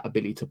lose that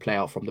ability to play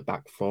out from the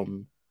back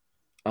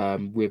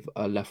with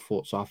a left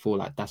foot. So I feel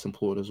like that's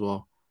important as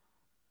well.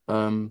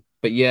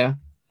 But yeah,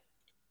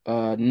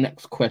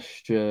 next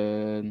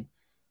question.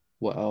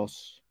 What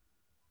else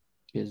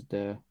is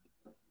there?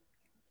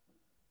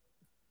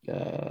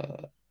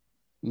 The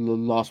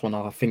last one,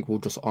 I think we'll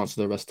just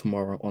answer the rest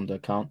tomorrow on the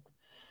account.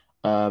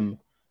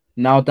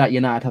 Now that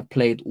United have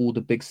played all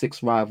the big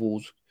six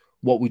rivals,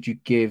 what would you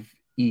give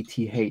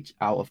ETH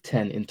out of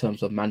 10 in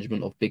terms of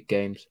management of big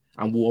games?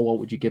 And what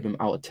would you give him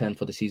out of 10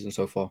 for the season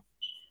so far?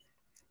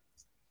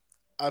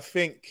 I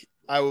think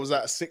I was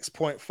at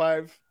 6.5.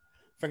 I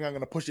think I'm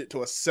going to push it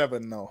to a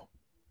 7 now.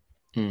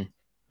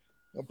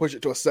 I'll push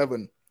it to a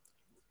 7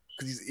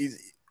 because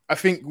I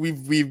think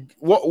we've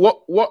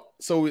what?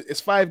 So it's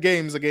 5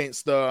 games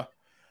against the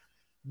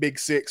Big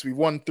Six. We've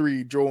won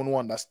 3, drawn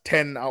 1. That's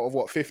 10 out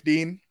of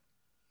 15.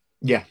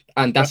 Yeah,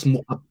 and that's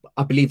more.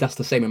 I believe that's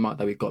the same amount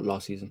that we got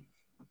last season.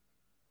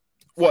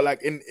 What,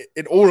 like in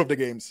all of the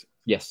games?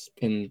 Yes,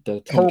 in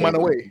the home and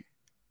away.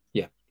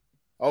 Yeah.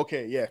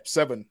 Okay, yeah,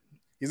 7.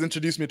 He's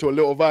introduced me to a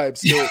little vibe.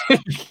 Still,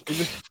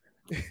 he's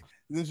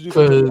introduced me to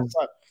a little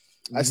vibe.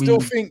 I still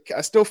think.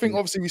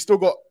 Obviously,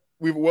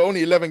 we're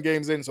only 11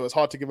 games in, so it's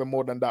hard to give him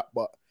more than that.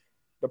 But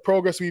the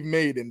progress we've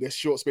made in this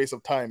short space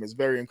of time is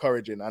very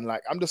encouraging. And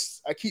like,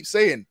 I keep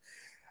saying,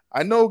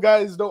 I know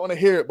guys don't want to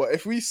hear it, but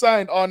if we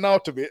signed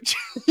Arnautovic,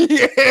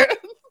 yeah,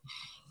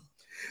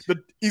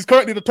 he's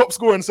currently the top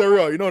scorer in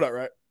Serie A. You know that,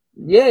 right?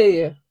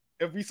 Yeah.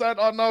 If we signed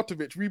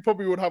Arnautovic, we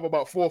probably would have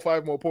about 4 or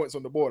 5 more points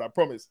on the board. I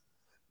promise.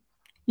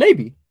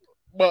 Maybe.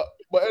 But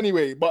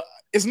anyway,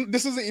 this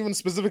isn't even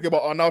specific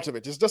about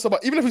Arnautovic. It's just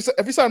about, even if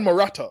we sign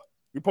Morata,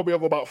 we probably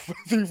have about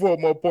 3 or 4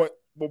 more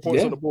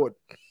points on the board.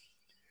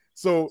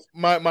 So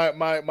my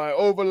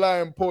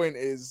overlying point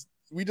is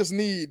we just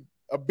need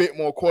a bit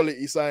more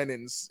quality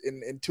signings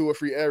in 2 or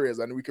 3 areas,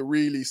 and we can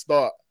really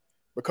start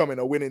becoming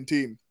a winning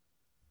team.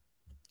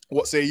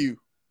 What say you?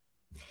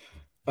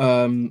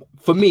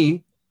 For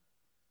me,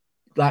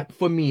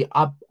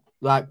 I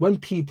like when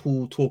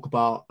people talk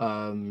about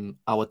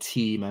our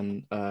team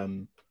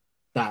and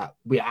that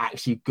we're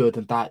actually good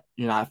and that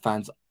United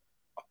fans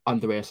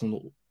underrate us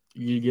and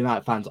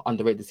United fans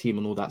underrate the team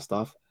and all that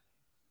stuff.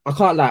 I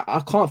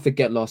can't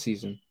forget last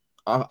season.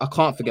 I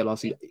can't forget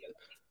last season.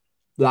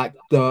 Like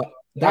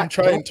I'm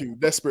trying to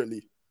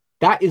desperately.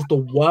 That is the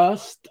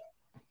worst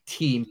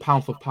team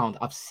pound for pound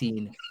I've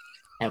seen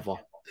ever.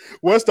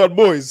 Worse than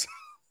boys.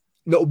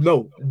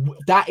 No,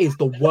 that is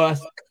the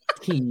worst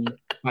team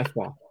by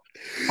far.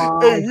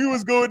 Hey, we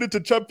was going into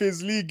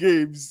Champions League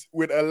games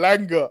with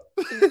Elanga.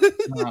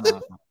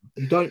 No.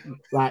 You don't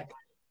like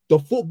the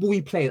football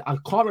we played. I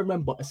can't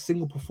remember a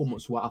single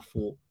performance where I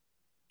thought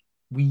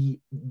we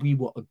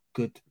were a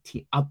good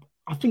team. I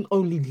think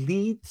only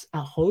Leeds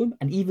at home,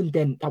 and even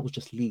then that was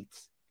just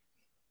Leeds.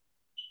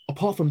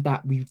 Apart from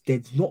that,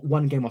 there's not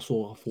one game I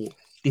saw. I thought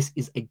this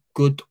is a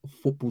good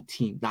football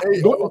team. Like,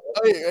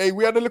 hey,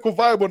 we had a little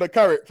vibe on the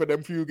Carrick for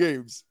them few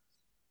games.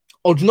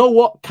 Oh, do you know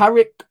what?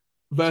 Carrick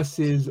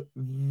versus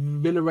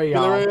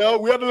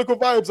Villarreal. We had a little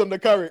vibes on the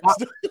Carrick.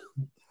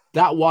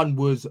 That one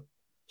was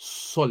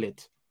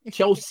solid.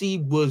 Chelsea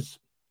was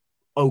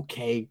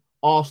okay.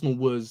 Arsenal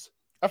was.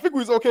 I think we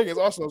was okay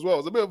against Arsenal as well. It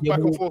was a bit of a back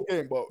and forth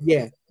game, but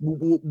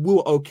we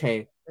were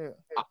okay. Yeah.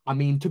 I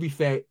mean, to be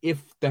fair,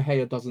 if De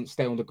Gea doesn't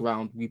stay on the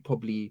ground, we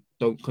probably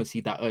don't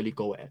concede that early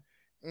goal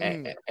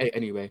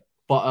anyway.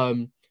 But I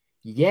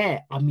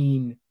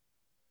mean,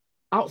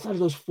 outside of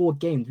those 4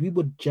 games, we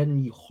were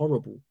generally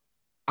horrible.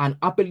 And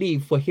I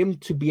believe for him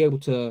to be able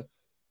to,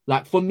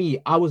 like, for me,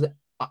 I was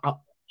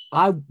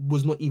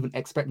not even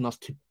expecting us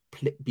to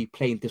be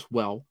playing this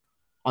well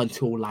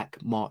until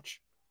like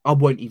March. I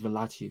won't even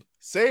lie to you.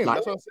 Same, like,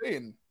 that's what I'm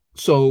saying.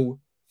 So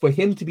for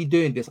him to be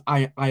doing this,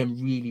 I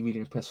am really, really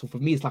impressed. So for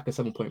me, it's like a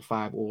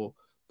 7.5 or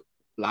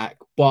like,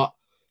 but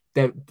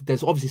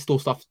there's obviously still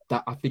stuff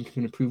that I think he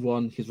can improve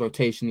on. His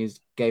rotation, his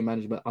game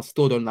management. I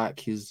still don't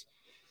like his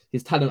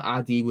talent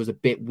ID was a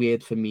bit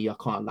weird for me. I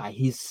can't lie.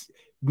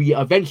 We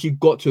eventually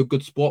got to a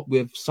good spot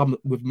with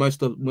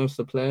most of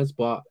the players,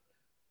 but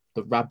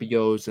the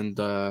Rabios and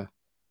the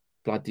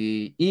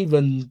bloody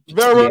even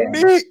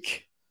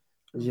Veronique.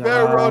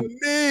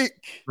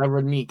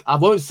 I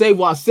won't say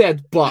what I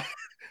said, but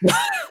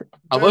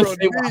I won't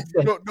say what I said.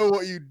 You don't know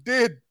what you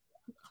did.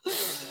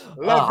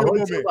 Love you,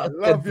 mommy.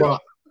 Love you.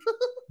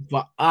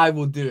 But I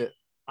will do it.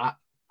 I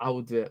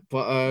will do it.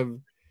 But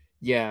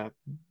yeah,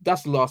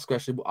 that's the last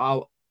question.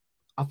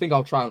 I think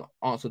I'll try and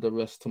answer the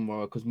rest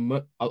tomorrow because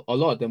a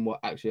lot of them were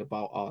actually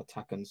about our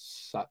attack and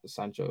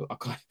Sancho. I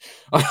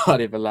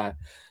can't even lie.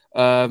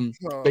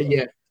 But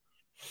yeah,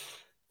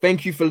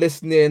 thank you for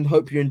listening.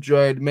 Hope you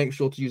enjoyed. Make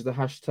sure to use the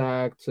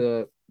hashtag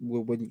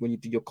when you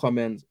do your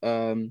comments.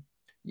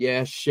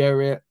 Yeah,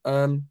 share it.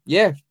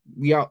 Yeah,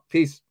 we out.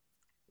 Peace.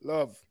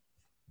 Love.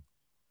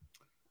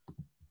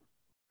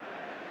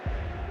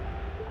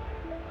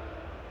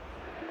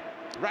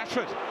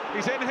 Rashford,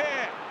 he's in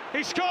here.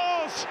 He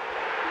scores.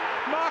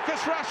 Marcus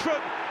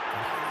Rashford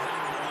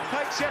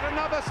takes yet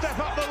another step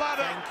up the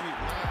ladder.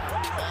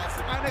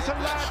 And it's a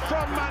lad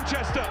from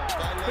Manchester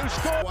who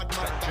scored.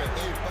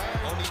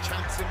 Only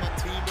chance in my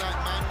team like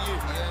Man U.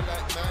 Yeah,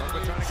 like Man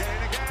U. Trying to get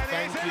in again.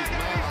 Thank you.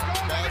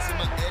 Bars in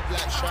my head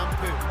like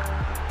shampoo.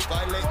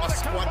 Violate my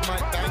squad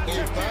might bang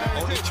you.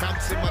 Only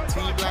chance in my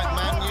team like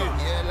Man U.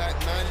 Yeah, like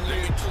Man U.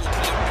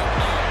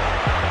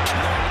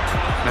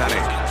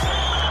 Manny.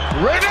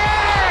 Ready!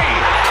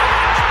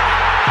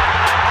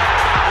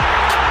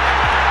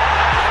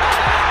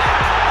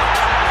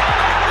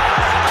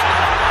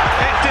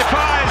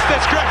 Defies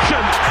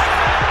description.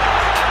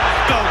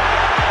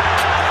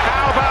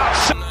 How about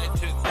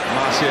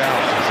Martial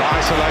is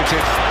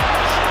isolated.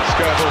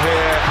 Skirtle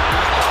here.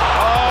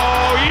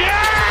 Oh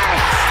yes!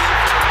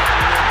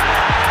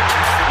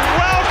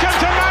 Welcome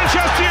to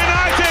Manchester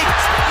United.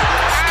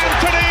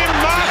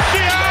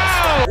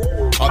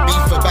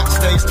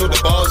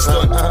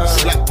 bars done.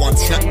 Slap one,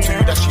 slap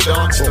two, that she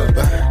danced on.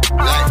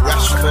 Like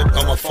Rashford,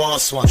 I'm a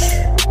fast one.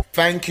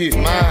 Thank you,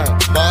 man.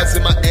 Bars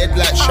in my head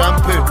like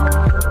shampoo.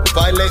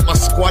 Violate my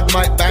squad,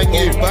 might bang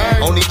you.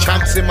 Only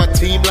champs in my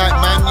team like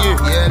Man U.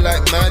 Yeah,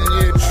 like Man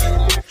U.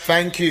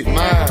 Thank you,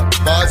 man.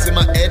 Bars in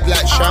my head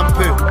like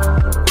shampoo.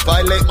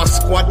 Violate my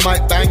squad,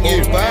 might bang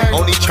you.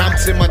 Only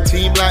champs in my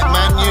team like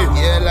Man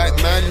U. Yeah, like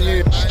Man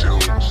U.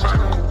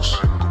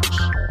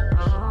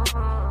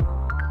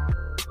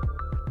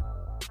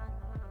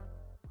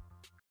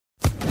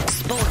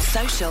 Sports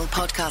Social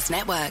Podcast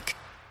Network.